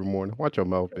dildos every morning. Watch your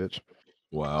mouth, bitch.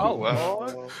 Wow. Oh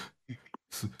well.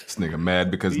 This nigga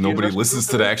mad because nobody listens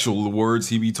to the actual words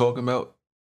he be talking about.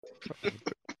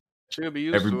 Should be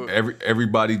used to it.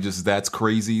 Everybody just that's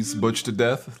crazy's Butch to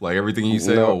death. Like everything he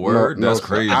say, that's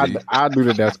crazy. I do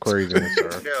the that's crazy,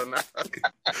 sir.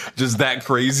 Just that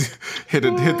crazy. Hit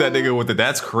that nigga with the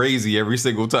that's crazy every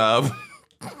single time.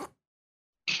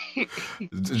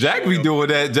 Jack be doing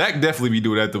that. Jack definitely be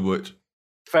doing that to Butch.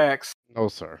 Facts. No,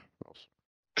 sir.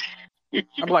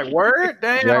 I'm like, word?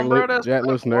 Damn, bro. Jack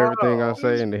listen to everything I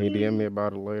say, and then he DM me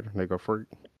about it later. Nigga freak.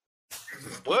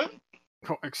 What?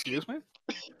 Oh, excuse me?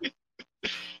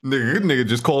 Nigga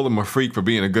just called him a freak for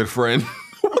being a good friend.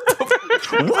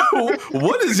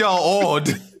 What is y'all on?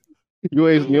 You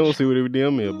don't see what he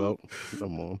DM me about.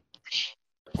 Come on.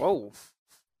 Whoa.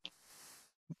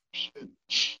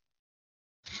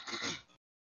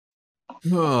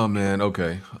 Oh man,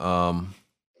 okay.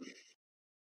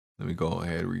 Let me go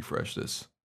ahead and refresh this.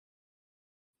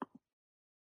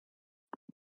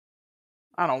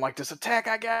 I don't like this attack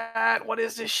I got. What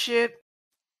is this shit?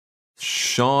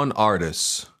 Sean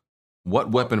Artis.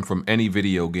 What weapon from any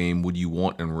video game would you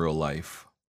want in real life?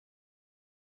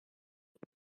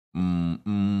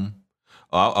 I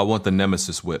want the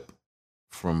Nemesis whip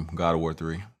from God of War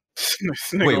 3.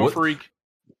 Wait, what? Freak.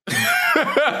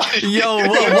 Yo,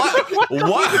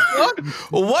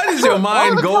 what does your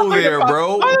mind go there,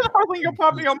 bro? Why does the first thing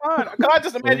pop in your mind? I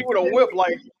just imagine you with a whip,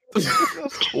 like.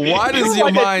 Why does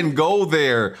your mind go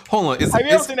there? Hold on. Have you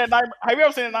ever seen that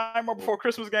Nightmare Before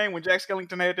Christmas game when Jack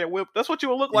Skellington had that whip? That's what you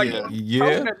would look like.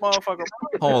 Yeah. That motherfucker.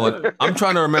 Hold on. I'm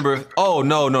trying to remember. Oh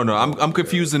no. I'm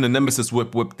confusing the Nemesis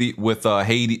whip with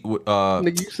Hades.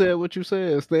 Nigga, you said what you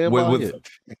said. Stand by it.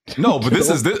 No,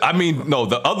 but I mean, no.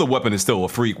 The other weapon is still a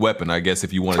freak weapon, I guess,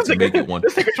 if you wanted to make it one.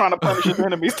 This nigga trying to punish his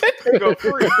enemies. That nigga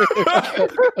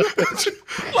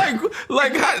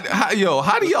like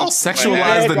how do y'all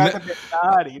sexualize the?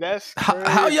 That's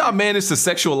how y'all manage to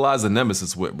sexualize the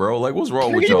Nemesis whip, bro? Like, what's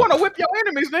wrong with you y'all? want to whip your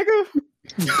enemies, nigga?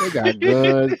 They got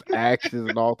guns, axes,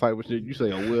 and all type of shit. You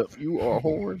say a whip, you are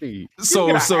horny. So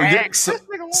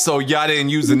y'all didn't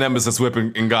use the Nemesis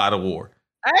weapon in God of War.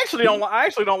 I actually don't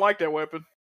like that weapon.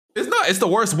 It's not. It's the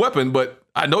worst weapon, but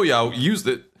I know y'all used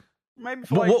it. Maybe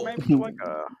for like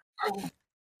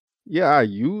Yeah, I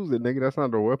used it, nigga. That's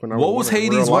not the weapon. What was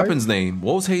Hades' weapon's name?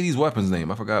 What was Hades' weapon's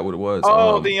name? I forgot what it was.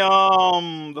 Oh,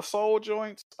 the soul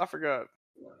joints. I forgot.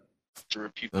 To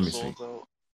rip people's souls out.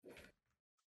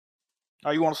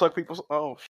 Oh, you want to suck people's?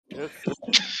 Oh,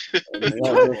 shit.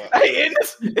 Hey, in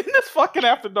this fucking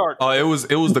After Dark. Oh, it was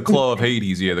the Claw of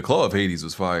Hades. Yeah, the Claw of Hades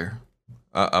was fire.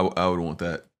 I would want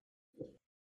that.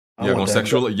 Y'all gonna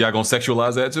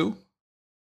sexualize that too?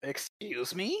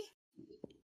 Excuse me?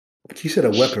 He said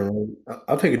a weapon, right?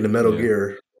 I'll take it to Metal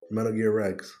Gear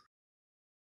Rex.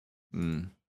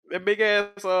 That big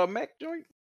ass mech joint?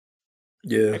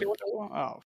 Yeah.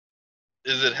 Oh.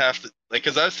 Is it have to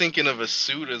because I was thinking of a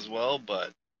suit as well,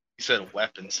 but he said a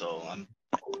weapon, so I'm.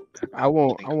 I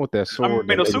want that sword. I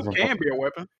mean, a suit can be a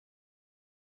weapon.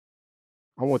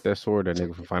 I want that sword that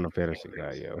nigga from Final Fantasy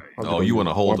got, yo. Oh, you want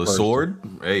to hold a sword?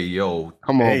 Hey, yo.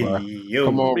 Come on, bro.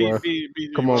 Come on, bro.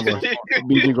 Come on, bro.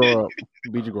 BG grow up.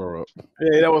 BG grow up.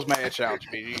 Yeah, that was mad challenge,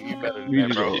 BG. You better than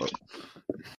that, bro.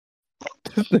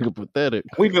 This nigga pathetic.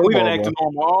 We've been acting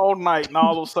normal all night, and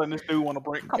all of a sudden this dude want to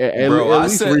break. At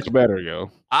least reach better,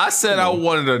 yo. I said I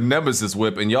wanted a Nemesis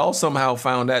whip, and y'all somehow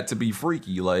found that to be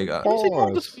freaky. Like,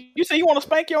 you say you want to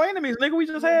spank your enemies, nigga. We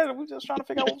just trying to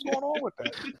figure out what's going on with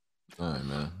that. All right,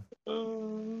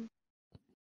 man.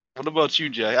 What about you,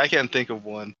 Jay? I can't think of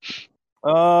one.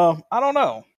 I don't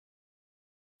know.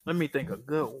 Let me think of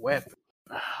good weapon.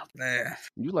 Man,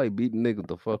 you like beating niggas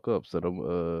the fuck up, so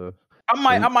them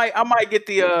I might get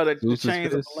the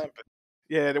chains of Olympus.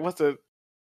 Yeah, what's the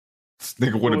this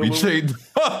nigga want to be chained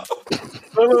up.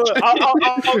 I'm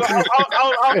gonna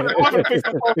pick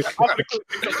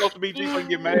up to BG so you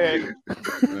get mad. Oh,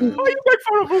 you make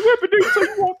fun of a whipping dude, so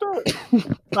you want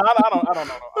that? No, I don't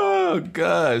know. Oh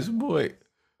gosh, boy.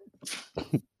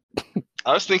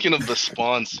 I was thinking of the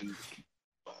Spawn suit.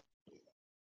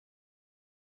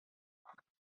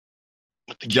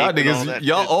 Y'all niggas,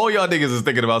 all y'all niggas is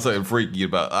thinking about something freaky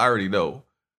about. I already know.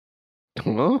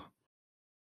 Huh?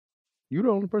 You the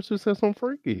only person who said something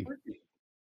freaky.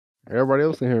 Everybody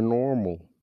else in here normal.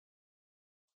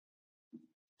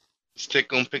 Stick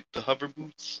gonna pick the hover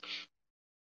boots.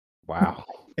 Wow.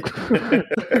 That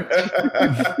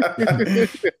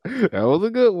was a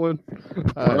good one.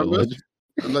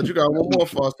 Unless you got one more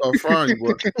before I start frying you,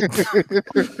 boy.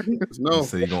 No.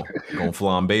 So you gonna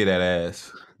flambe that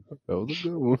ass. That was a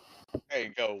good one. There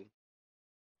you go.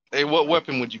 Hey, what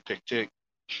weapon would you pick, Tick?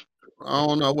 I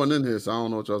don't know. I wasn't in here, so I don't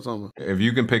know what y'all talking about. If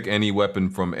you can pick any weapon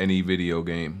from any video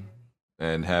game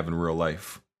and have in real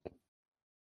life.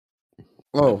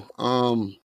 Oh,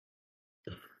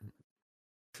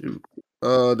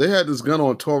 they had this gun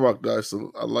on Turok, guys.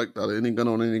 So I like that. Any gun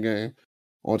on any game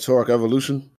on Turok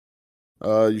Evolution.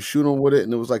 You shoot them with it,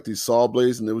 and it was like these saw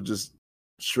blades, and it would just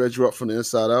shred you up from the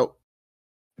inside out.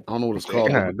 I don't know what it's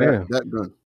called. God, that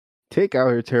gun. Tick out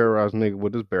here terrorize nigga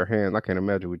with his bare hands. I can't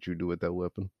imagine what you do with that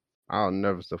weapon. I'll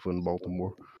never step foot in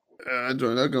Baltimore.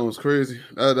 That gun was crazy.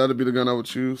 That'd be the gun I would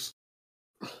choose.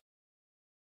 Just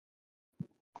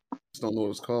don't know what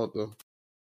it's called though.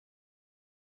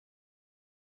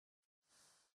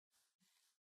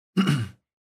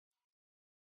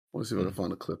 Let's see if I can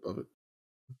find a clip of it.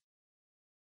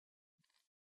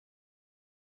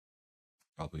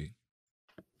 Probably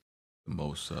the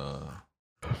most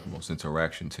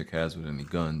interaction Tick has with any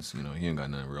guns. You know, he ain't got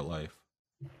none in real life.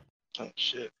 Oh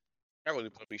shit! I really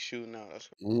want to be shooting out. That's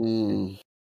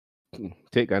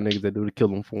Tick got niggas that do the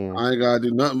killing for him. I ain't gotta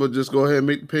do nothing but just go ahead and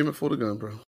make the payment for the gun,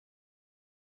 bro.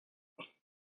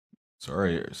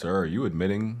 Sorry, sir. Are you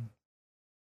admitting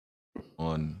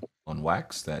on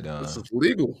wax that this is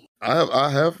legal? I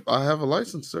have a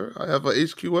license, sir. I have a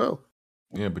HQL.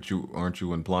 Yeah, but aren't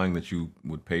you implying that you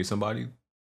would pay somebody?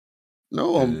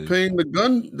 No, I'm paying the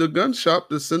gun shop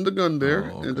to send the gun there,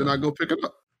 and then I go pick it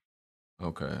up.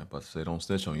 Okay, but say don't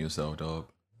snitch on yourself, dog.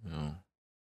 You know.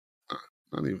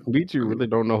 Not even. BG really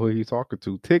don't know who he's talking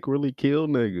to. Tick really kill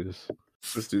niggas.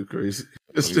 This dude crazy.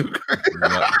 This dude crazy.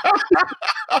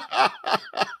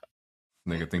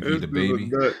 Nigga think he the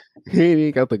baby. He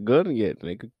ain't got the gun yet.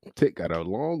 Nigga, Tick got a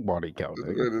long body count.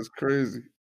 That is crazy.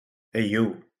 Hey,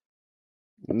 you.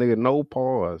 Nigga, no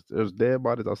pause. There's dead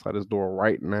bodies outside this door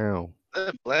right now.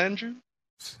 Blandrew?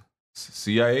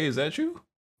 CIA, is that you?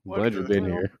 Blandrew been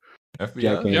here. FBI?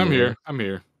 Yeah, I'm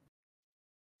here.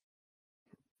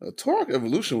 Turok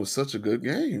Evolution was such a good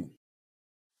game.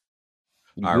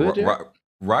 All right,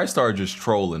 Rystar just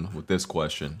trolling with this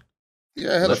question.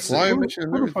 Yeah, I had Let's a flying see. mission.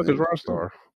 Who the fuck is Rystar?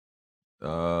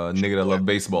 Nigga that love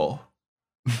baseball.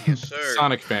 Yes, sir.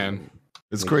 Sonic fan.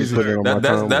 It's They crazy. keep putting it on my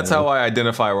That's timeline. how I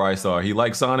identify Rystar. He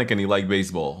likes Sonic and he likes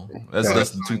baseball. That's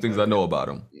the two things I know about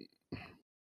him.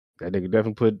 That nigga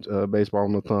definitely put baseball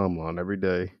on the timeline every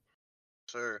day.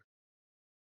 Sir.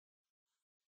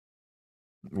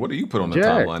 What do you put on the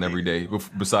Jack. timeline every day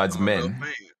besides men?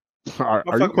 Are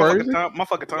My you crazy?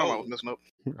 fucking timeline was messing up.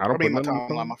 I don't mean, my put nothing on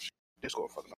the timeline, my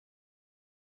Discord fucking up.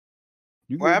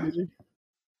 You What good, happened? BG?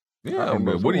 Yeah, I'm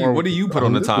but good. what do you put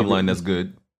on the This nigga- timeline that's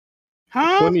good?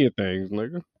 Huh? Plenty of things,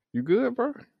 nigga. You good,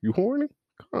 bro? You horny?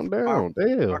 Calm down. My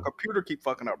Damn. computer keep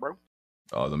fucking up, bro.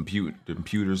 Oh, the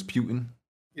computers putin'.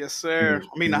 Yes, sir.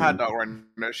 I mean, the hot dog right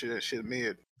now. That shit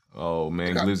mid. Oh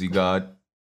man, got- Glizzy God,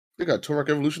 They got Turok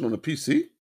Evolution on the PC.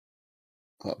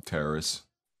 terrorists.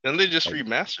 Didn't they just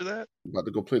remaster that? I'm about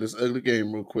to go play this ugly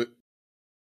game real quick.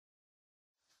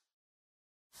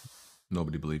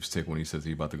 Nobody believes Tick when he says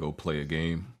he's about to go play a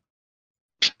game.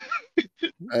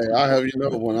 Hey, I have you know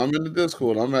when I'm in the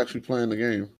Discord, I'm actually playing the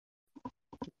game.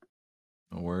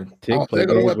 No word. Oh, they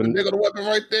got a weapon. They got a weapon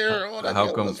right there. Oh, that How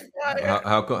guy come? was fire.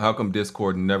 How come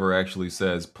Discord never actually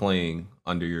says playing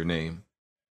under your name?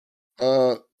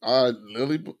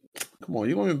 Lily, come on,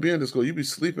 you don't even be in Discord. You be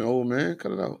sleeping, old man.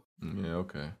 Cut it out. Yeah,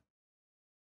 okay.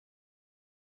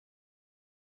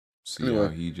 See Anyway. how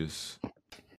he just.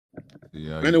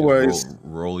 Yeah. Anyways.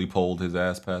 Roly polled his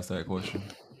ass past that question.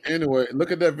 Anyway,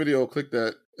 look at that video. Click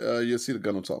that. You'll see the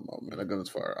gun I'm talking about, man. That gun is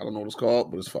fire. I don't know what it's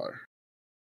called, but it's fire.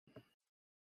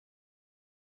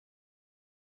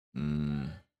 Mm.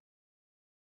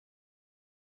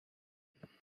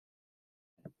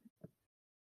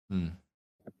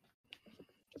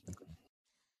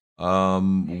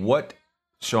 What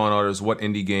Sean Arters? What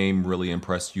indie game really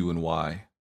impressed you and why?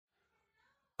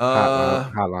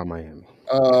 Hotline Miami.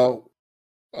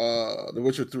 The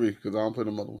Witcher 3, because I don't play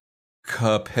the other one.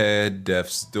 Cuphead,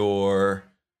 Death's Door.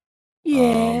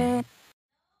 Hey,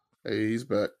 he's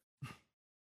back.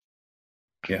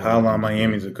 Yeah, Hotline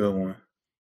Miami's a good one.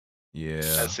 Yeah.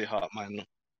 That's a hot man.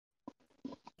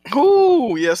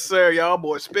 Ooh, yes, sir. Y'all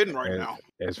boys spitting right now.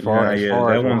 As far Yeah, as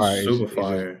that one's why, super it's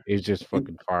fire. It's just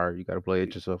fucking fire. You got to play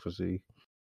it yourself and see.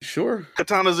 Sure.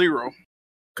 Katana Zero.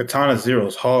 Katana Zero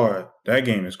is hard. That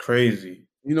game is crazy.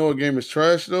 You know what game is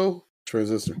trash though?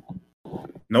 Transistor.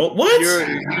 No, what? You're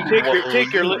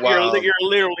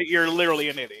literally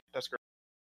an idiot. That's great.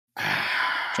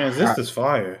 Transistor's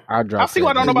fire. I see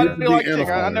why don't nobody like Tick.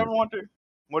 I never want to.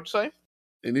 What'd you say?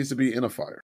 It needs to be in a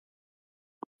fire.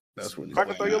 That's what. If I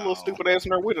can throw your little stupid ass in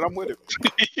there with it, I'm with it.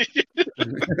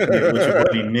 With your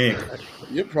buddy Nick.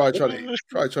 You probably try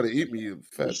to eat me, you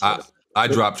fat. I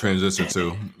dropped Transistor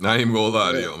too. I ain't even gonna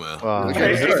lie to you, man.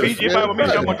 Okay, BG, if I were me,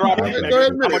 I'm gonna drop you. Go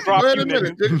ahead and I'm admit gonna it. drop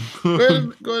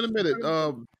you. Go ahead and admit it.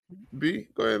 B,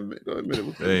 go ahead and admit it.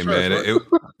 Hey Trash, man, right?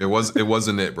 it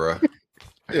wasn't it, bro.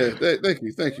 Yeah, thank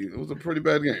you. It was a pretty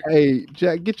bad game. Hey,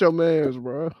 Jack, get your mans,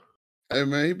 bro. Hey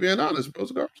man, he being honest,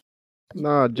 bro.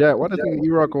 Nah, Jack, why does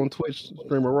E-Rock on Twitch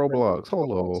streaming Roblox?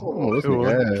 Hold on, this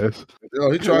nigga ass.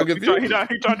 Yo, he trying to get He trying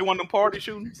to do one of them party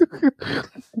shootings.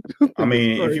 I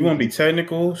mean, if you want to be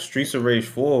technical, Streets of Rage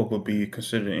 4 would be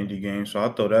considered an indie game, so I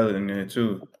throw that in there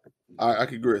too. I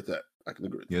can agree with that. I can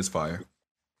agree. Yeah, it's fire.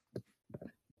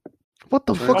 What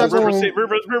the fuck?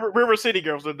 River City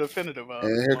Girls, the definitive. And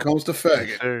here comes the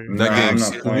faggot. That game's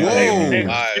Excuse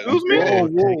me.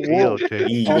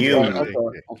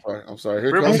 I'm sorry.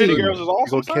 Here River comes City the, Girls is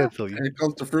awesome. cancel you. Here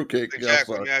comes the fruitcake. Yeah, I'm Jack,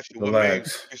 let sorry. me ask you, what Relax.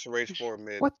 made Streets of Rage 4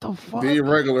 mid? What the fuck? Be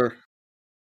regular.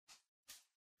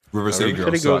 River City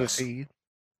Girl sucks. You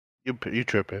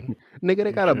tripping? Nigga,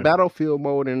 they got a battlefield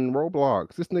mode in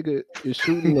Roblox. This nigga is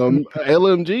shooting a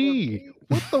LMG.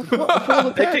 What the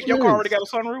fuck? They think your car already got a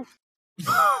sunroof?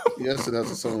 Yes, it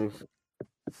has a sunroof.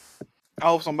 I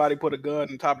hope somebody put a gun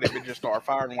on top of it and just start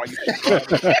firing while you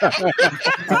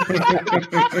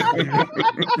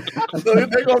So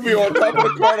they're gonna be on top of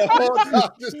the car the whole time,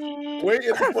 just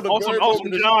waiting for the on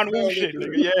some John Woo shit,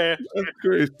 nigga. Yeah. That's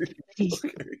crazy.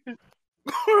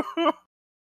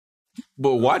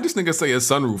 But why this nigga say a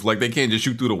sunroof? Like they can't just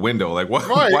shoot through the window. Like why?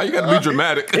 Right. Why you gotta be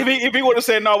dramatic? If he would have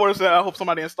said no, I would have said I hope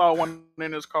somebody installed one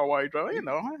in his car while he drove. You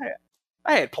know,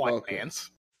 I had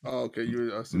plans. Oh, okay.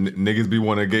 Niggas be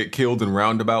want to get killed in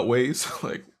roundabout ways.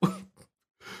 Like you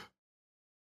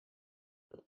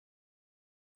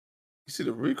see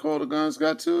the recoil the guns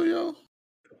got too, yo.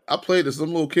 I played this.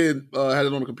 Some little kid had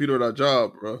it on the computer at our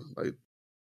job, bro. Like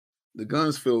the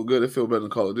guns feel good. They feel better than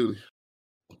Call of Duty.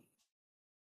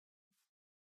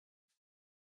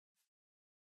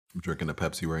 I'm drinking a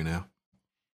Pepsi right now.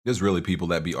 There's really people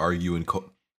that be arguing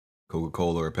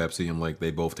Coca-Cola or Pepsi. I'm like,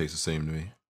 they both taste the same to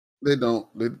me. They don't.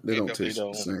 They don't taste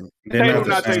the same. They do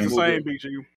not taste the same,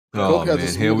 BG. Oh man,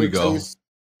 here we go. Taste.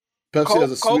 Pepsi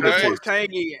has a Coke sweeter is more taste.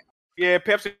 tangy. Yeah,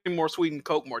 Pepsi more sweet and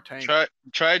Coke more tangy.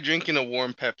 Try drinking a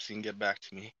warm Pepsi and get back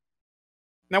to me.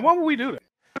 Now, why would we do that?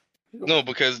 No,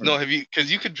 because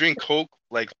you could drink Coke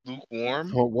like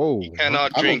lukewarm. Oh, whoa! You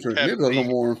cannot I drink don't drink neither of them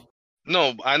Pepsi. warm.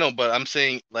 No, I know, but I'm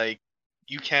saying like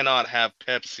you cannot have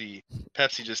Pepsi.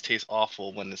 Pepsi just tastes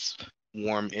awful when it's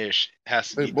warm-ish. It has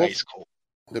to be ice cold.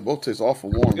 They both taste awful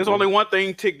warm. There's only one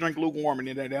thing Tick drink lukewarm, and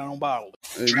then they don't bottle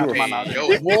Hey,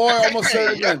 it. boy, I'm gonna say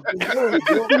it again.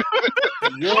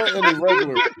 You're an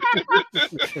irregular.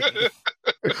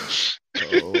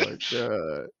 Oh my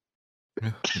god!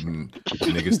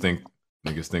 Niggas think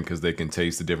because they can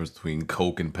taste the difference between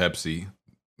Coke and Pepsi.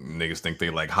 Niggas think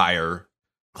they like higher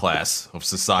class of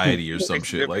society or some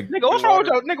shit. Like, Nigga, what's wrong with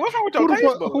your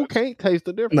taste buds? Who can't taste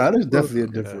the difference? Nah, there's definitely a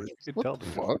difference. What the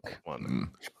fuck?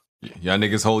 y'all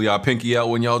niggas hold y'all pinky out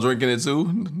when y'all drinking it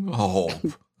too. Oh,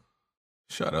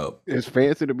 shut up. It's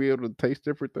fancy to be able to taste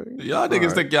different things. Y'all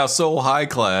niggas think y'all so high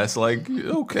class. Like,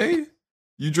 okay,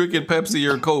 you drinking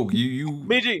Pepsi or Coke? You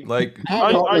BG like?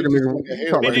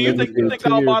 BG, you think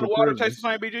all bottled water tastes the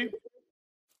same,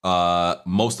 BG?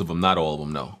 Most of them, not all of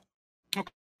them. No.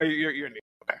 You're okay.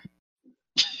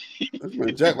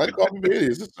 Man, Jack, like coffee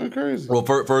idiots. This is crazy. Well,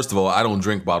 first of all, I don't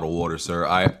drink bottled water, sir.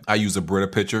 I use a Brita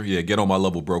pitcher. Yeah, get on my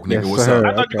level, broke nigga. Yes, What's sir.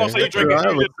 up? I thought you were gonna say you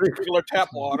drinking regular tap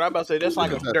water. I'm about to say that's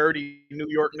like a dirty New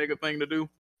York nigga thing to do.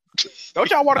 Don't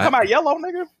y'all water come out yellow,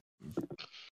 nigga?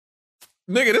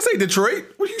 Nigga, this ain't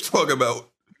Detroit. What are you talking about?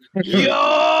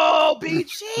 Yo,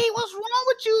 BG, what's wrong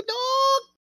with you, dog?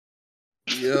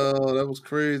 Yo, that was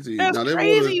crazy. That's Now,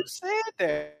 crazy you said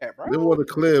that, bro. They water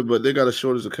clear, but they got a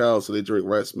shortage of cows, so they drink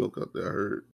rat's milk up there. I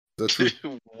heard. That's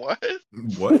true. What?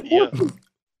 What? Yeah.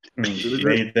 You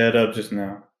made that up just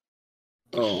now.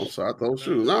 Oh, so I thought it was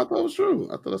true. No, I thought it was true.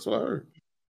 I thought that's what I heard.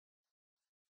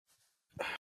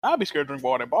 I'd be scared to drink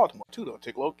water in Baltimore too, though.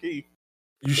 Take low key.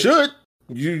 You should.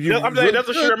 I'm saying that's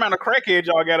a sheer amount of crackhead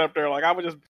y'all got up there. Like I would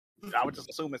just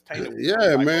assume it's tainted.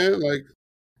 Yeah, man. Like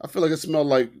I feel like it smelled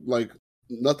like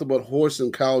nothing but horse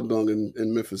and cow dung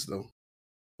in Memphis, though.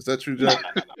 Is that true, Jack?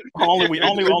 only when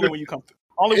you come through.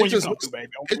 Only when you come through, baby.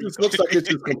 It just looks like it's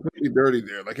just completely dirty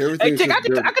there. Like Hey, everything. Tick, I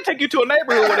could take you to a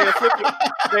neighborhood where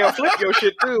they'll flip your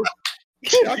shit too.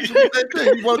 You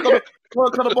want to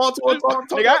come to Baltimore?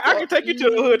 Nigga, I can take you to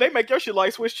the hood. They make your shit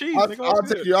like Swiss cheese. I'll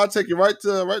take you right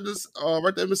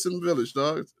to Emerson Village,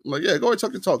 dog. Like, yeah, go ahead,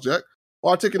 talk your talk, Jack.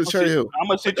 Or I'll take you to Cherry Hill. I'm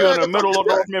gonna sit you in the middle of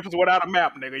North Memphis without a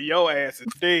map, nigga. Your ass is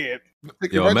dead.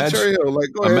 Yo, imagine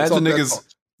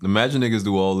niggas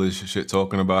do all this shit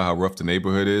talking about how rough the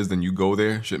neighborhood is, then you go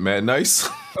there, shit mad nice.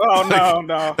 Oh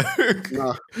no.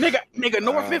 Nigga,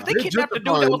 North Memphis, they kidnapped a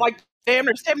dude that was like damn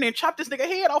near 70 and chopped this nigga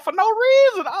head off for no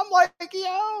reason. I'm like,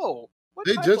 yo.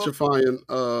 They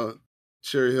gentrifying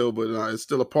Cherry Hill, but it's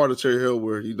still a part of Cherry Hill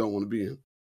where you don't want to be in.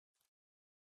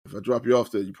 If I drop you off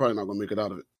there, you're probably not gonna make it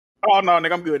out of it. Oh no,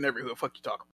 nigga, I'm good in every hood. Fuck you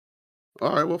talking.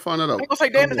 All right, we'll find that out. I'm gonna say,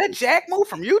 damn, is that Jack move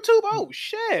from YouTube? Oh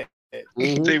shit.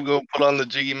 They gonna put on the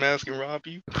Jiggy mask and rob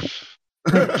you.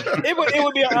 it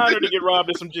would be an honor to get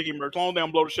robbed of some Jiggy merch. Long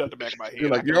damn blow the shit at the back of my head.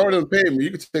 You're like, you already paid me. You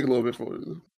can take a little bit for it.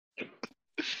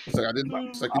 It's like I didn't.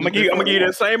 It's like I'm gonna give you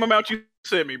the same amount you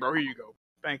sent me, bro. Here you go.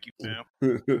 Thank you, Sam.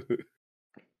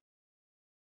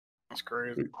 That's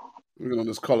crazy. We're on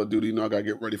this Call of Duty. You know, I gotta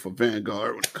get ready for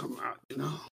Vanguard when it comes out. You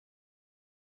know.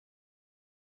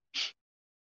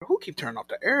 Who keep turning off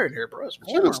the air in here, bro? I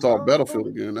should install Battlefield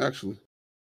again. Actually,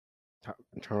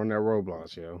 turn on that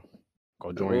Roblox, yo.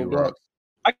 Go join your Roblox.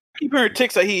 I keep hearing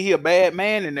Tick say he a bad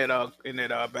man in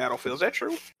that Battlefield. Is that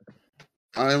true?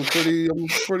 I'm a pretty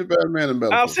bad man in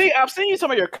Battlefield. I've seen some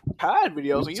of your COD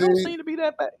videos, and you don't seem to be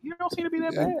that bad. You don't seem to be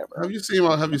that bad, bro. Have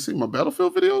you seen my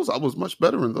Battlefield videos? I was much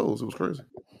better in those. It was crazy.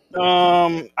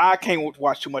 I can't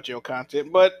watch too much of your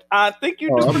content, but I think you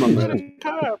do pretty good in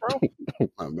COD, bro.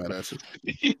 I'm mad at you.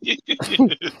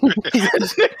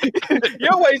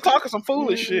 You're always talking some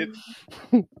foolish shit.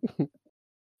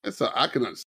 I can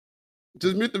understand.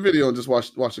 Just mute the video and just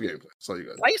watch the gameplay. That's all you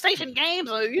got. PlayStation games,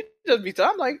 you just be.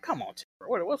 I'm like, come on,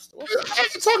 bro. What's I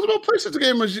haven't talked about PlayStation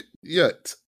games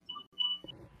yet.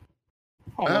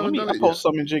 Hold on, let me post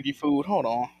some in Jiggy Food. Hold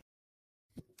on.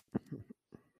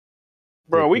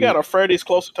 Bro, we got a Freddy's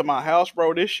closer to my house,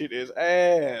 bro. This shit is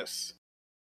ass.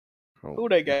 Who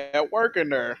they got working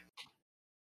there?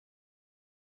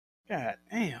 God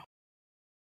damn.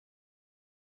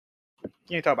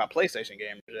 You ain't talking about PlayStation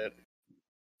games yet.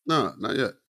 No, not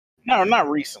yet. No, not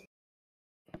recent.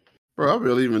 Bro, I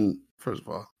barely even First of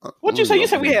all, What you say? You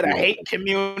said we had a hate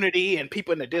community and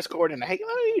people in the Discord and the hate.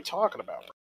 What are you talking about?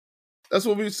 That's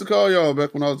what we used to call y'all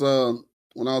back when I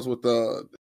was with the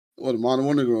Modern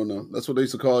Wonder Girl now. That's what they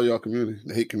used to call y'all community,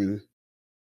 the hate community.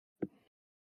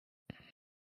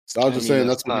 So I was just saying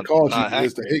that's what we called you,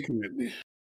 is the hate community.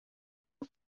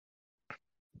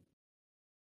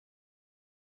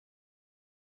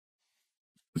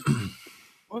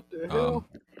 What the hell?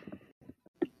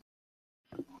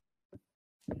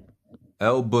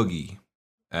 L Boogie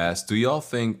asks, do y'all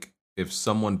think if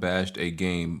someone bashed a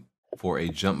game for a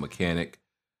jump mechanic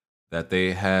that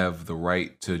they have the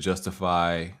right to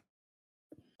justify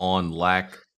on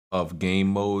lack of game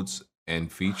modes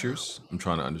and features? I'm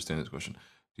trying to understand this question.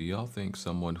 Do y'all think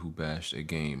someone who bashed a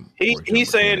game He's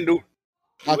saying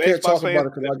I can't talk about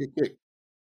it because I get kicked.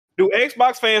 Do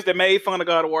Xbox fans that made fun of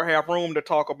God of War have room to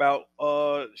talk about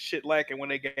shit lacking when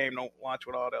their game don't launch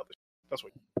with all the other shit? That's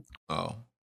what. Oh,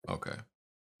 okay.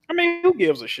 I mean, who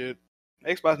gives a shit?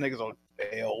 Xbox niggas on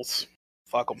L's.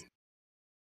 Fuck them.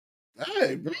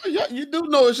 Hey, bro, you do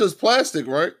know it's just plastic,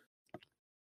 right?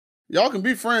 Y'all can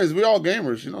be friends. We all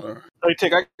gamers, you know that. Hey,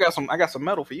 Tick, I got some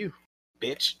metal for you,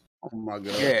 bitch. Oh my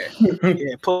god. Yeah,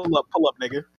 yeah. Pull up,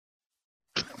 nigga.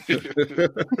 Let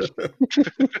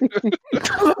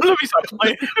me stop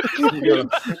playing.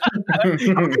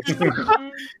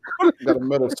 Got a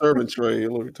metal servant tray. You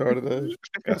little retarded ass.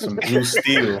 Got some blue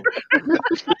steel.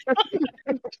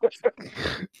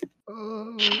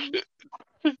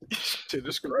 Shit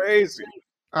is crazy.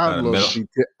 I'd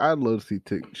love to see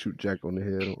Tick shoot Jack on the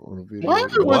head on a video. What?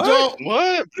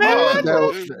 What?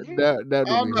 That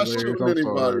I'm not shooting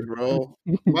anybody, bro.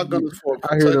 My gun is for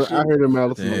I protection. heard him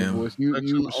Alice in Damn. voice.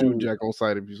 You shoot Jack on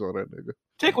sight if you saw that nigga.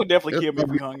 Tick would definitely kill me if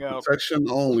we hung out. Protection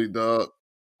only, dog.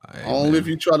 Only if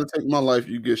you try to take my life,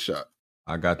 you get shot.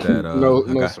 I got that.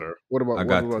 No, sir. What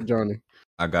about Johnny?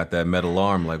 I got that metal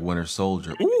arm like Winter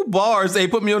Soldier. Ooh, bars. Hey,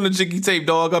 put me on the jiggy tape,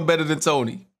 dog. I'm better than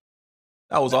Tony.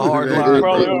 That was a hard line.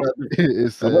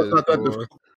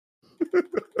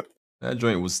 That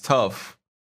joint was tough.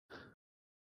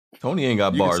 Tony ain't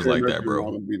got bars like that,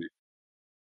 bro.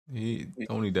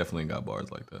 Tony definitely ain't got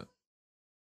bars like that.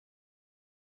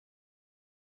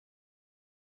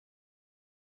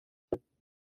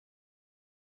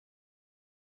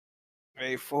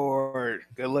 Hey, Ford.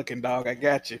 Good looking, dog. I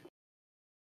got you.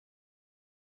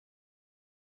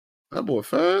 That boy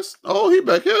fast. Oh, he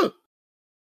back here.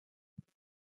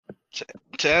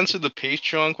 To answer the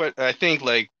Patreon question, I think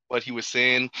like what he was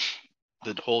saying,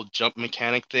 the whole jump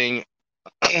mechanic thing.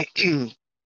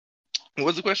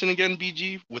 What's the question again,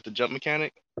 BG, with the jump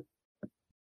mechanic?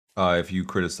 If you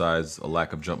criticize a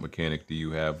lack of jump mechanic, do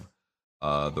you have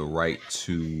the right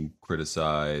to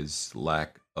criticize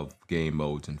lack of game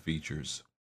modes and features?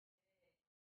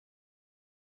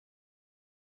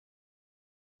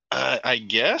 I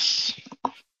guess.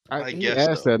 He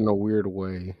asked that in a weird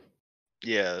way.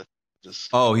 Yeah. He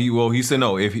said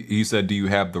no. If he said, do you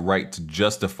have the right to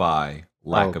justify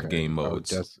lack of game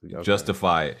modes?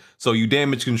 Justify it. So you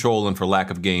damage controlling for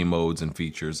lack of game modes and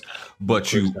features,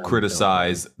 but you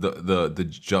criticize the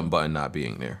jump button not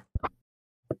being there.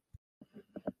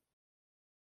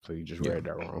 So you just read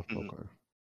that wrong. Okay.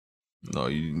 No,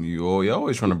 you're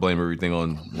always trying to blame everything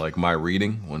on like my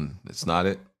reading when it's not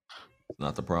it. It's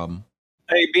not the problem.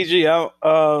 Hey, BG,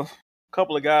 a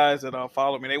couple of guys that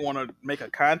follow me, they want to make a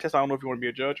contest. I don't know if you want to be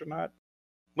a judge or not.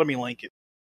 Let me link it.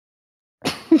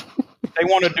 They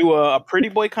want to do a pretty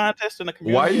boy contest in the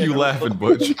community. Why are you laughing,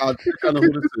 Butch? I know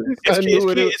who this is.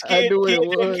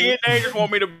 Kid Dangerous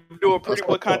want me to do a pretty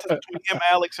boy contest between him,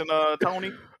 Alex, and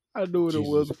Tony. I knew what it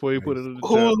was before you put it in the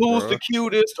chat. Who's the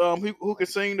cutest? Who can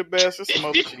sing the best? And some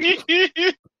other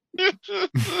shit.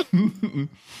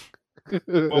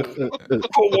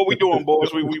 What we doing,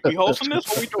 boys? We hosting this?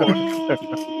 What we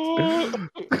doing?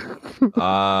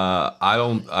 I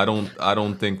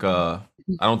don't think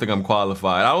I'm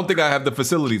qualified. I don't think I have the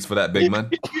facilities for that, big man.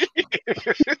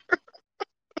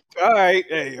 All right,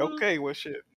 hey, okay, well,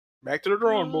 shit. Back to the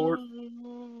drawing board.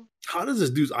 How does this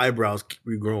dude's eyebrows keep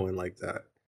regrowing like that?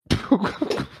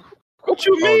 What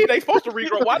you mean? They supposed to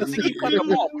regrow? Why does he keep cutting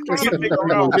them off? I'm trying to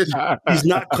figure out. He's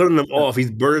not cutting them off. He's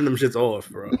burning them shits off,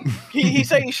 bro. He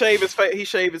say he shave his face. He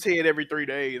shave his head every 3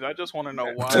 days. I just want to know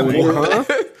why.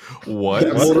 What?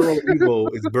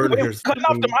 Evo is burning his cutting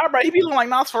off them eyebrows. He be looking like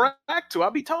Nosferatu. I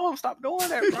be telling him stop doing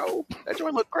that, bro. That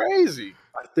joint look crazy.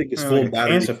 I think it's full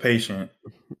battery. Cancer patient.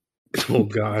 Oh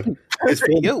God! It's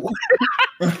full.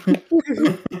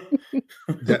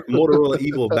 That Motorola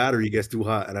Evo battery gets too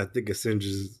hot, and I think it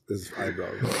singes his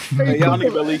eyebrows. Hey, y'all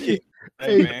need to leak it.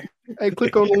 Hey, man. Hey,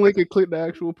 click on the link and click the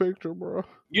actual picture, bro.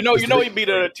 You know he beat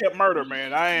an attempt murder,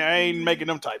 man. I ain't making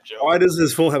them type jokes. Why does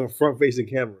his phone have a front-facing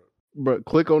camera? But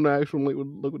click on the actual link.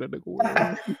 Look what that nigga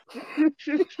wearing.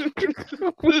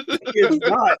 It's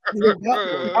not.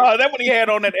 That what he had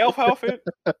on that elf outfit?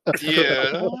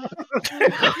 Yeah.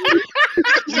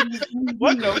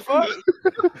 What the fuck?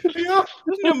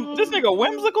 This nigga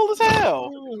whimsical as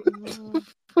hell.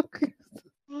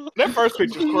 That first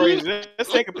picture's crazy. That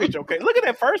second picture, okay. Look at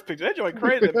that first picture. That joint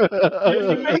crazy.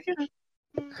 Did you make it?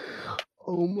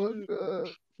 Oh my god.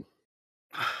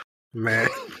 Man,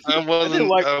 I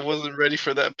wasn't ready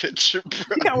for that picture, bro.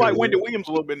 He got like Wendy Williams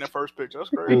a little bit in that first picture. That's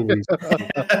crazy.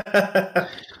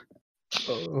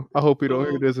 I hope he don't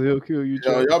hear this and he'll kill you.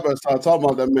 Yo, y'all better start talking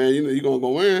about that, man. You know you gonna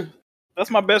go in. That's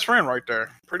my best friend right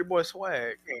there. Pretty boy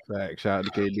swag. Fact. Shout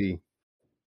out to KD.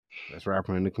 That's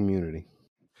rapper in the community.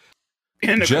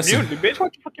 In the community, bitch.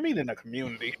 What the fuck you mean in the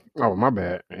community? Oh, my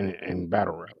bad. In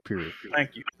battle rap, period.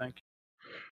 Thank you.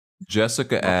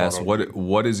 Jessica asks,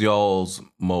 "What is y'all's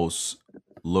most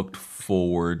looked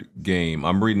forward game?"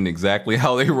 I'm reading exactly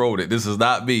how they wrote it. This is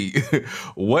not me.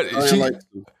 I lied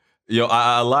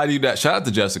to you. That shout out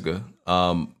to Jessica.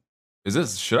 Is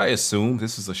this? Should I assume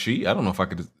this is a she? I don't know if I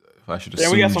should assume. Yeah,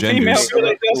 we got some genders.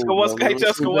 female. Jessica, what's good?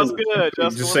 Jessica, what's good?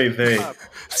 Jessica, Just say they.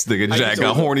 This nigga Jack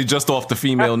got horny just off the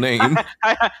female name.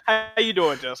 How you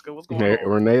doing, Jessica? What's going on?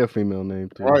 Renee, a female name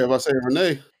too. All right, if I say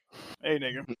Renee. Hey,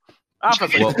 nigga.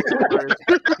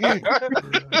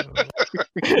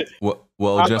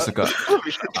 Well, Jessica,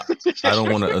 I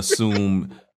don't want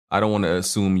to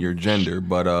assume your gender,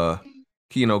 but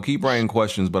keep writing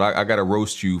questions. But I gotta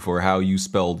roast you for how you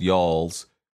spelled y'all's,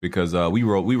 because we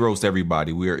roast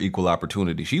everybody. We are equal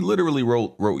opportunity. She literally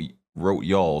wrote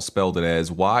y'all, spelled it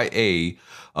as YA'.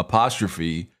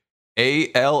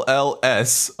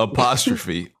 ALLS'. I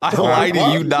lied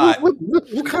to you not. What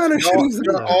kind of shit is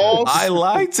that? I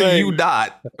lied to you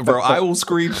not, bro. I will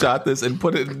screenshot this and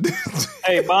put it.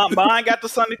 Hey, Bond got the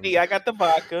Sunny D. I got the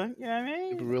vodka. You know what I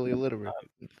mean? People really illiterate.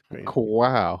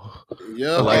 Wow.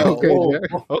 Yeah. Like, okay, Jack.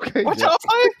 Okay. What y'all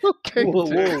say? Okay. What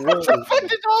the fuck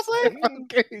did y'all say?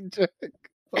 Okay, Jack.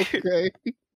 Okay.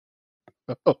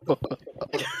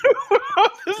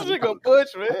 This nigga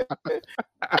Butch, man.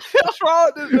 What's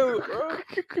wrong with this dude, bro? What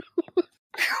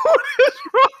is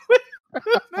wrong with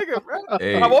this nigga, bro?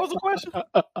 Hey. What was the question?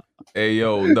 Hey,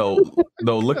 yo, no,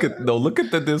 look at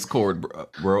the Discord,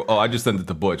 bro. Oh, I just sent it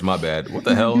to Butch. My bad. What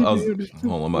the hell? Hold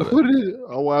on, my bad.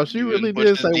 Oh wow, she really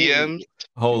did say. DMs.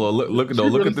 Hold on, look at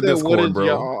the Discord,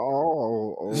 bro.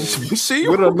 See,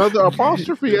 with another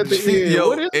apostrophe at the end. Yo,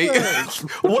 what is that?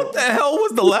 What the hell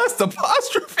was the last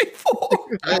apostrophe for?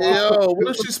 Hey, yo,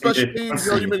 what if she's special needs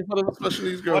girl? You make fun of the special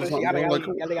needs girl.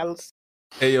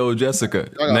 Hey, yo, Jessica.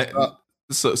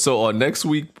 So on next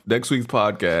week's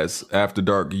podcast, After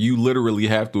Dark, you literally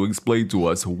have to explain to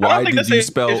us why did you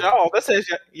spell? That says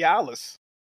Yalis.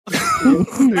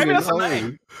 Maybe that's a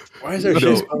name. Why is there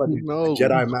shit spelled like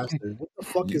Jedi Master? What the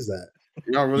fuck is that?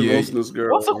 Y'all really roasting this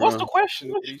girl. What's the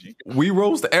question? We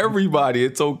roast everybody.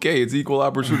 It's okay. It's equal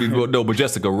opportunity. But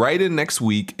Jessica, write in next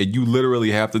week, and you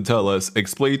literally have to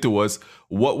explain to us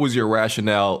what was your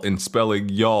rationale in spelling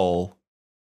y'all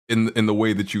in the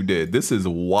way that you did. This is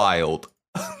wild.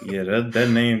 Yeah, that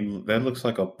name, that looks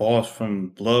like a boss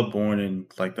from Bloodborne and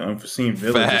like the Unforeseen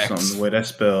Village or something. The way that's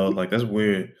spelled, like that's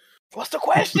weird. What's the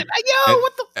question? Yo,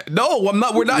 what the? No, I'm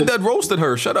not. We're not done roasting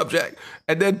her. Shut up, Jack.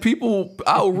 And then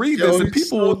I'll read this, and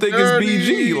people will think it's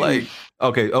BG. Like,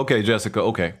 okay, Jessica.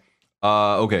 Okay.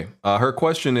 Her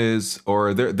question is,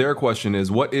 or their question is,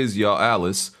 what is y'all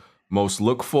Alice most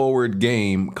look forward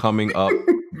game coming up?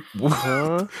 What's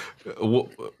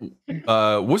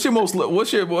your most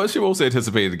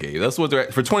anticipated game? That's what they're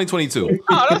at for 2022.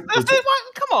 Oh, that's it.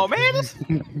 Come on, man.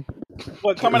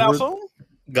 What coming out soon?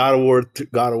 God of War.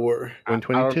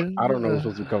 2022. I don't know what's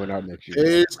supposed to be coming out next year.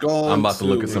 It's going. I'm about to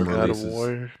look at some releases.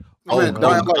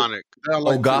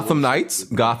 Gotham Knights.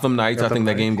 Gotham Knights. I think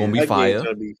that game gonna be fire.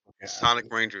 Sonic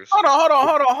Rangers. Hold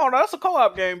on. That's a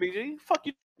co-op game, BG. Fuck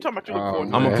you talking about you.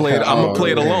 I'm gonna play it. I'm gonna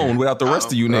play it alone without the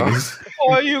rest of you niggas.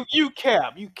 Oh, you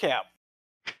cap.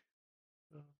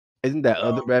 Isn't that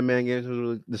other Batman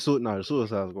game? The Suicide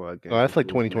Squad game. Oh, that's like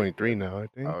 2023 now, I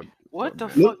think. What the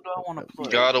fuck do I want to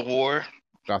play? God of War.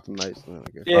 Gotham Knights.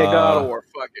 Yeah, God of War.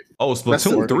 Fuck it. Oh,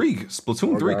 Splatoon 3.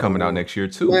 Splatoon 3 coming out next year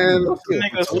too. Man, Who in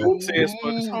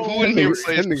here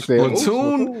plays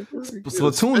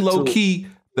Splatoon low key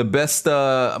the best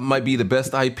might be the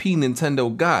best IP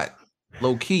Nintendo got.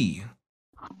 Low key.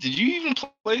 Did you even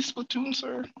play Splatoon,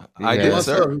 sir? I did,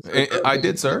 sir. I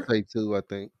did, sir. Play 2, I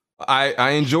think.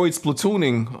 I enjoyed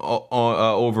splatooning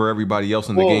over everybody else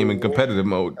in the game in competitive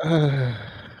mode.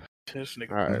 This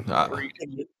nigga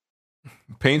freaking.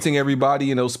 Painting everybody,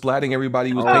 splatting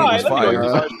everybody with paint was fire.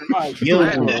 You.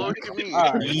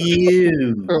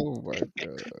 Oh my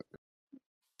god.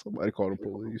 Somebody call the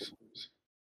police.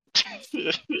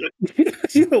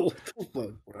 Yo, what the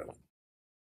fuck, bro?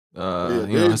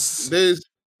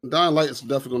 Dying Light is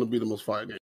definitely going to be the most fire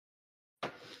game.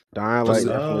 Dying Light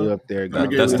definitely up there.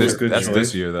 That's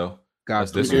this year though.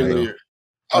 That's this year though.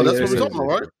 Oh, that's what we're talking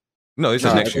about, right? No, this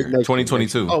is next year,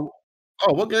 2022. Oh,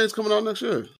 what game's coming out next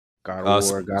year? God of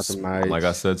War, Gotham Knights. Like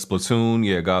I said, Splatoon,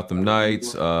 yeah, Gotham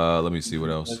Knights. Let me see what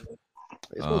else.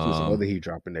 It's supposed to be some other heat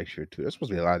dropping next year too. There's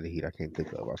supposed to be a lot of heat I can't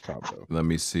think of off top though. Let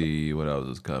me see what else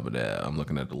is coming out. I'm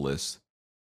looking at the list.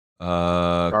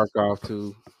 Tarkov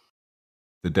 2.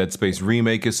 The Dead Space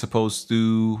remake is supposed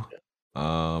to.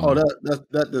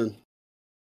 That then.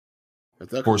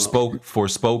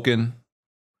 Forspoken.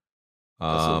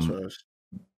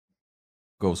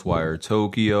 Ghostwire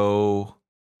Tokyo,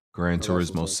 Gran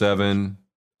Turismo 7,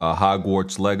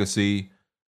 Hogwarts Legacy,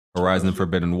 Horizon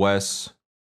Forbidden West,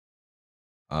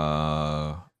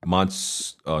 Oh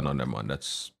no, never mind.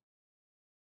 That's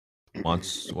why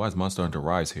is Monster Hunter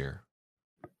Rise here?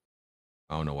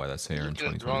 I don't know why that's here in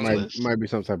 2020. Might be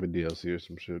some type of DLC or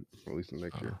some shit releasing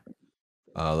next year.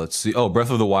 Let's see. Oh, Breath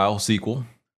of the Wild sequel.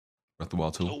 Breath of the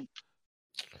Wild 2.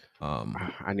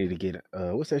 I need to get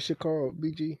what's that shit called?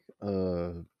 BG?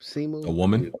 Simu? A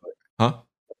woman? Huh?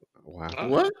 Wow.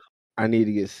 What? I need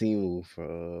to get Simu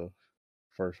for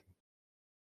first.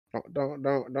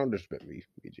 Don't disrespect me,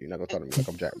 BG. You're not gonna talk to me like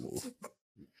I'm Jack Move.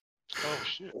 Oh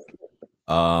shit.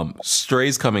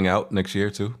 Stray's coming out next year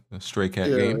too. A Stray Cat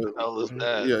game.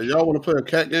 Yeah, y'all want to play a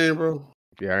cat game, bro?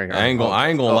 Yeah, I ain't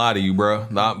gonna lie to you, bro.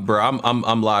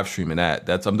 I'm live streaming that.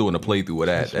 I'm doing a playthrough of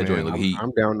that. That joint look heat.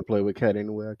 I'm down to play with Cat any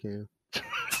way I can.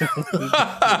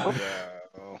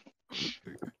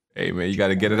 Hey man, you got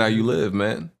to get it how you live,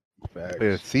 man.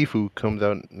 Yeah, Seafood comes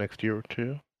out next year or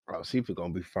two. Oh, Seafood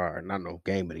gonna be fire. Not no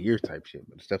game of the year type shit,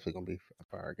 but it's definitely gonna be a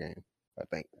fire game. I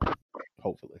think,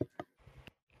 hopefully.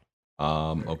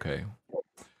 Okay.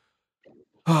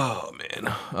 Oh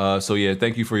man. So yeah,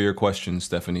 thank you for your question,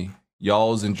 Stephanie.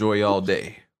 Y'all's enjoy y'all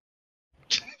day.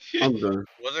 I'm done.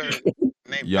 What's her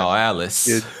name? Y'all,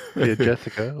 Alice. Yeah,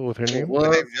 Jessica. What's her name?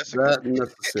 Was that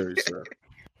necessary, sir?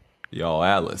 Y'all,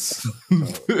 Alice. So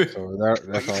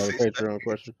that's all the Patreon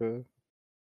question, cuz.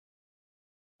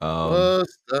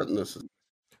 Was that necessary?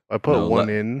 I put one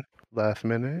in last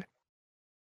minute.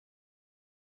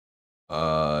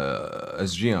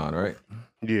 It's Gian, right?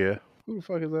 Yeah. Who the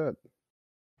fuck is that?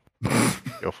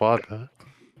 Your father.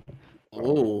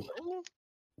 Oh.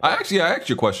 I asked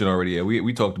your question already. Yeah,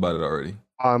 we talked about it already.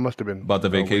 I must have been about the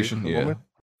vacation. Yeah. Woman?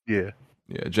 Yeah.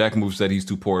 Yeah. Jack Move said he's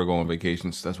too poor to go on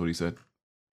vacations. That's what he said.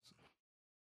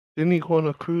 Didn't he go on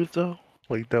a cruise though?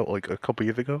 Like a couple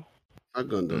years ago? I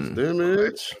got this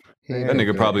damage. That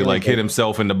nigga probably hit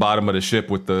himself in the bottom of the ship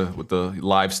with the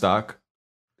livestock.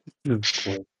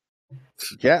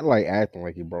 Cat acting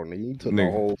like he broke. He took the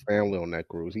whole family on that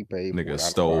cruise. He paid. Nigga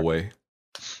stole away.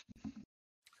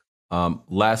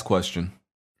 Last question.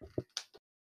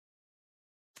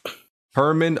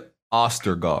 Herman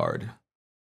Ostergaard.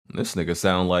 This nigga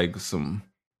sound like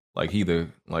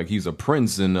he's a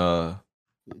prince in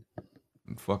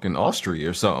fucking Austria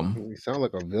or something. He sound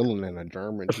like a villain in a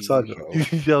German He sounds like a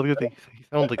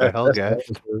Hellgas.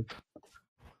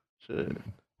 Shit.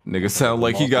 Nigga sound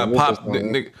like he got popped.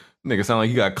 Nigga sound like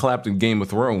he got clapped in Game of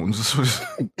Thrones.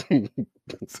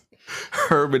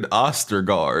 Herman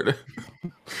Ostergaard.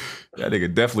 That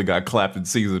nigga definitely got clapped in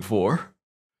season 4.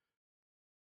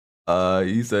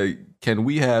 He said, "Can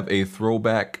we have a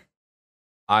throwback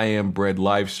I Am Bread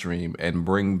live stream and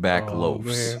bring back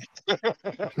loaves?"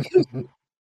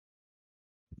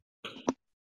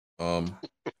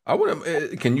 I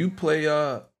would. Can you play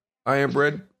I Am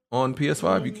Bread on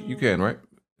PS5? You can, right?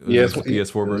 Yes, the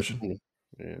PS4 version.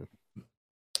 Yeah.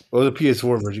 Well, the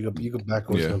PS4 version, you can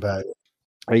backwards compatible.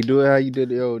 How you do it? How you did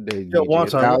the old days? Yo, one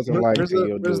time. Where's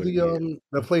the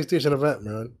PlayStation event,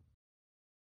 man?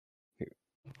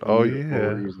 Oh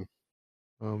yeah.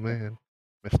 Oh man.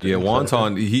 Yeah,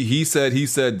 Wonton. He said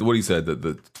what he said.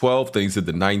 The 12th thing. He said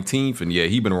the 19th, and yeah,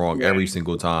 he been wrong every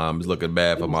single time. It's looking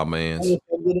bad for my man's.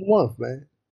 Man.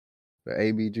 The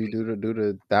ABG do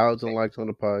the 1,000 likes on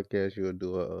the podcast. You'll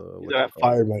do a.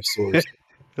 Fire my source.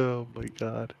 Oh my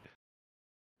god.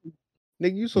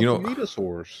 Nigga, you supposed to be the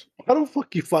source. How the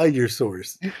fuck you find your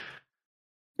source?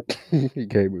 He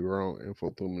gave me wrong info.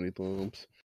 Too many thumbs.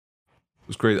 It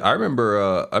was crazy. I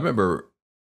remember.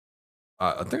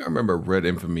 I think I remember Red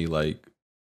Infamy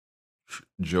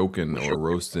joking or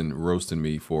roasting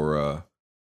me for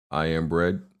I Am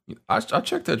Bread. I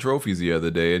checked her trophies the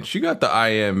other day, and she got the I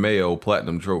Am Mayo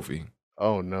Platinum Trophy.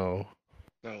 Oh no!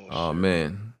 Oh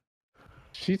man,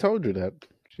 she told you that.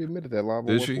 She admitted that live.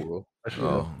 Did she?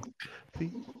 Oh.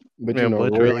 But Man, you know,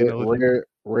 Butch really knows it.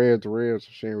 Red's rare, so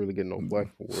she ain't really getting no flack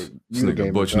for it. This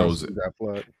nigga Butch knows it.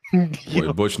 Boy,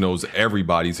 Butch knows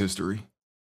everybody's history.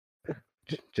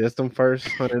 Just them first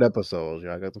 100 episodes.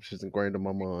 Y'all got them shits ingrained in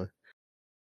my mind.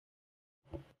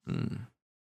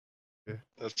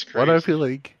 That's crazy. Why do I feel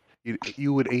like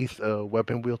you would ace a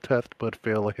weapon wheel test but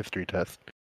fail a history test?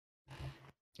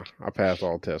 I passed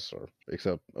all tests, sir.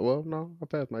 Except, well, no, I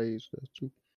passed my age test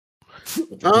too.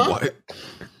 What?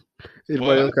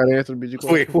 Anybody else got to answer the BG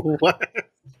question? Wait, what?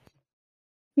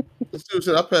 This dude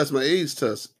said I passed my AIDS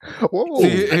test. Whoa. See,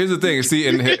 here's the thing. See,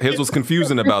 and here's what's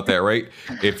confusing about that, right?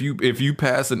 If you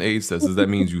pass an AIDS test, does that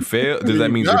mean you fail? Does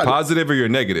that mean you're positive or you're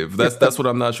negative? That's what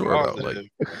I'm not sure about. Like,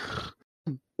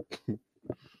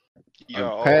 You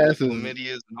got all pass the is-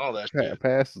 chlamydias and all that shit.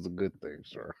 Pass is a good thing,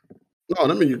 sir. No,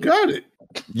 I mean you got it.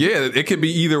 yeah, it could be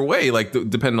either way, like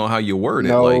depending on how you word it.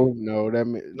 No, Like, no, that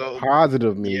means No.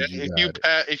 positive means Yeah, you if you got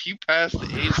it. if you pass the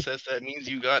AIDS test, that means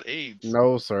you got AIDS.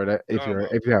 No, sir. That if No.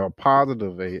 you have a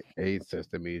positive AIDS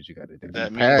test, that means you got it. If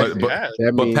That you means pass you it, passed.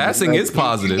 that but means passing you is got it.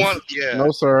 positive. Yeah.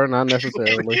 No, sir, not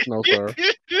necessarily. No, sir.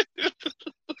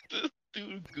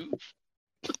 Dude, goof.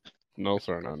 No,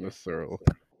 sir, not necessarily.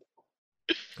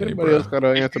 Hey, Anybody else bruh. got to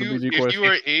answer the If BG you question?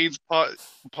 are AIDS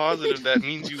positive, that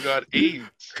means you got AIDS.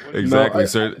 What do you- Exactly,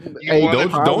 sir. Hey, want Don't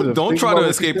positive. don't Think try about to what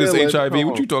escape you this said, Legend. HIV. Come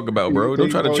What on. you talking about, bro? Don't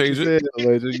Think try to about what change you it. said,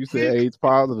 Legend. You said AIDS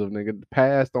positive, nigga.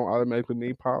 Pass don't automatically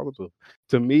mean positive.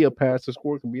 To me, a pass to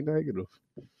score can be negative.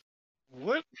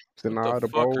 What? It's an What odd the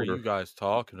fuck are border. you guys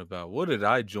talking about? What did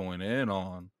I join in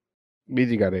on?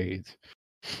 BG got AIDS.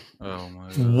 Oh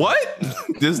my god. What?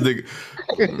 This nigga,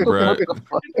 bruh.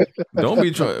 Don't be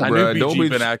trying, I knew bruh. Don't BG be.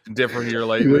 been acting different here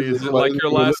lately. Is it like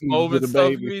your last moment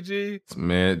stuff, BG?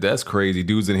 Man, that's crazy.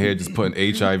 Dudes in here just putting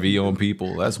HIV on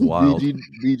people. That's wild.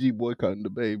 BG boycotting the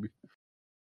baby.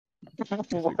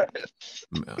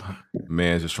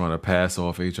 Man's just trying to pass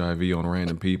off HIV on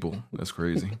random people. That's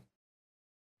crazy.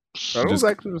 Are those Just-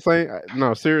 actually the same?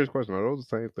 No, serious question. Are those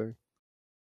the same thing?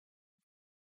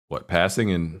 What,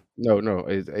 passing and No,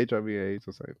 is HIV and AIDS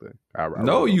the same thing?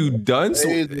 no, you dunce.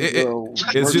 AIDS is,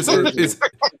 It's just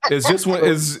it's just when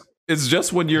it's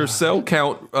just when your cell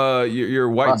count, your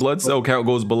white blood cell count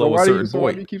goes below a certain Why do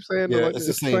point. you keep saying Yeah, that? Like it's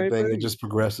the same thing. It just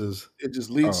progresses. It just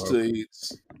leads Oh, to okay.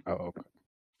 AIDS. Oh, okay.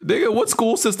 Nigga, what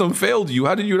school system failed you?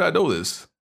 How did you not know this?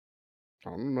 I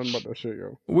don't know nothing about that shit,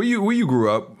 yo. Where you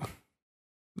grew up?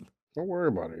 Don't worry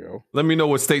about it, yo. Let me know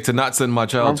what state to not send my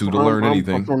child to learn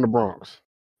anything. I'm from the Bronx.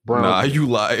 Nah, you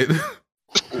lied.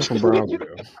 I'm from Brownsville.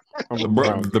 I'm The, from Bro-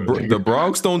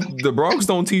 Brownsville. the Bronx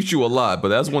don't teach you a lot, but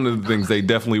that's one of the things they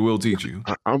definitely will teach you.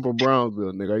 I'm from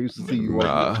Brownsville, nigga. I used to see you walking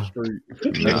down the Nah. street.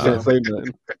 Nah. Niggas can't say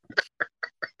nothing.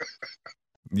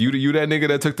 You that nigga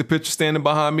that took the picture standing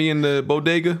behind me in the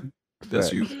bodega?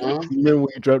 That's you. Remember when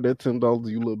you dropped that $10?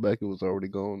 You look back, it was already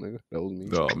gone, nigga. That was me.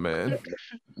 Oh man,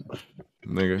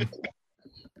 nigga.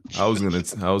 I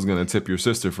was gonna tip your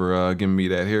sister for giving me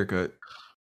that haircut.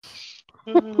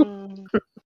 All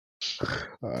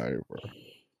right, bro.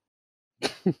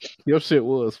 Your shit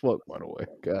was fuck, by the way.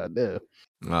 God damn.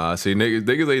 See,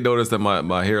 niggas ain't noticed that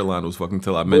my hairline was fucking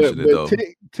until I mentioned it though.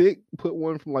 Tick put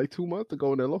one from like 2 months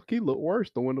ago, and that low key looked worse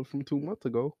than one from 2 months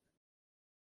ago.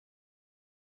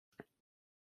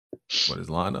 What is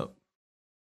lineup?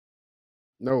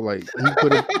 No, like he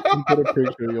put a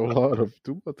picture of your lot of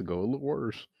 2 months ago. It looked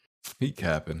worse. He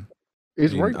capping.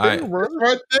 It's right there, bro. It's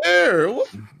right there.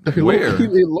 Where?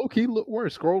 It low key look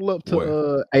worse. Scroll up to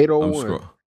I'm 801.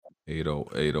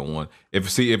 801. If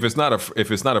it's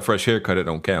not a fresh haircut, it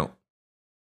don't count.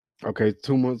 Okay,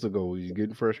 2 months ago, were you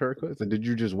getting fresh haircuts, or did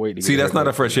you just wait? To See, get that's not a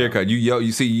haircut? fresh haircut.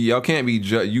 You see, y'all can't be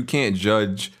you can't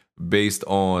judge based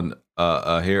on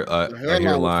a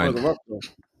hairline.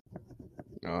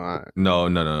 No,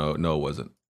 it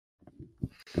wasn't.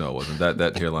 No, it wasn't.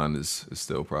 That hairline is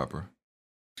still proper.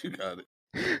 You got it.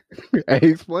 Hey,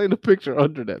 explain the picture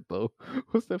under that though.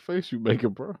 What's that face you making,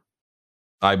 bro?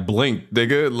 I blinked,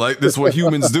 nigga. Like this is what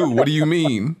humans do. What do you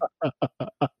mean?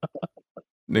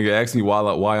 Nigga asked me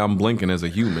why I'm blinking as a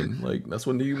human. Like that's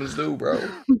what the humans do, bro.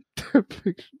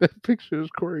 That picture is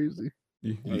crazy.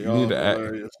 You need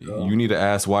to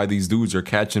ask why these dudes are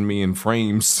catching me in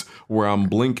frames where I'm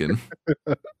blinking.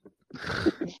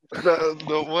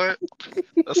 No, what?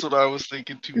 That's what I was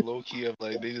thinking too, low key. Of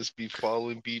like they just be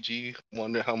following BG,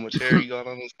 wonder how much hair he got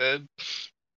on his head,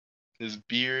 his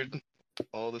beard,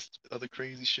 all this other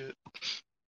crazy shit.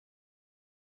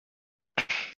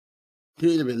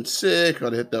 He'd have been sick.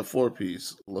 I'd hit that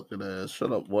 4-piece. Looking ass.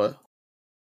 Shut up, boy.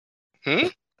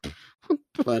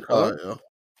 Playing card, yo.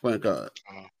 Playing card.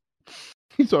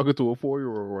 He's talking to a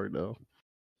 4-year-old right now.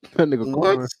 That nigga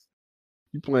What? crying.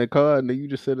 You playing card, and then you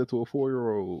just said it to a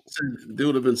 4-year-old. Dude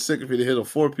would have been sick if he'd hit a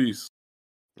 4-piece.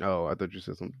 Oh, I thought you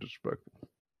said something disrespectful.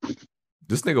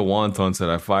 This nigga Wonton said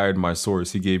I fired my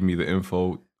source. He gave me the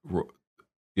info,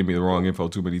 gave me the wrong info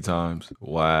too many times.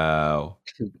 Wow.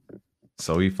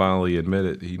 So he finally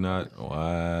admitted he not.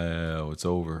 Wow, it's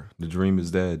over. The dream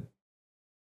is dead.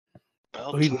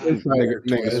 He got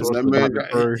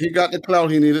the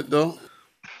clout he needed, though.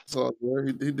 So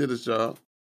he did his job.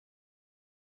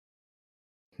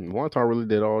 Wonton really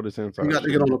did all this inside. He got to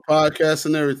get on the podcast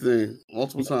and everything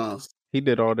multiple times. He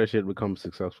did all that shit to become a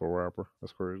successful rapper.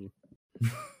 That's crazy.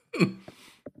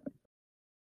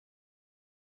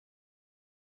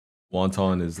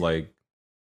 Wonton is like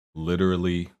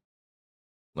literally,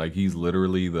 like he's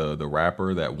literally the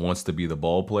rapper that wants to be the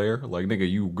ball player. Like, nigga,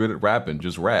 you good at rapping,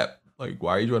 just rap. Like,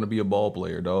 why are you trying to be a ball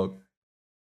player, dog?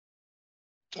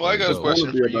 Well, I got a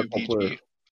question for you, BG.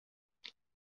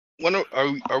 When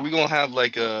are we gonna have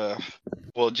like a?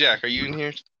 Well, Jack, are you in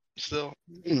here still?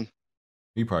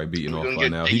 He probably beating off gonna by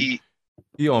get now. Jiggy-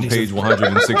 He on page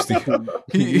 160.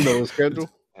 You know his schedule?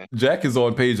 Jack is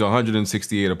on page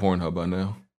 168 of Pornhub by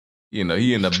now. You know,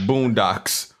 he in the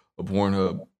boondocks of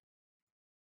Pornhub.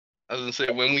 I was gonna say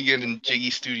when we get in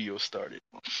Jiggy Studio started.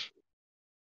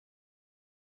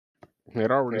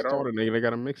 It already started. They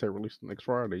got a mixtape released next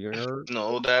Friday. You ain't heard?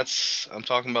 No, I'm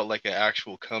talking about like an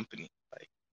actual company,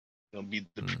 like be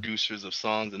the producers of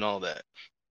songs and all that.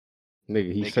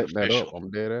 Nigga, he Make set it that official. up. I'm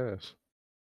dead ass.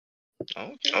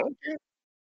 Okay.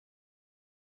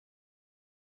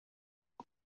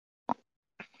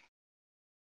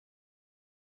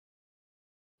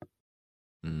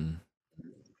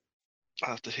 I'll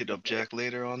have to hit up Jack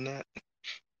later on that.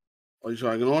 Are you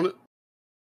trying to get on it?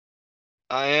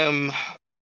 I am.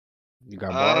 You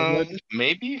got bars?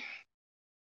 Maybe.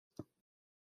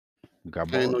 You got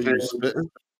I didn't know you were spitting.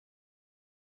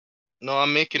 No,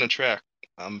 I'm making a track.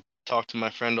 I'm talked to my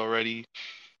friend already.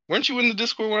 Weren't you in the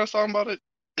Discord when I was talking about it?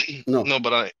 No. No,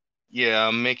 but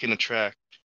I'm making a track,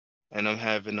 and I'm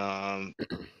having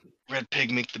Red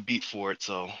Pig make the beat for it.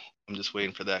 So I'm just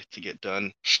waiting for that to get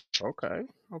done. Okay.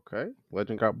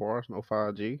 Legend got bars, no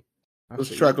 5G.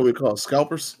 This track will be called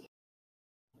Scalpers.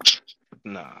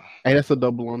 Nah. Hey, that's a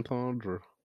double entendre.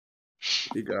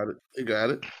 You got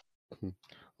it.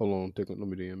 Hold on, let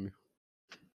me DM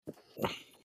you.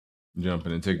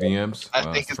 Jumping and take DMs. I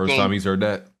Wow, think it's the it's first gonna- time he's heard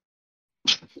that.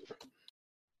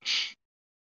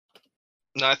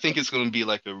 No, I think it's gonna be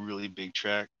like a really big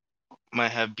track.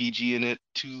 Might have BG in it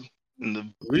too. In the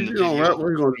BG don't rap.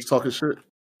 We're gonna just talking shit.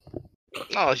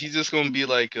 No, he's just gonna be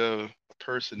like a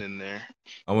person in there.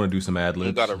 I want to do some ad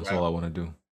libs. gotta That's rap. all I want to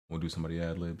do. We'll do somebody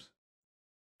ad libs.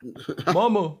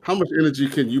 Mama, how much energy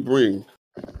can you bring?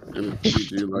 And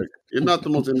BG, like, you're not the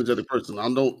most energetic person.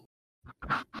 I don't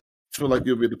feel like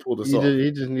you'll be able to pull this off.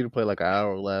 He just need to play like an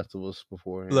hour Last of Us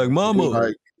before. Like, mama.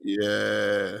 Like,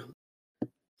 yeah,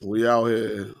 we out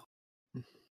here.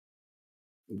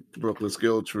 Brooklyn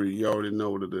Skill Tree. You already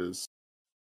know what it is.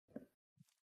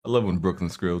 I love when Brooklyn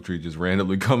Skrill Tree just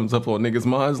randomly comes up on niggas'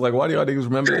 minds. Like, why do y'all niggas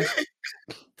remember this?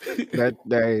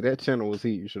 that channel was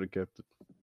heat. You should have kept it.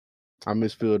 I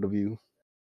miss Field of View.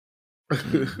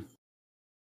 You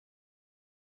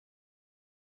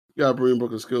gotta bring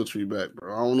Brooklyn Skill Tree back,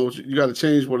 bro. I don't know what you gotta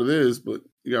change what it is, but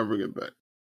you gotta bring it back.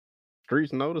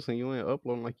 Streets noticing you ain't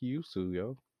uploading like you used to,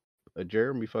 yo.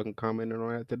 Jeremy fucking commented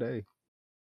on that today.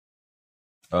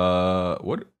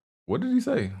 What did he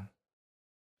say?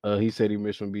 He said he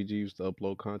missed when BG used to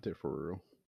upload content for real.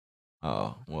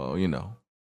 Oh, well,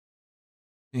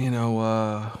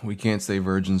 we can't stay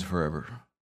virgins forever.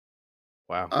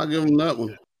 Wow. I'll give him that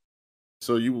one.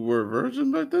 So you were a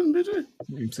virgin back then, BJ?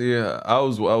 See, I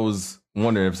was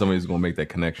wondering if somebody's gonna make that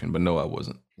connection, but no, I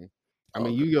wasn't. I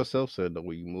mean, you yourself said that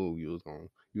when you moved, you was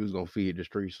gonna feed the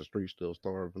streets. The streets still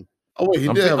starving. Oh wait, he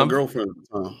did have a girlfriend at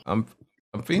the time.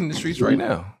 I'm feeding the streets right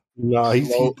now. Nah,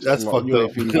 that's fucked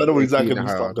up. I know exactly what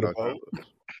he's talking about.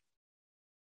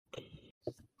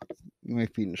 You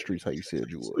ain't feeding the streets how you said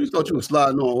you would. You thought you were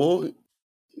sliding on,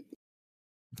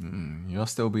 Y'all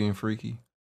still being freaky?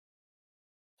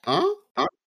 Huh?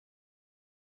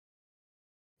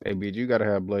 Hey, BG, you gotta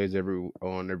have Blaze every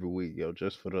week, yo,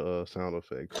 just for the sound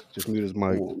effects. Just mute his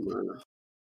mic.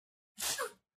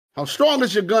 How strong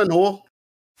is your gun, whore?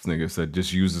 This nigga said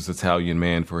just use this Italian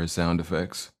man for his sound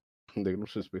effects. Nigga, them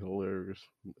shits be hilarious.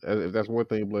 If that's one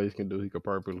thing Blaze can do, he could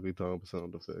perfectly time a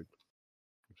sound effect.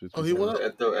 Oh, he went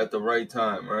up at the right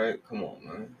time, right? Come on,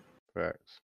 man.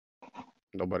 Facts.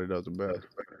 Nobody does it better.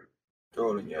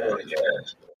 Throw it in your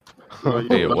ass.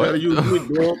 Hey, You what? gotta use me,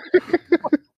 dog.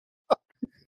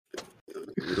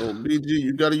 You know, BG,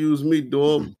 you gotta use me,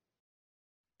 dog.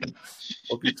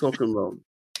 What you talking about?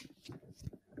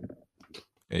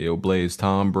 Hey, yo, Blaze,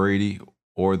 Tom Brady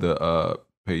or the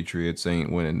Patriots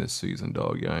ain't winning this season,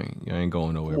 dog. You ain't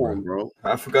going nowhere, Come on, bro.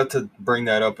 I forgot to bring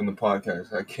that up in the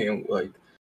podcast. I can't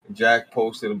Jack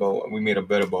posted about we made a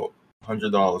bet about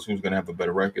 $100 who's gonna have a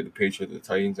better record, the Patriots or the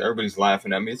Titans. Everybody's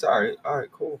laughing at me. It's all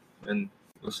right, cool. And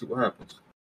let's see what happens.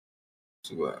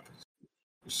 Get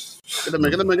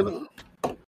them.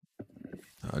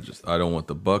 I don't want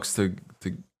the Bucks to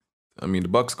I mean the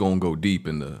Bucks gonna go deep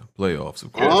in the playoffs,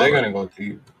 of course. Yeah, they're gonna go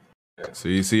deep. Yeah. So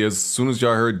you see, as soon as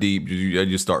y'all heard deep, you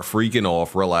just start freaking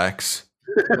off, relax.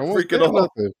 No one said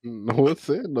nothing. No one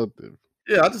said nothing.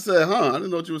 Yeah, I just said, I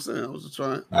didn't know what you were saying. I was just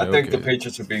trying. I think the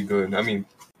Patriots would be good. I mean,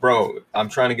 bro, I'm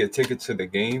trying to get tickets to the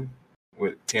game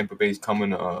with Tampa Bay's coming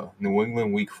to New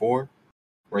England week 4,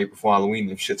 right before Halloween.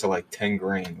 Them shits are like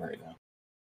 $10,000 right now.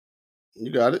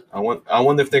 You got it. I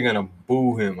wonder if they're gonna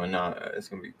boo him or not. It's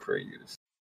gonna be crazy.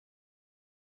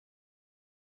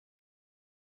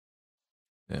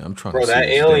 Yeah, I'm trying Bro, to see that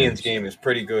this Aliens game. game is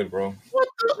pretty good, bro.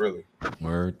 Really.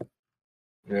 Word.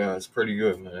 Yeah, it's pretty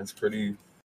good, man. It's pretty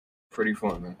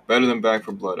fun, man. Better than Back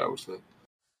 4 Blood, I would say.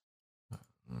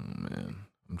 Oh, man,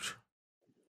 I'm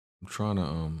trying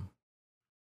to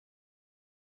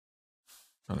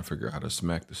figure out how to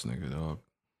smack this nigga, dog.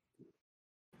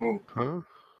 Huh?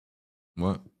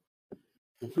 What?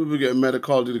 People get mad at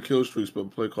Call of Duty kill streaks,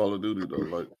 but play Call of Duty though.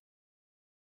 Like,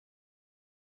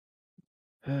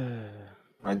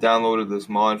 I downloaded this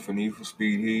mod for Need for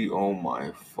Speed Heat. Oh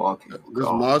my fucking god! This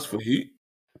mod's for Heat,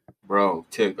 bro.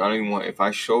 Tick, I don't even want. If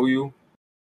I show you,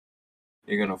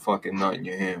 you're gonna fucking nut in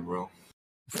your hand, bro.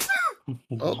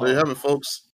 Oh, there you have it,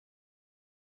 folks.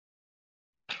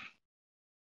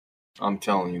 I'm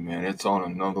telling you, man, it's on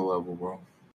another level, bro.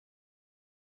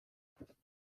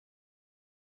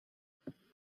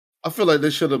 I feel like they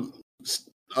should have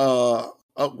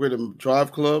upgraded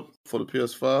Drive Club for the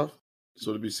PS5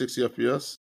 so it'd be 60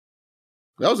 FPS.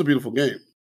 That was a beautiful game.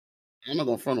 I'm not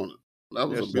gonna front on it. That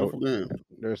was a beautiful game.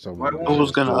 There's some. Who was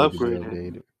gonna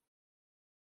upgrade it?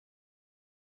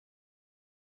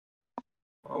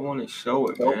 I want to show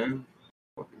it, man.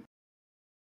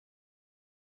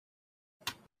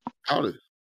 Howdy.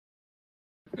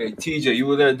 Hey TJ, you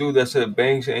were that dude that said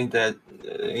Banks ain't that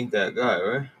guy,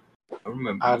 right? I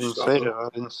remember. I didn't say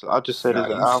that. I just said his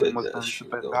album was the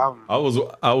best album.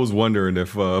 I was wondering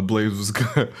if Blaze was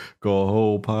gonna go a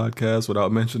whole podcast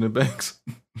without mentioning Banks.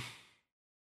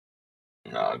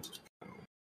 Nah,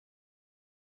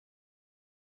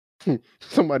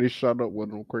 Somebody shot up one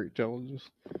of them crate challenges.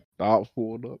 The ops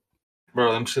pulled up.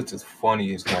 Bro, them shits is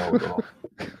funny as hell, though.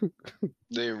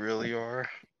 They really are.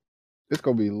 It's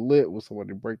gonna be lit when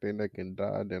somebody break their neck and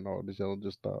die, then all the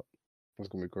challenges stop. That's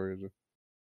gonna be crazy.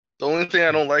 The only thing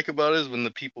I don't like about it is when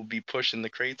the people be pushing the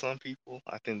crates on people.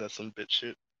 I think that's some bitch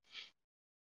shit.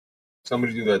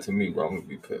 Somebody do that to me, bro. I'm gonna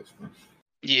be pissed, man.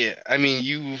 Yeah, I mean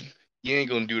you ain't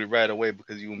gonna do it right away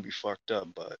because you won't be fucked up,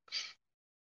 but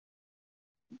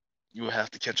you will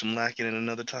have to catch them lacking in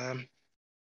another time.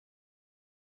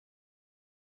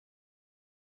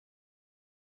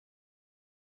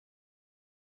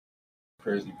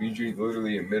 Crazy. BG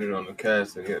literally admitted on the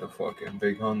cast that he had a fucking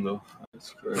big hundo.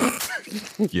 That's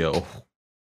crazy. Yo.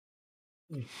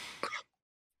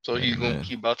 So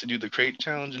he's about to do the crate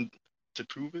challenge and to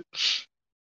prove it.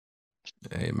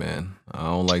 Hey man, I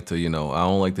don't like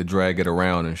to drag it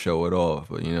around and show it off,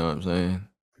 but you know what I'm saying?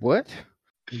 What?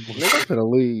 Nigga finna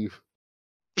leave.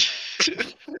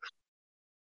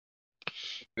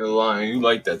 You're lying. You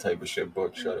like that type of shit,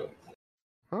 Buck. Shut up.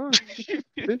 Huh?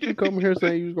 Didn't you come here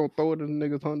saying you was gonna throw it in the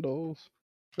niggas' hundos?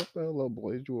 Shut the hell up,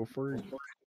 boys. You a freak.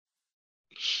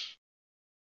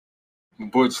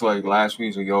 Butch, like last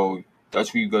week, like, yo, that's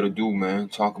what you gotta do, man.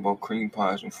 Talk about cream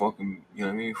pies and fucking, you know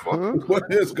what I mean? Fuck.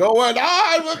 What is going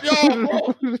on with y'all,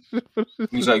 bro?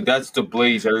 He's like, that's the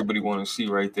Blaze everybody want to see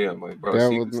right there. I'm like, bro,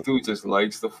 see, this dude just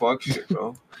likes the fuck shit,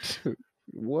 bro.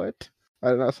 What? I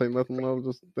did not say nothing. I was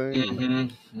just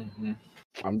saying.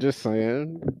 I'm just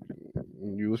saying,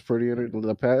 you was pretty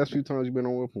the past few times you've been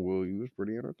on Whipping Will, you was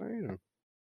pretty entertaining.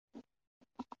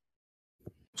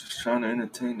 Just trying to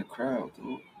entertain the crowd,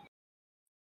 dude.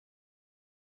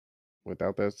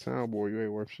 Without that soundboard, you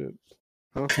ain't worth shit.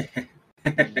 Huh?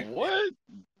 What?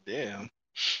 Damn.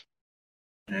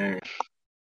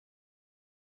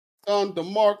 On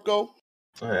DeMarco.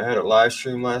 I had a live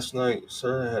stream last night,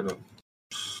 sir. I had a.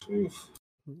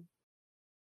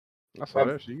 I saw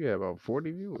that shit. You had about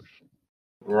 40 viewers.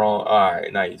 Wrong. All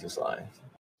right, now you just lying.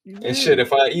 And shit, if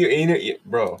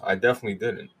bro, I definitely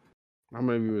didn't. How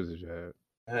many viewers did you have?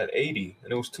 I had 80,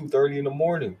 and it was 2:30 in the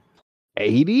morning.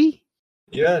 80?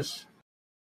 Yes.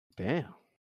 Damn.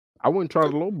 I wouldn't try to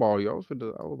lowball you. I was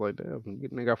like, damn,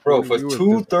 they got 40 Bro, for viewers.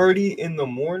 2:30 in the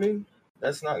morning,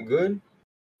 that's not good.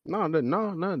 No,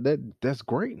 that's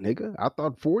great, nigga. I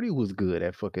thought 40 was good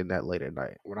at fucking that late at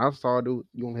night. When I saw it, you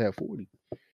only had 40.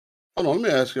 Hold on,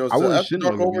 let me ask you. I wasn't After shitting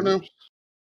dark on the over now? viewers.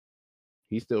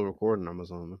 He's still recording, I'm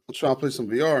assuming. I'm trying to play some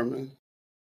VR, man.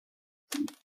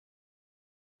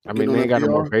 I mean, they ain't got no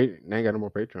more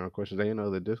Patreon questions. They ain't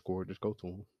know the Discord. Just go to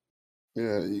them.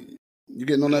 Yeah, you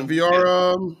getting on that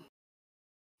VR,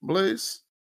 Blaze?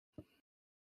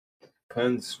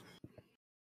 Depends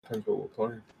what we're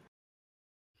playing.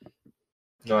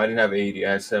 No, I didn't have 80.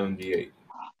 I had 78.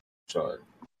 Sorry.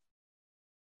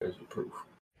 There's the proof.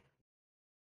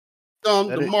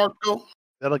 DeMarco. Is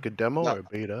that like a demo or a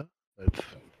beta that's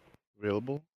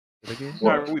available for the game?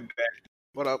 Alright, we back.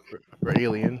 What up? For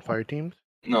Alien Fire Teams?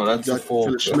 No, that's a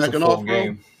full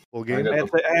game. Full game?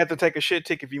 I had to take a shit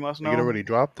tick if you must know. You already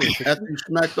dropped it? After you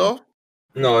smacked off?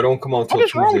 No, it don't come out till What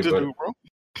is wrong with Tuesday, this but dude,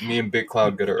 bro? me and Big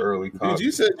Cloud get an early copy.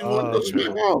 You said you wanted to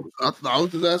smack off. I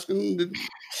was just asking.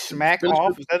 Smack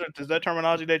off? Is that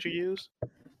terminology that you use?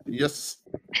 Yes.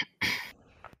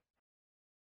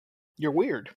 You're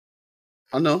weird.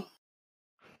 I know.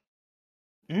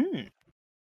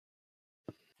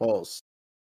 False.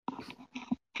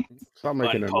 Stop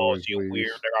making that noise, you please.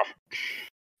 weird.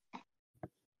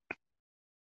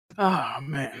 Oh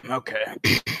man. Okay.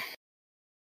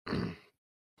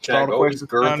 Jack the always questions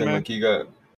done, girthing man. like he got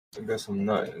some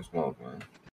nut in his mouth, man.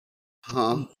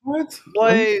 Huh? What?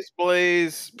 Blaze,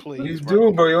 please. You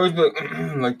do, bro. You always be like, you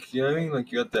know what I mean?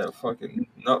 Like you got that fucking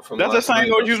nut from That's the last same night,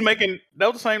 noise bro. you was making. That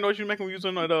was the same noise you was making when you was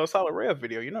in the Solid Rev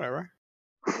video. You know that, right?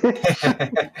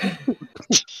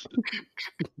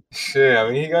 Shit, I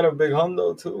mean, he got a big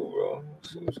hundo too, bro.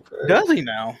 Shit's crazy. Does he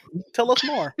now? Tell us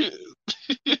more.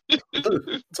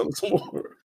 Tell us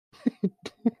more.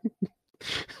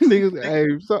 Niggas,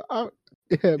 hey,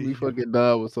 it had me fucking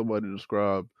die when somebody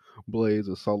described Blaze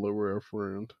as solid rare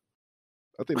friend.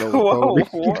 I think that was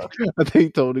Tony. I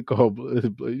think Tony called Blaze.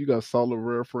 You got solid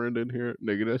rare friend in here,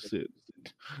 nigga. That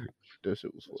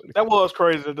shit was funny. That was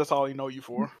crazy. That's all you know you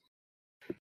for.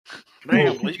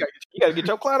 Damn, Blaze, you gotta get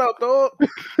your clout up, dog.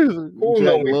 Who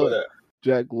know me for that?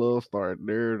 Jack Love started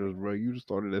narratives, bro. You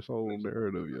started this whole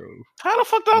narrative, yo. How the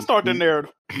fuck did I start the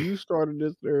narrative? You started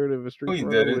this narrative in Street No, he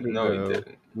Fighter didn't. with it, No, he yo.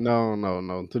 didn't.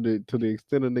 No. To the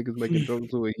extent of niggas making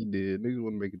jokes to it, he did. Niggas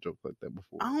wouldn't make a joke like that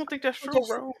before. I don't think that's true,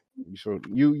 bro. You sure?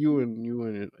 You and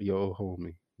your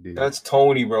homie did. That's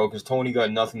Tony, bro. Because Tony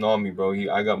got nothing on me, bro.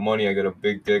 I got money. I got a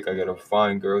big dick. I got a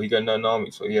fine girl. He got nothing on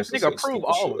me, so he has to Nigga, say prove stupid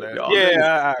all shit of like that. that.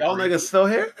 Yeah, Y'all niggas still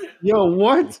here? Yo,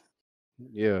 what?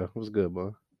 Yeah, it was good,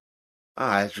 bro.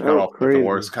 I just got off with the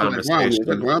worst conversation.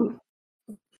 Crazy.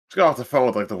 Just got off the phone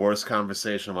with like the worst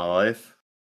conversation of my life.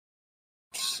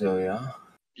 So yeah.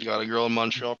 You got a girl in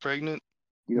Montreal pregnant?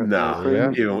 No,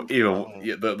 Yeah. even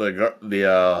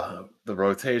the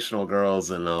rotational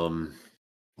girls in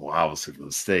obviously from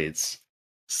the States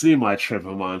see my trip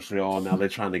in Montreal. Now they're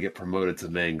trying to get promoted to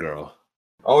main girl.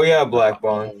 Oh yeah, Black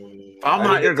Bond. If I'm I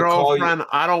not didn't your get to call you- girlfriend,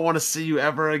 I don't want to see you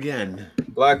ever again.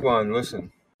 Black Bond,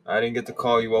 listen. I didn't get to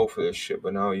call you out for this shit,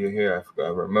 but now you're here. I forgot. I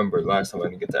remember last time I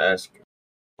didn't get to ask you.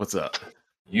 What's up?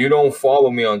 You don't follow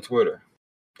me on Twitter,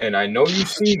 and I know you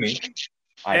see me.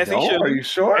 As he should. Are you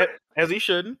sure? As he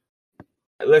shouldn't.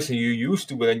 Listen, you used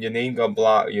to, but then your name got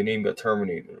blocked. Your name got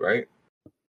terminated, right?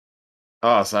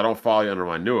 Oh, so I don't follow you under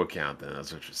my new account then.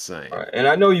 That's what you're saying. All right. And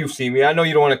I know you see me. I know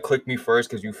you don't want to click me first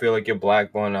because you feel like you're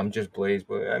Black Bond. I'm just Blaze,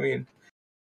 but I mean,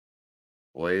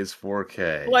 Blaze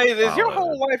 4K. Blaze, is your Follow.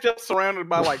 whole life just surrounded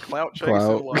by like clout chasing?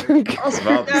 Clout. Like, I was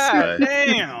about to God say.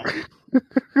 damn.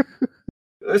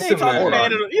 Listen, You ain't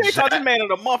man. talking man of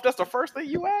the month. That's the first thing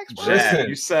you ask, bro. Jack,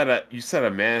 you said a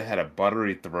man had a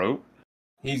buttery throat.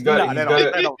 He's got. Nah,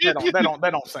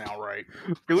 that don't sound right.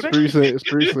 Do they? Street say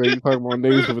you talking about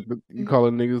niggas with you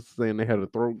calling niggas saying they had a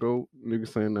throat goat. Niggas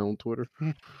saying that on Twitter.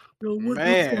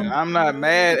 Man, I'm not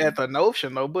mad at the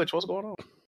notion though. Butch, what's going on?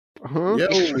 Huh? Yo,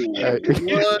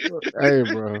 Hey,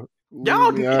 bro.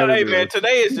 Y'all, Leave me out of hey this. man,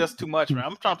 today is just too much, man.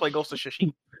 I'm trying to play Ghost of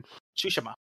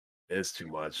Tsushima. It's too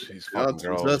much. These Y'all fucking too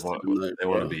girls invested want, tonight, they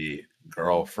want bro. to be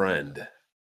girlfriend. Why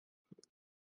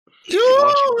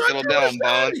don't you settle down,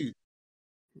 Bond?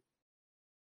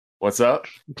 What's up?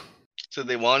 So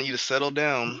they want you to settle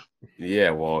down.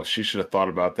 Yeah, well, she should have thought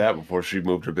about that before she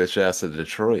moved her bitch ass to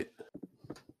Detroit.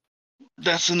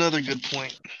 That's another good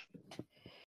point.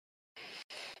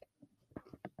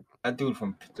 That dude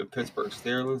from the Pittsburgh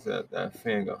Steelers, that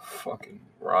fan got fucking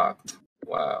rocked.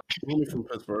 Wow. Only from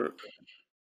Pittsburgh.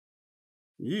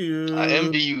 Yeah. I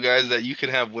envy you guys that you can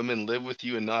have women live with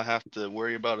you and not have to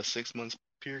worry about a 6 month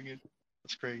period.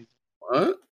 That's crazy.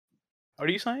 What? What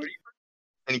are you saying?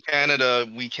 In Canada,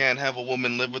 we can't have a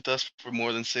woman live with us for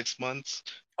more than 6 months.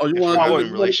 Oh, you If want we're to having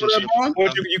a relationship?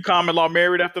 What, you common law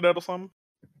married after that or something?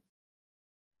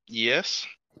 Yes.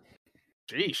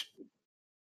 Jeez.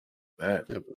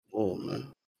 Oh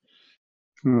man.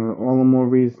 All the more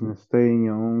reason to stay in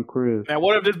your own crib. Now,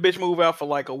 what if this bitch move out for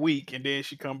like a week and then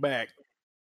she come back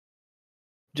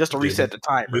just to reset the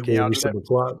timer? Can y'all do Reset that? the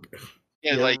clock.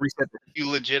 Yeah, Yeah, like reset you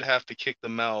legit have to kick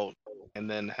them out and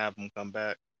then have them come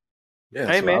back. Yeah,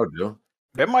 Hey, that's what I man. would do.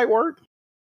 That might work.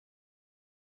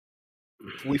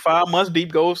 We 5 months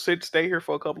deep, go stay here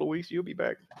for a couple of weeks. You'll be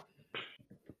back.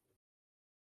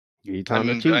 Time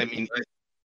to cheat.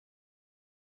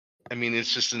 I mean,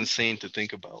 it's just insane to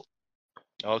think about.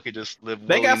 Y'all could just live.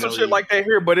 They got some willy-nilly. shit like that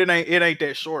here, but it ain't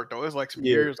that short though. It's like some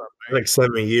years. I think. Like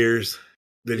 7 years.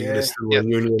 Then you Yeah. just do a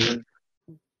union.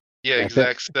 Yeah, That's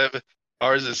exact 7.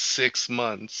 Ours is 6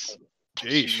 months.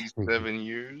 Jeez. She's 7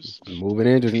 years. Moving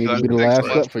in just You need to got be the 6 last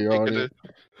months step for to y'all. make a Then.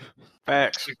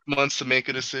 Facts. 6 months to make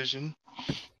a decision.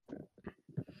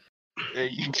 Yeah,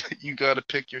 you gotta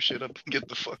pick your shit up and get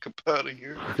the fuck up out of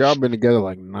here. If y'all been together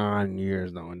like 9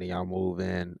 years though, and then y'all move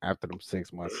in after them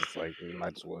 6 months, it's like you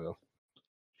might as well.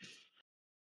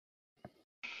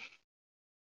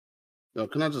 Yo,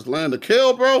 can I just land a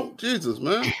kill, bro? Jesus,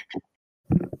 man.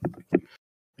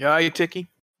 Yeah, you ticky.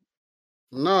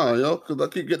 Nah, yo, because I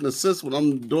keep getting assists when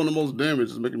I'm doing the most damage.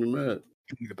 It's making me mad.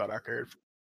 You thought I cared.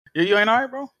 Yeah, you ain't alright,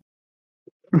 bro.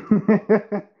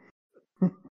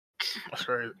 That's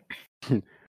crazy.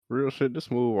 Real shit. This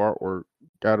move artwork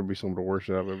gotta be some of the worst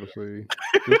shit I've ever seen.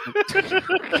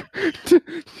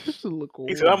 Just to look.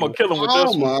 He said, "I'm gonna kill him with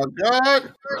this." Oh my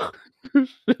god!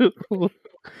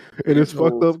 And it's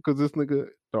fucked up because this nigga,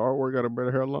 the artwork got a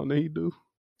better hairline than he do.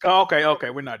 Oh, okay,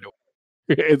 we're not doing.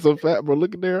 It's a fat bro.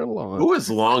 Look at their hairline. Who is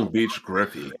Long Beach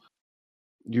Griffey?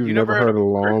 You've never heard of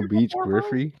Long Beach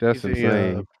Griffey? That's He's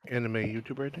insane. a, anime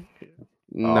YouTuber, I think.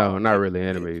 No, not really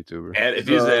anime YouTuber. And if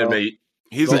he's an anime,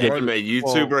 he's an anime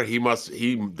YouTuber.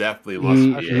 He definitely must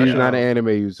be. He's not an anime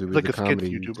YouTuber. He's like a a skits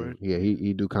comedy YouTuber. Yeah,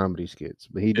 he do comedy skits,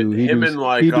 but he Him do and,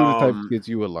 like, he do the type of skits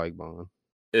you would like, Bond.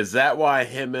 Is that why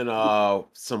him and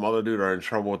some other dude are in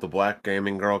trouble with the black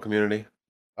gaming girl community?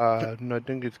 No, I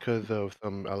think it's because of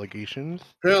some allegations.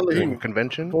 Apparently, during he a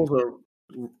convention.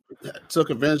 took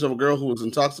advantage of a girl who was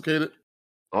intoxicated.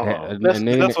 And then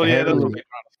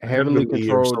Heavenly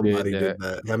Control somebody did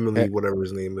that. Heavenly, whatever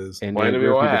his name is. And Explain to me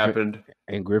what happened.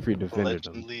 And Griffey defended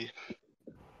him.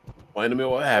 Explain to me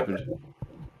what happened.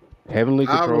 Heavenly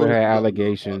I Control really had don't know.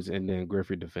 allegations, and then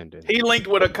Griffey defended him. He linked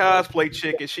with a cosplay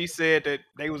chick, and she said that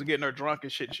they was getting her drunk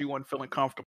and shit. And she wasn't feeling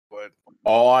comfortable. But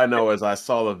All I know is I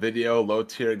saw the video. Low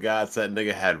tier God said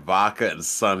nigga had vodka and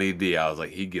Sunny D. I was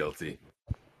like, he guilty.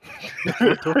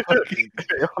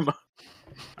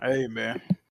 Hey man,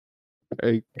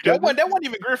 Hey, that wasn't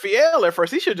even Griffey L at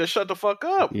first. He should just shut the fuck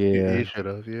up. yeah, He should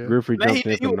have, yeah. Griffey Then jumped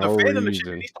in he for was no defending the shit.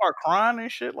 reason. He started crying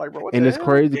and shit. Like, bro, what And the it's hell?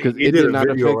 crazy because He it did did a not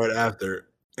video affect. right after.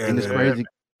 And it's crazy.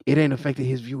 It ain't affected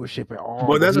his viewership at all.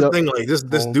 But that's He the up- thing. Like this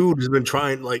dude has been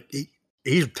trying. Like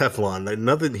he's Teflon. Like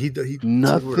nothing. He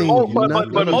Nothing. Oh, but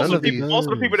None most of of the it people, most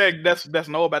of the does. people that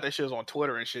know about that shit is on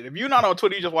Twitter and shit. If you're not on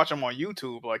Twitter, you just watch them on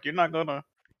YouTube. Like, you're not gonna.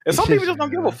 And It's some people just- just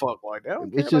don't give a fuck. Like, they don't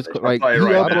care It's about just that shit. like I'll he tell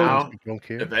you right uploaded. now, Don't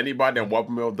care. if anybody in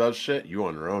Weapon Mill does shit, you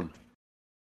on your own.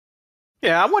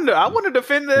 Yeah, I wouldn't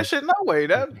defend that shit no way.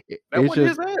 That It's wasn't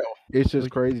his just, hell. it's just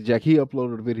crazy, Jack. He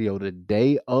uploaded a video the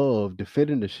day of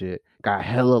defending the shit. Got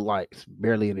hella likes,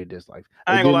 barely any dislikes.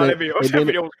 I ain't And gonna lie, then that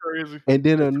video was crazy. And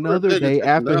then another nigga day taking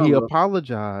after down, he though.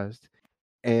 apologized,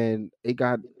 and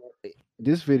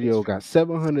this video got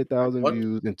 700,000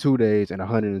 views in 2 days and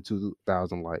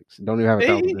 102,000 likes. Don't even have a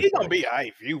thousand. He gonna be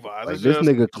high view vibes. Like It's this just,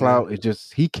 nigga clout is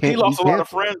just he can't. he lost be a lot of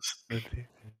canceled. friends,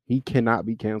 He cannot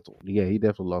be canceled. Yeah, he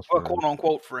definitely lost or friends. quote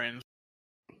unquote friends.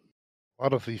 A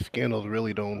lot of these scandals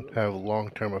really don't have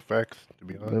long-term effects, to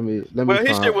be honest. Let me But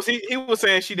his find. shit was he was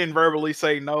saying she didn't verbally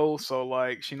say no, so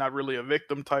like she not really a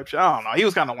victim type shit. I don't know. He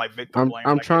was kind of like victim blaming.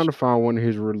 I'm like, trying to find one of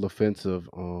his real offensive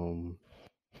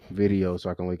videos so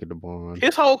I can link it to Bond.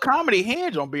 his whole comedy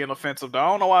hinge on being offensive. Though. I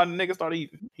don't know why niggas thought he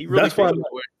really That's why feels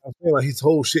that way. I feel like his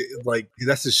whole shit. Like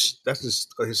that's his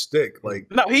stick. Like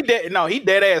No, he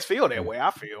dead ass feel that way.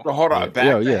 I feel. So hold on,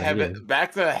 Yeah.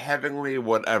 back to Heavenly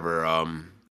whatever.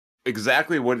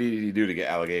 Exactly what did he do to get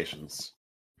allegations?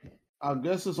 I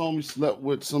guess his homie slept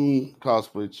with some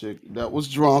cosplay chick that was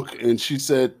drunk, and she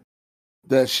said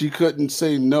that she couldn't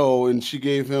say no, and she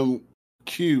gave him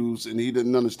cues, and he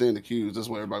didn't understand the cues. That's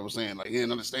what everybody was saying. Like he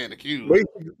didn't understand the cues.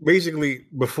 Basically,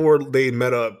 before they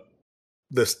met up,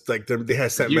 they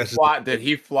had sent messages. Did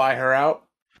he fly her out?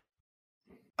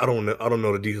 I don't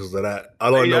know the details of that. I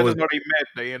just know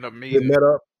they end up meeting. They met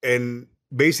up, and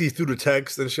basically through the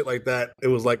text and shit like that, it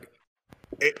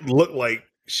looked like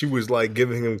she was like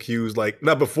giving him cues, like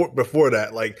not before that,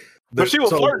 like. But she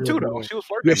was flirting too, though. She was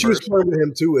flirting. Yeah, she was flirting with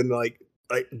him too, and like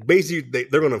basically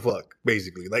they're gonna fuck.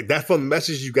 Basically, like that from the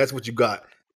message you got, what you got,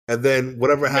 and then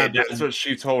whatever happened. That's what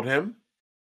she told him.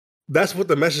 That's what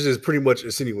the messages pretty much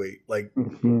insinuate. Like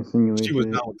she was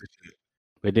down with the shit.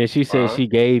 But then she said she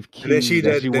gave cues. And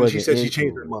then she said she into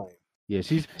changed her it. mind. Yeah,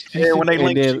 when they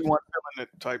linked, she wasn't feeling it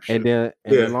type shit. And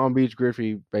then Long Beach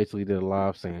Griffey basically did a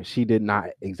live saying she did not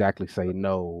exactly say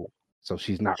no, so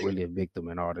she's not really a victim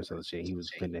and all this other shit. He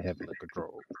was been heavily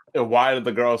controlled. And why did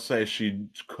the girl say she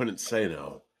couldn't say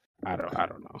no? I don't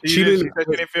know. She didn't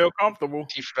feel comfortable.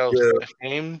 She felt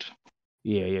ashamed.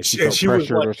 Yeah. She felt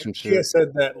pressure or some shit. She had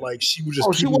said that like she was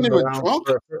just she wasn't even drunk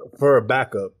for a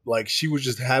backup. Like she was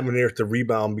just having her to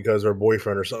rebound because her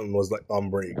boyfriend or something was like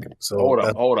on break. So hold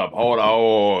up.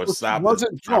 Oh, stop!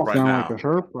 Wasn't drunk right now. Like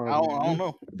her I don't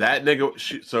know. That nigga.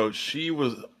 She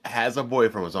has a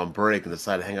boyfriend, was on break and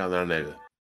decided to hang out with that nigga.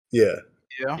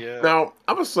 Yeah. Now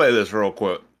I'm gonna say this real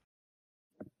quick.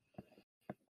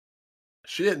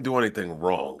 She didn't do anything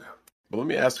wrong, but let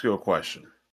me ask you a question.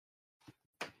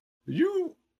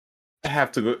 You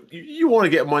have to go. You want to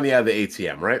get money out of the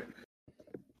ATM, right?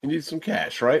 You need some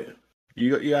cash, right?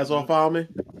 You guys all follow me?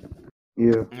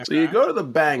 Yeah. So you go to the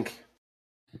bank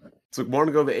to want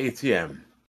to go to the ATM.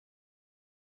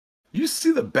 You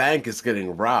see the bank is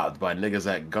getting robbed by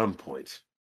niggas at gunpoint,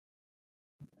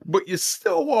 but you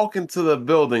still walk into the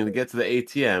building to get to the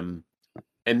ATM,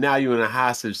 and now you're in a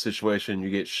hostage situation. You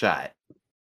get shot.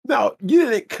 Now you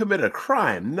didn't commit a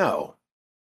crime, no.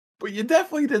 But you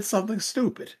definitely did something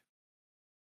stupid.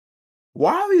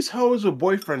 Why are these hoes with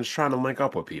boyfriends trying to link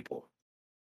up with people?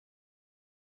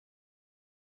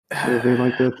 They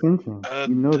like the attention.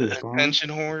 You know this, Bob. Attention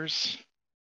whores.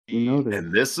 You know this.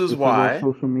 And this is why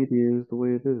social media is the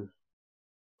way it is.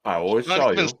 I always Not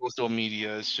tell even you. social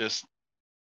media. It's just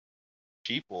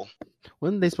people.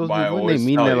 Wasn't they supposed to? Wouldn't they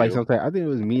mean that like some type? I think it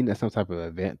was mean at some type of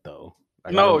event though.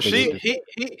 Like, no,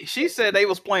 she said they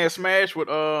was playing Smash with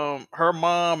her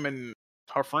mom and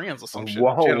her friends or some shit.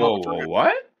 Whoa,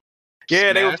 what?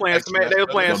 Yeah, they were playing Smash. They were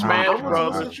playing Smash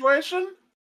Brothers. Situation?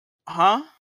 Huh?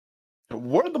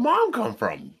 Where did the mom come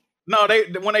from? No,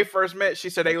 when they first met, she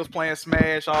said they was playing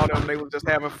Smash. All them, they was just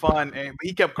having fun, and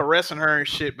he kept caressing her and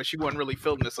shit, but she wasn't really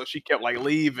feeling it, so she kept like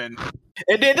leaving.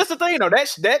 And then that's the thing, though.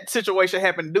 That situation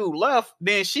happened. Dude left.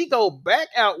 Then she go back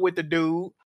out with the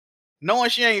dude, knowing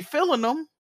she ain't feeling them.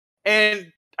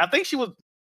 And I think she was,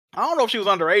 I don't know if she was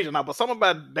underage or not, but something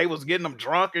about they was getting them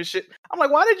drunk and shit. I'm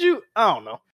like, why did you? I don't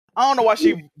know. I don't know why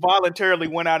she voluntarily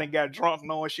went out and got drunk,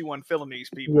 knowing she wasn't feeling these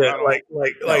people. Yeah,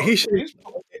 like he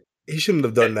shouldn't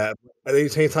have done that. At the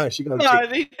same time, she gonna. No,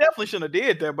 he definitely shouldn't have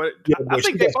did that. But Yeah, I but think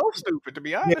she they got- both stupid, to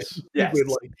be honest. Yes.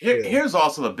 Like, Here's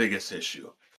also the biggest issue.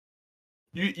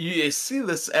 You see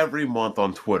this every month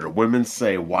on Twitter. Women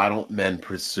say, "Why don't men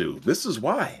pursue?" This is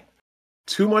why.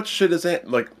 Too much shit is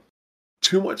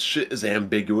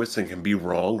ambiguous and can be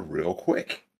wrong real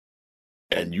quick,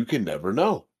 and you can never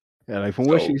know. Yeah, like from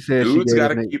what So she said, dudes she got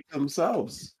to gave keep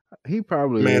themselves. He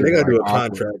probably Man, is, they gotta do a like, awkward.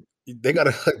 contract. They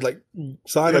gotta like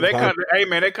sign Yeah, a that contract. hey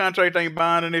man, that contract ain't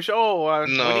binding. This No, when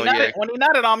he yeah.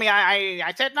 nutted on me,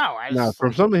 I said no. Nah,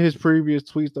 from some of his previous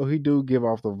tweets though, he do give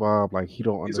off the vibe like he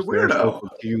don't He's a understand weirdo. social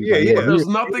cues. Yeah, Like, yeah. There's he's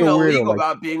nothing a weirdo, illegal like-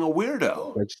 about being a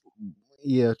weirdo. like,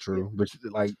 yeah, true. But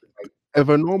like if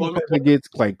a normal person gets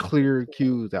like clear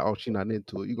cues that she's not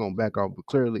into it, you're gonna back off. But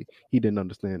clearly he didn't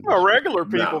understand. Well, this shit. regular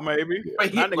people No. maybe.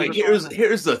 But Not niggas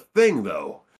here's the thing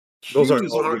though. Those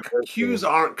Cues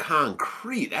aren't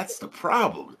concrete. That's the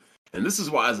problem. And this is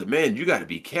why, as a man, you got to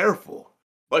be careful.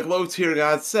 Like Low Tier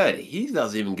God said, he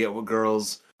doesn't even get with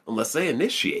girls unless they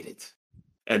initiate it.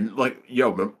 And like,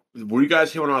 were you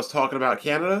guys here when I was talking about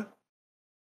Canada?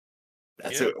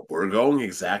 That's it. We're going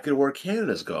exactly where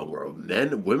Canada's going. Where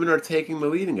women are taking the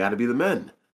lead and got to be the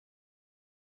men.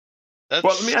 Well,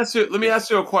 let me ask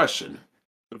you a question.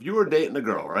 If you were dating a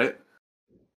girl, right?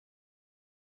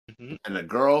 And the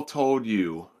girl told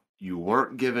you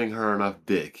weren't giving her enough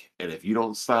dick, and if you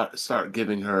don't start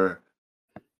giving her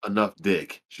enough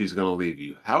dick, she's gonna leave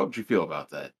you. How would you feel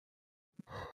about that?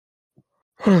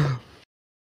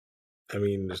 I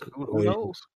mean, Who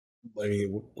knows? I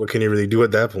mean, what can you really do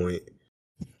at that point?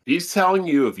 He's telling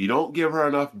you if you don't give her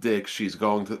enough dick, she's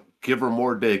going to give her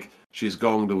more dick, she's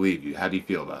going to leave you. How do you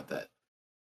feel about that?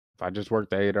 If I just worked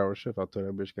the 8-hour shift, I'll tell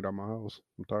that bitch get out of my house.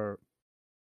 I'm tired.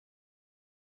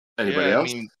 Anybody Yeah,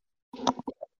 else?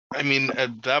 I mean,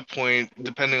 at that point,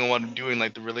 depending on what I'm doing,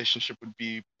 like the relationship would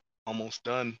be almost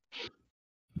done.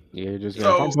 Yeah, just if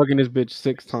I'm fucking this bitch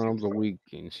 6 times a week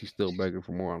and she's still begging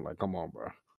for more, I'm like, come on, bro.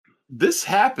 This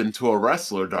happened to a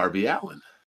wrestler, Darby Allin.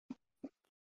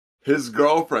 His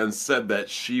girlfriend said that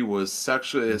she was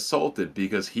sexually assaulted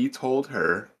because he told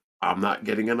her, I'm not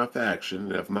getting enough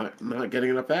action. And if I'm not getting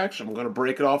enough action, I'm going to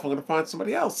break it off. I'm going to find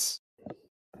somebody else.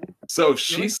 So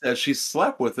she said she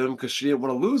slept with him because she didn't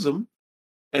want to lose him.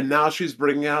 And now she's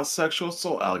bringing out sexual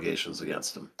assault allegations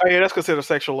against him. Oh, yeah, that's considered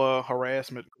sexual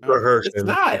harassment. It's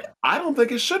not. I don't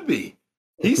think it should be.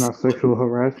 It's not sexual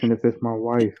harassment if it's my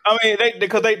wife. I mean,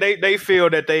 because they feel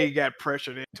that they got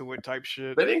pressured into it type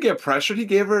shit. They didn't get pressured. He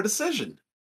gave her a decision.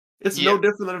 It's no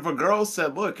different than if a girl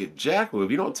said, look, Jack,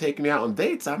 if you don't take me out on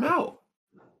dates, I'm out.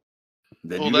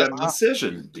 Then you got a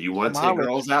decision. Do you want to take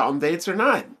girls out on dates or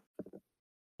not?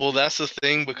 Well, that's the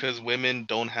thing, because women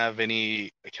don't have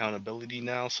any accountability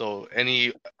now. So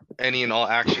any and all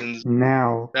actions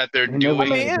that they're doing,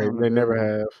 they never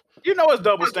have. You know, it's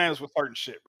double standards with certain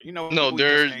shit. You know,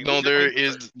 there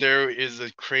is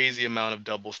a crazy amount of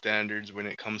double standards when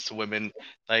it comes to women.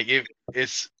 Like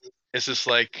it's just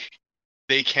like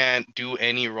they can't do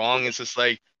any wrong. It's just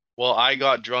like, well, I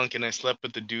got drunk and I slept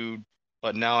with the dude,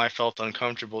 but now I felt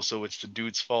uncomfortable, so it's the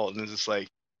dude's fault. And it's just like,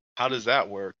 how does that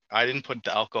work? I didn't put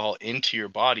the alcohol into your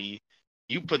body.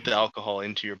 You put the alcohol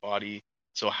into your body.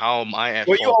 So how am I at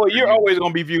fault? You're always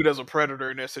going to be viewed as a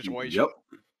predator in that situation.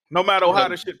 Yep. No matter how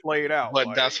the shit played out.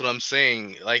 But that's what I'm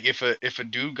saying. Like if a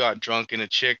dude got drunk and a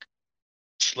chick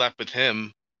slept with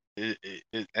him,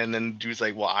 and then dude's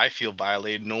like, well, I feel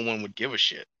violated, no one would give a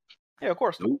shit. Yeah, of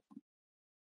course.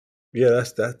 Yeah,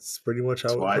 that's pretty much how.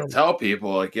 So I tell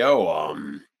people, like, yo,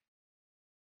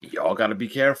 y'all got to be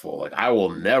careful. Like, I will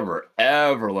never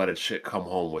ever let a chick come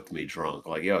home with me drunk.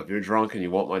 Like, yo, if you're drunk and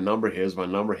you want my number, here's my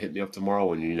number. Hit me up tomorrow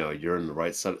when you're in the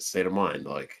right state of mind.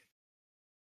 Like,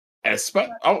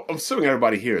 I'm assuming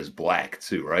everybody here is black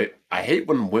too, right? I hate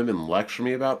when women lecture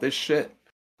me about this shit.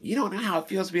 You don't know how it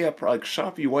feels to be like, shut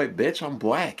up, you white bitch. I'm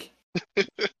black. What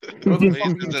the fuck are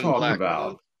you talking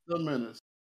about? The menace.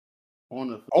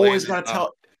 Always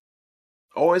gotta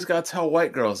tell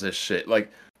white girls this shit.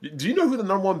 Like, do you know who the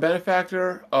number one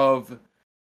benefactor of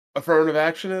affirmative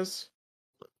action is?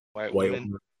 White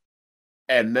women.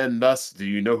 And then thus, do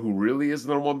you know who really is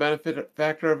the number one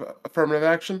benefactor of affirmative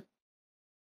action?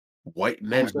 White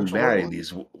men who marry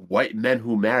these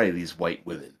white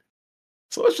women.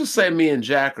 So let's just say me and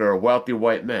Jack are wealthy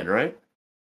white men, right?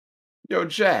 Yo,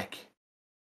 Jack,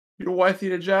 your wife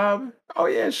need a job? Oh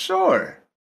yeah, sure.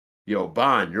 Yo,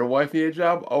 Bond, your wife need a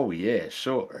job? Oh yeah,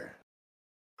 sure.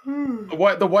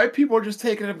 The white people are just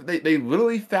taking it. They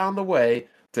literally found a way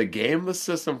to game the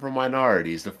system for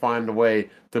minorities to find a way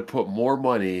to put more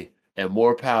money and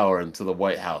more power into the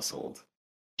white household.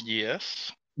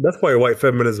 Yes. That's why white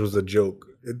feminism is a joke.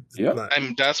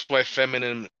 That's why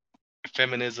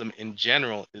feminism in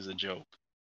general is a joke.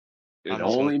 It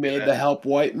only made to help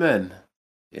white men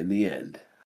in the end.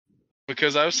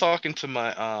 Because I was talking to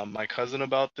my my cousin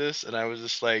about this, and I was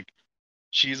just like,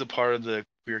 she's a part of the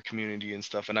queer community and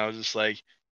stuff, and I was just like,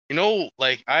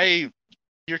 like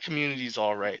your community's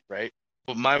all right, right?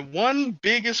 But my one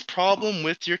biggest problem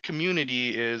with your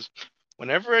community is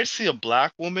whenever I see a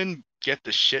black woman get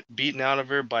the shit beaten out of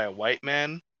her by a white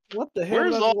man, what the hell?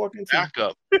 Where's all the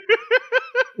backup?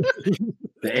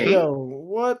 Yo,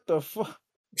 what the fuck?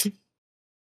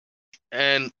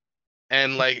 And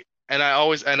I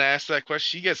asked that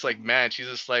question, she gets like mad. She's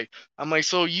just like, I'm like,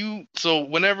 so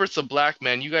whenever it's a black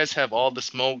man, you guys have all the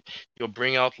smoke. You'll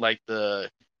bring out like the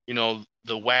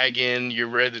wagon, you're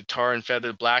ready to tar and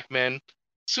feather black men.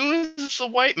 Soon as it's a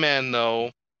white man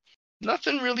though,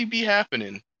 nothing really be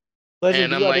happening.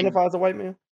 Legend, do you identify as a white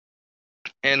man?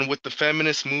 And with the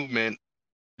feminist movement,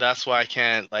 that's why I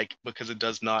can't, because it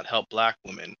does not help black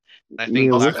women. And I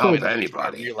think black women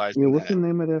anybody. Yeah, what's the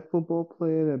name of that football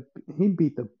player that he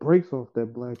beat the brakes off that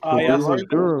black kid? Oh, yeah, that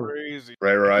girl. Crazy.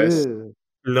 Ray Rice. Yeah.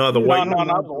 No, the white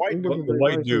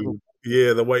white dude.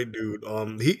 Yeah, the white dude.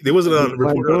 There wasn't a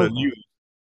reporter on the news.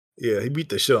 Yeah, he beat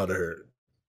the shit out of her.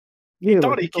 Yeah,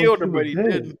 thought he killed her, but he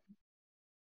didn't.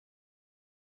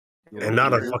 And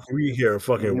not a fucking, we hear a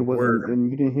fucking word.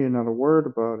 And you didn't hear not a word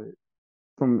about it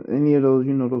from any of those,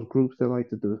 those groups that like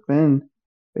to defend.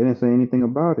 They didn't say anything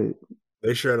about it.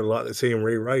 They shared a lot. The same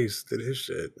Ray Rice did his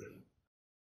shit.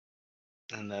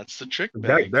 And that's the trick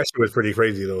bag. That shit was pretty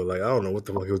crazy though. Like, I don't know what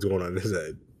the fuck he was doing on his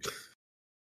head.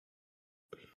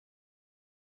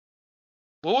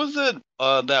 What was it?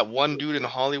 That one dude in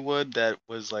Hollywood that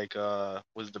was like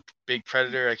was the big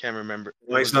predator. I can't remember. It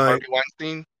was Weinstein? Harvey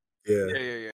Weinstein. Yeah.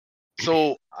 Yeah.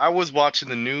 So I was watching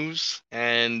the news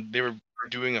and they were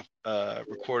doing a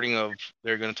recording of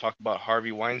they're going to talk about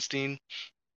Harvey Weinstein.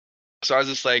 So I was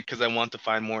just like, because I want to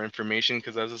find more information,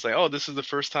 because I was just like, oh, this is the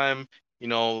first time,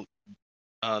 the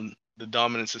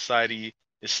dominant society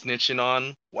is snitching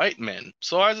on white men.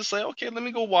 So I was just like, okay, let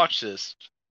me go watch this.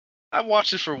 I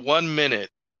watched it for 1 minute,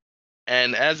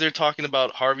 and as they're talking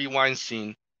about Harvey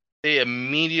Weinstein, they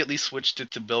immediately switched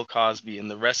it to Bill Cosby, and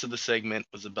the rest of the segment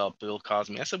was about Bill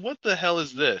Cosby. I said, what the hell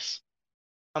is this?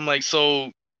 I'm like,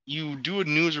 so you do a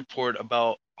news report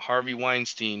about Harvey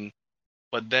Weinstein,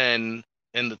 but then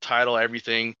in the title,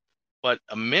 everything, but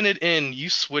a minute in, you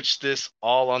switch this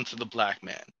all onto the black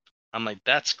man. I'm like,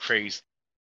 that's crazy.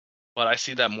 But I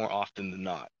see that more often than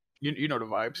not. You know the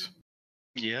vibes.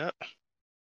 Yeah.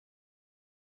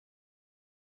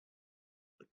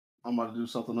 I'm about to do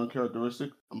something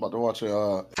uncharacteristic. I'm about to watch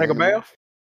Take a bath.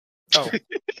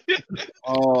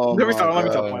 Oh, Let me my stop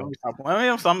God. playing.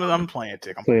 I'm playing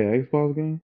Tick. Play an Xbox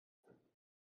game.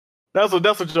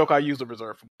 That's a joke I used to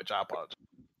reserve for, which I apologize.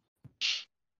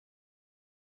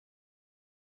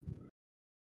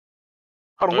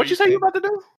 Hold on, what you say you about to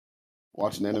do?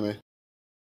 Watching anime.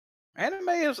 Anime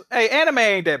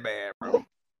ain't that bad, bro.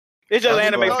 It's just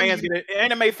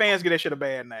anime fans get that shit a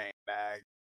bad name.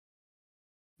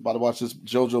 About to watch this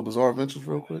JoJo Bizarre Adventures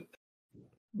real quick.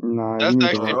 Nah, That's you need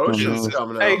actually to watch shit's something else.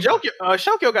 coming Hey, out.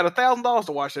 Shokyo got $1,000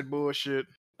 to watch that bullshit.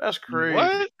 That's crazy.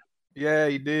 What? Yeah,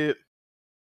 he did.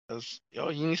 Yo,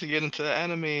 you need to get into the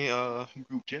anime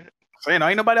group chat. Saying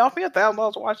ain't nobody off me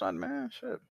 $1,000 to watch something, man. Shit,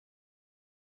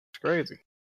 it's crazy.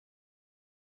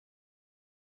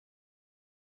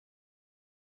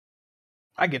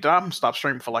 I get that. I'm gonna stop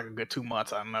streaming for like a good 2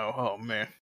 months. I know. Oh man,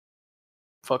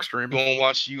 fuck streaming. You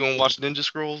gonna watch Ninja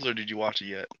Scrolls, or did you watch it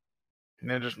yet?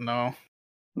 Ninja, no.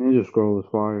 Ninja Scroll is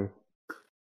fire.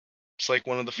 It's like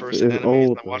one of the first It's animes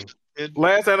old, I watched.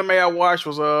 Last anime I watched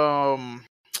was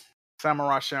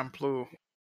Samurai Champloo.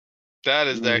 That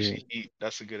is Yeah. actually heat.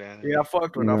 That's a good anime. Yeah, I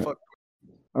fucked with it. Yeah.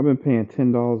 I've been paying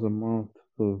 $10 a month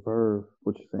for Verve,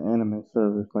 which is an anime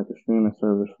service, like a streaming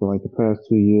service, for like the past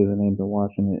 2 years, and ain't been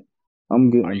watching it. I'm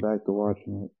getting back to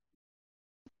watching it.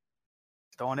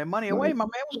 Throwing that money away, my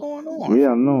man. What's going on? Yeah,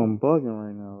 I know I'm bugging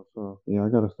right now, so yeah, I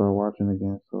gotta start watching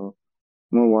again. So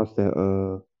I'm gonna watch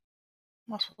that.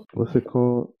 What's it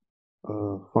called?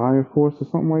 Fire Force or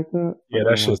something like that. Yeah,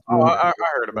 that shit's. Oh, I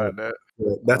heard about that.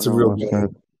 Yeah, that's I a gotta real watch good that.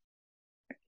 one.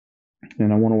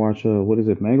 And I want to watch what is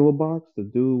it, Megalobox? The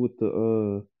dude with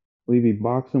the where he be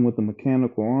boxing with the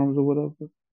mechanical arms or whatever.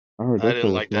 I heard that I shit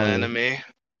didn't was like that fire. anime.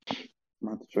 I'm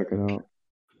about to check it out.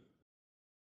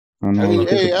 I know.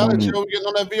 Hey, Alex, you getting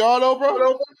on that VR though,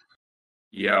 bro?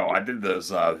 Yo, I did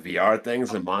those VR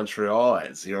things in Montreal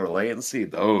at zero latency.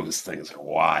 Those things are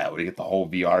wild. We get the whole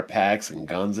VR packs and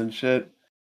guns and shit.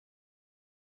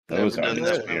 Those Never are an done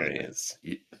that. experience.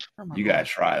 You gotta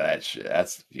try that shit.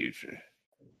 That's the future.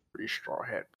 Pretty straw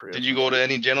hat. Did you go to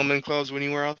any gentleman clubs when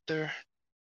you were out there?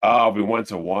 We went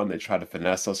to one. They tried to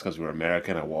finesse us because we were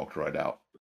American. I walked right out.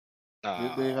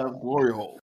 Did they have glory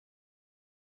hole?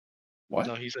 What?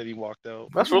 No, he said he walked out.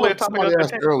 That's really a topic Somebody of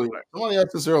asked contention. earlier. Somebody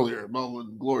asked this earlier about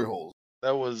what glory holes.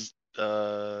 That was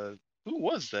who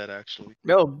was that actually?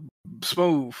 No,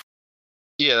 Smooth.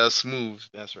 Yeah, that's Smooth.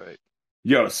 That's right.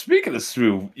 Yo, speaking of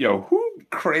Smooth, yo, who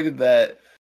created that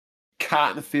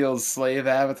Cottonfield slave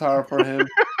avatar for him?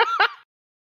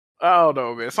 I don't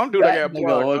know, man. Some dude that that got nigga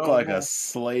blocked. look I don't like know. a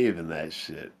slave in that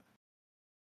shit.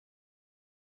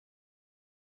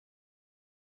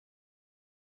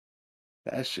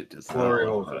 That shit just Glory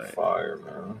not holes are right. fire,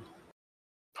 man.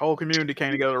 Whole community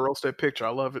came together to roast that picture. I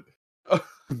love it.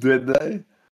 Did they?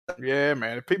 Yeah,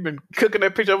 man. People been cooking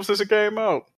that picture ever since it came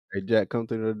out. Hey, Jack, come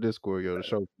through the Discord, yo. The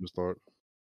show can start.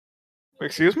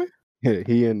 Excuse me? Yeah,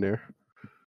 he in there.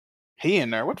 He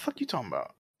in there. What the fuck you talking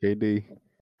about? KD.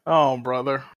 Oh,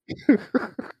 brother. Hey,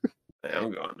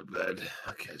 I'm going to bed.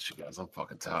 I'll catch you guys. I'm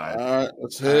fucking tired. All right,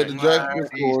 let's head to Jack's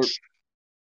Discord.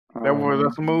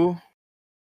 That's the move?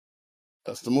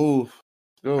 That's the move.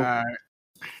 Let's go. All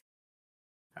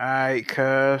right,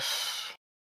 cuz.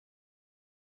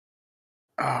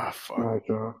 Ah, fuck. All right,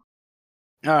 y'all.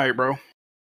 All right, bro.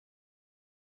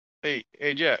 Hey,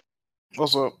 Jack.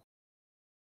 What's up?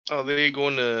 Oh, they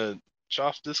going to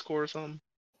Chops Discord or something?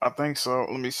 I think so.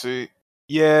 Let me see.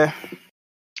 Yeah.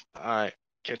 All right.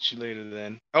 Catch you later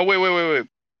then. Oh, wait.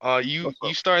 You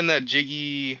starting that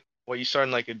Jiggy? What, you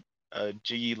starting like a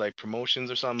Jiggy like promotions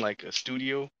or something, like a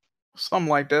studio? Something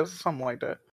like that. Something like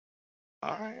that.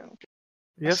 All right. Okay.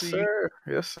 Yes, see. sir.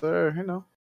 Yes, sir. You know.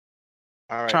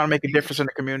 All right. Trying to make a difference in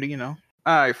the community, you know.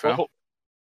 All right, fam. All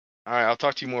right, I'll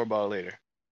talk to you more about it later.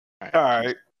 All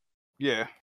right. Yeah.